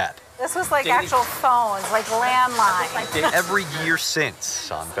notepad. This was like actual phones, like landline. Every year since,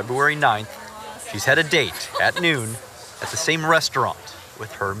 on February 9th, she's had a date at noon at the same restaurant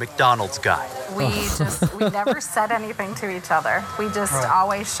with her McDonald's guy. We never said anything to each other. We just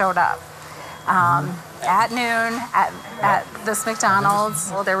always showed up. At noon at this McDonald's.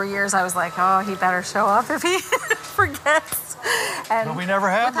 Well, there were years I was like, oh, he better show up if he forgets. And but we never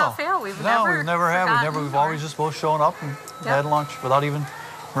have, without fail, we've never have. We've always just both shown up and had lunch without even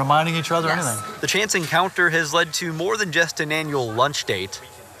reminding each other anything. The chance encounter has led to more than just an annual lunch date.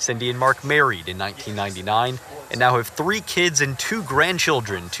 Cindy and Mark married in 1999 and now have 3 kids and 2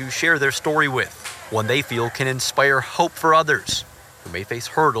 grandchildren to share their story with, one they feel can inspire hope for others who may face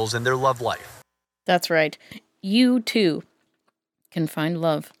hurdles in their love life. That's right. You, too, can find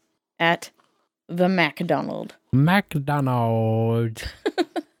love at the McDonald. McDonald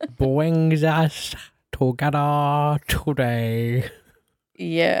brings us together today.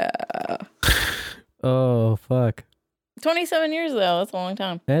 Yeah. Oh, fuck. 27 years, though. That's a long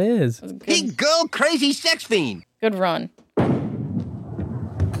time. That is. Big girl, crazy sex fiend. Good run.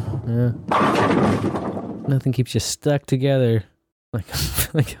 Yeah. Nothing keeps you stuck together like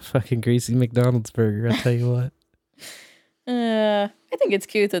a fucking greasy McDonald's burger, I'll tell you what. I think it's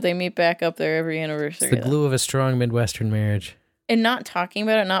cute that they meet back up there every anniversary. It's the glue of a strong Midwestern marriage. And not talking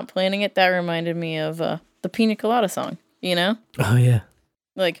about it, not planning it, that reminded me of the Pina Colada song, you know? Oh, yeah.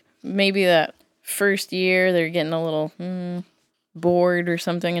 Like, maybe that first year they're getting a little bored or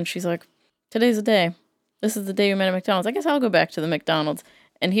something, and she's like, today's the day. This is the day we met at McDonald's. I guess I'll go back to the McDonald's.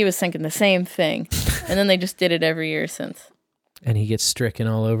 And he was thinking the same thing. And then they just did it every year since. And he gets stricken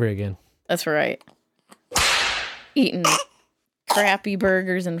all over again. That's right. Eating crappy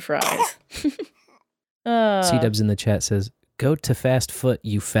burgers and fries. C-Dubs in the chat says, go to fast foot,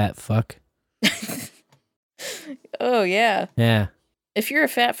 you fat fuck. Oh, yeah. Yeah. If you're a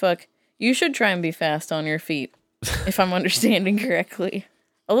fat fuck, you should try and be fast on your feet, if I'm understanding correctly.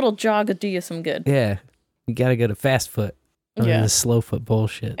 A little jog will do you some good. Yeah. You got to go to fast foot. Yeah. The slow foot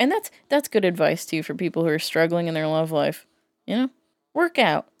bullshit. And that's good advice, too, for people who are struggling in their love life. You know? Work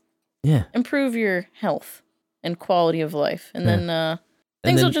out. Yeah. Improve your health and quality of life. And then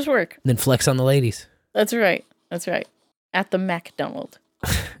things will just work. Then flex on the ladies. That's right. That's right. At the McDonald.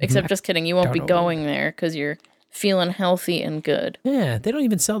 Except just kidding. You won't be going there because you're feeling healthy and good. Yeah. They don't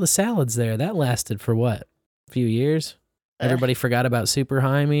even sell the salads there. That lasted for what? A few years? Everybody forgot about Super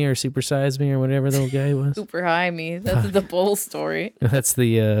High Me or Super Size Me or whatever the guy was. Super High Me. That's the bull story. That's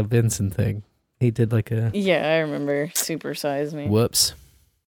the Vincent thing. He did like a... Yeah, I remember Super Size Me. Whoops.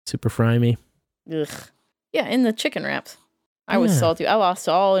 Super Fry Me. Ugh. Yeah, in the chicken wraps. I was salty. I lost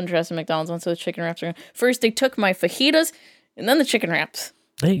all interest in McDonald's once those chicken wraps are... First, they took my fajitas, and then the chicken wraps.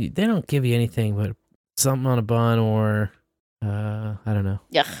 They don't give you anything but something on a bun or... I don't know.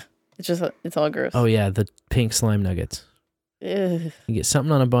 Yuck. It's all gross. Oh, yeah, the pink slime nuggets. Ugh. You get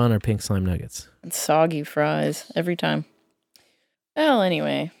something on a bun or pink slime nuggets. And soggy fries every time. Well,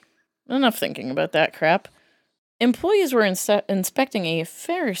 anyway, enough thinking about that crap. Employees were inspecting a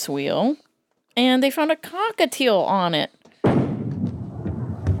Ferris wheel, and they found a cockatiel on it.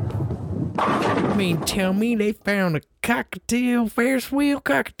 I mean, tell me they found a cockatiel, Ferris wheel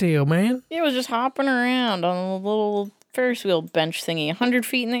cockatiel, man. It was just hopping around on a little Ferris wheel bench thingy, 100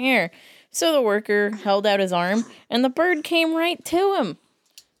 feet in the air. So the worker held out his arm, and the bird came right to him.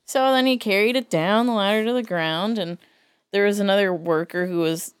 So then he carried it down the ladder to the ground, and there was another worker who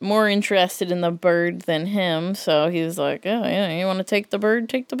was more interested in the bird than him. So he was like, oh, yeah, you want to take the bird?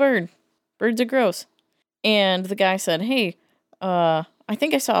 Take the bird. Birds are gross. And the guy said, hey, I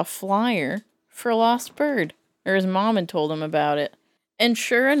think I saw a flyer for a lost bird. Or his mom had told him about it. And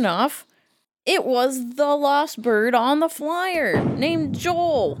sure enough, it was the lost bird on the flyer, named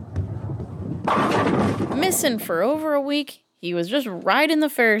Joel. Missing for over a week, he was just riding the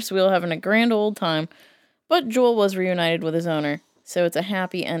Ferris wheel having a grand old time, but Joel was reunited with his owner, So it's a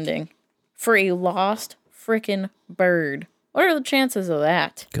happy ending for a lost frickin' bird. What are the chances of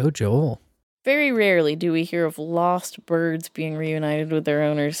that? Go Joel. Very rarely do we hear of lost birds being reunited with their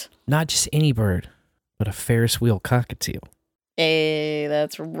owners. Not just any bird, but a Ferris wheel cockatiel. Hey,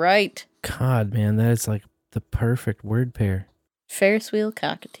 that's right. God, man, that is like the perfect word pair. Ferris wheel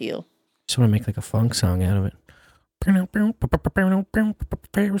cockatiel. Just want to make like a funk song out of it. Ferris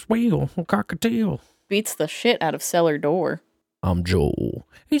wheel cockatiel. Beats the shit out of Cellar Door. I'm Joel.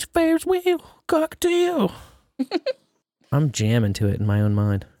 He's Ferris wheel cockatiel. I'm jamming to it in my own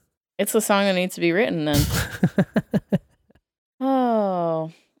mind. It's the song that needs to be written then.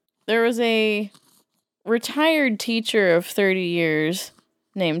 Oh, there was a retired teacher of 30 years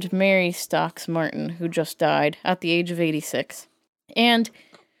named Mary Stocks Martin who just died at the age of 86. And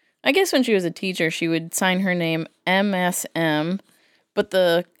I guess when she was a teacher, she would sign her name MSM, but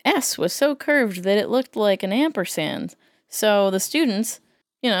the S was so curved that it looked like an ampersand. So the students,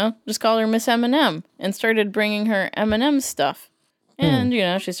 just called her Miss M&M and started bringing her M&M stuff. And,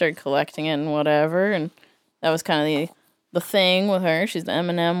 she started collecting it and whatever, and that was kind of the thing with her. She's the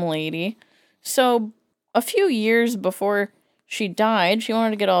M&M lady. So a few years before she died, she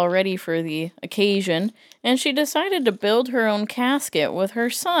wanted to get all ready for the occasion, and she decided to build her own casket with her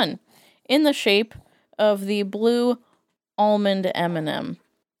son in the shape of the blue almond M&M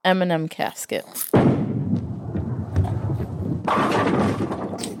casket.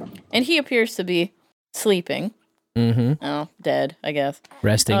 And he appears to be sleeping. Mm-hmm. Oh, dead, I guess.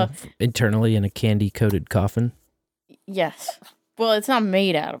 Resting internally in a candy-coated coffin. Yes. Well, it's not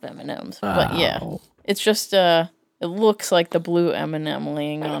made out of M&Ms, but yeah. It's just, it looks like the blue M&M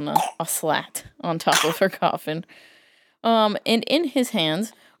laying on a slat on top of her coffin. And in his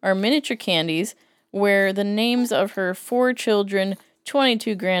hands are miniature candies where the names of her 4 children,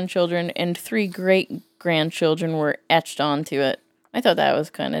 22 grandchildren, and 3 great-grandchildren were etched onto it. I thought that was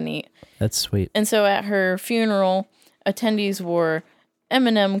kind of neat. That's sweet. And so at her funeral, attendees wore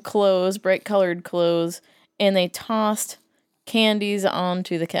M&M clothes, bright-colored clothes, and they tossed candies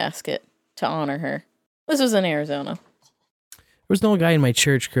onto the casket to honor her. This was in Arizona. There was an old guy in my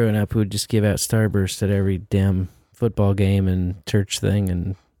church growing up who would just give out Starburst at every damn football game and church thing,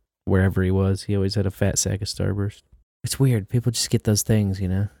 and wherever he was, he always had a fat sack of Starburst. It's weird. People just get those things,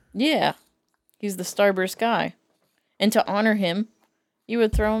 Yeah. He's the Starburst guy. And to honor him, you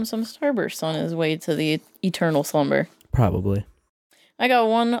would throw him some Starburst on his way to the eternal slumber. Probably. I got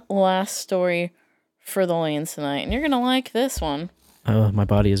one last story for the lanes tonight, and you're going to like this one. Oh, my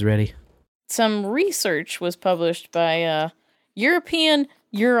body is ready. Some research was published by European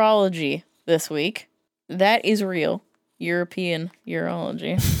Urology this week. That is real. European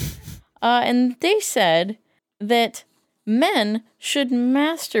Urology. And they said that men should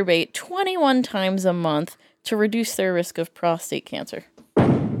masturbate 21 times a month to reduce their risk of prostate cancer.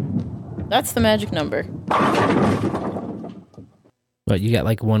 That's the magic number. What, you got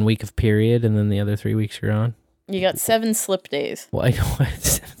like 1 week of period and then the other 3 weeks you're on? You got 7 slip days. What?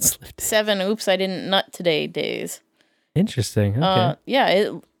 7 slip days? 7 oops, I didn't nut today days. Interesting. Okay.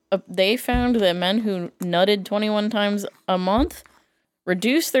 Yeah, they found that men who nutted 21 times a month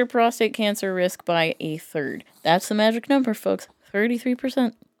reduced their prostate cancer risk by 1/3. That's the magic number, folks.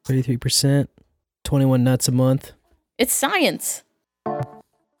 33%. 33%. 21 nuts a month. It's science.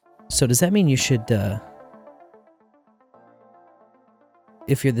 So does that mean you should,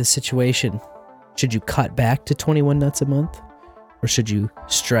 if you're this situation, should you cut back to 21 nuts a month? Or should you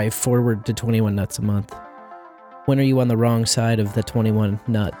strive forward to 21 nuts a month? When are you on the wrong side of the 21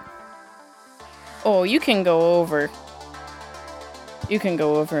 nut? Oh, you can go over. You can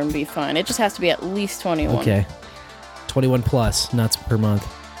go over and be fine. It just has to be at least 21. Okay. 21 plus nuts per month.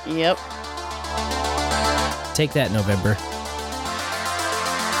 Yep. Take that, November.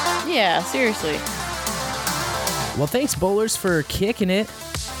 Yeah, seriously. Well, thanks, bowlers, for kicking it.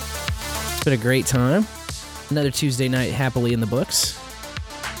 It's been a great time. Another Tuesday night happily in the books.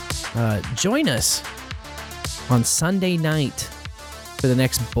 Join us on Sunday night for the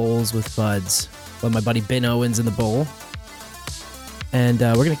next Bowls with Buds. Let my buddy Ben Owens in the bowl. And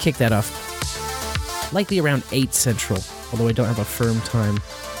we're going to kick that off likely around 8 Central, although I don't have a firm time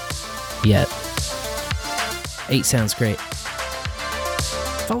yet. 8 sounds great.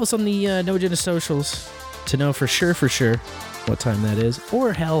 Follow us on the No Agenda socials to know for sure what time that is.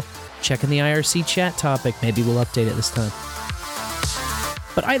 Or hell, check in the IRC chat topic. Maybe we'll update it this time.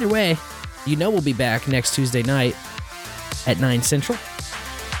 But either way, we'll be back next Tuesday night at 9 Central.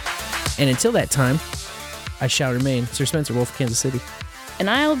 And until that time, I shall remain Sir Spencer Wolf of Kansas City. And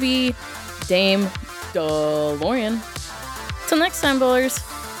I'll be Dame DeLorean. Till next time, bowlers,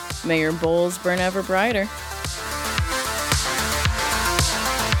 may your bowls burn ever brighter.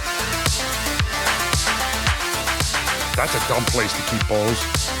 That's a dumb place to keep bowls.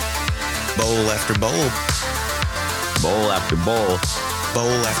 Bowl after bowl. Bowl after bowl.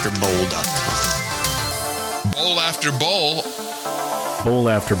 Bowlafterbowl.com. Bowl after bowl. Bowl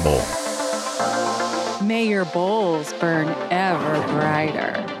after bowl. May your bowls burn ever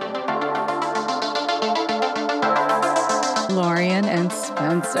brighter. Lorian and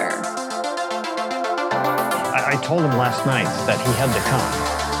Spencer. I told him last night that he had to come.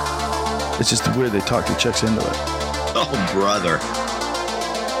 It's just the way they talk the chicks into it. Oh, brother.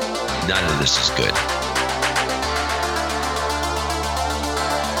 None of this is good.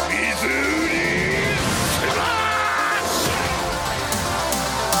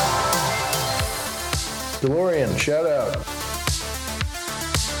 DeLorean, shout out.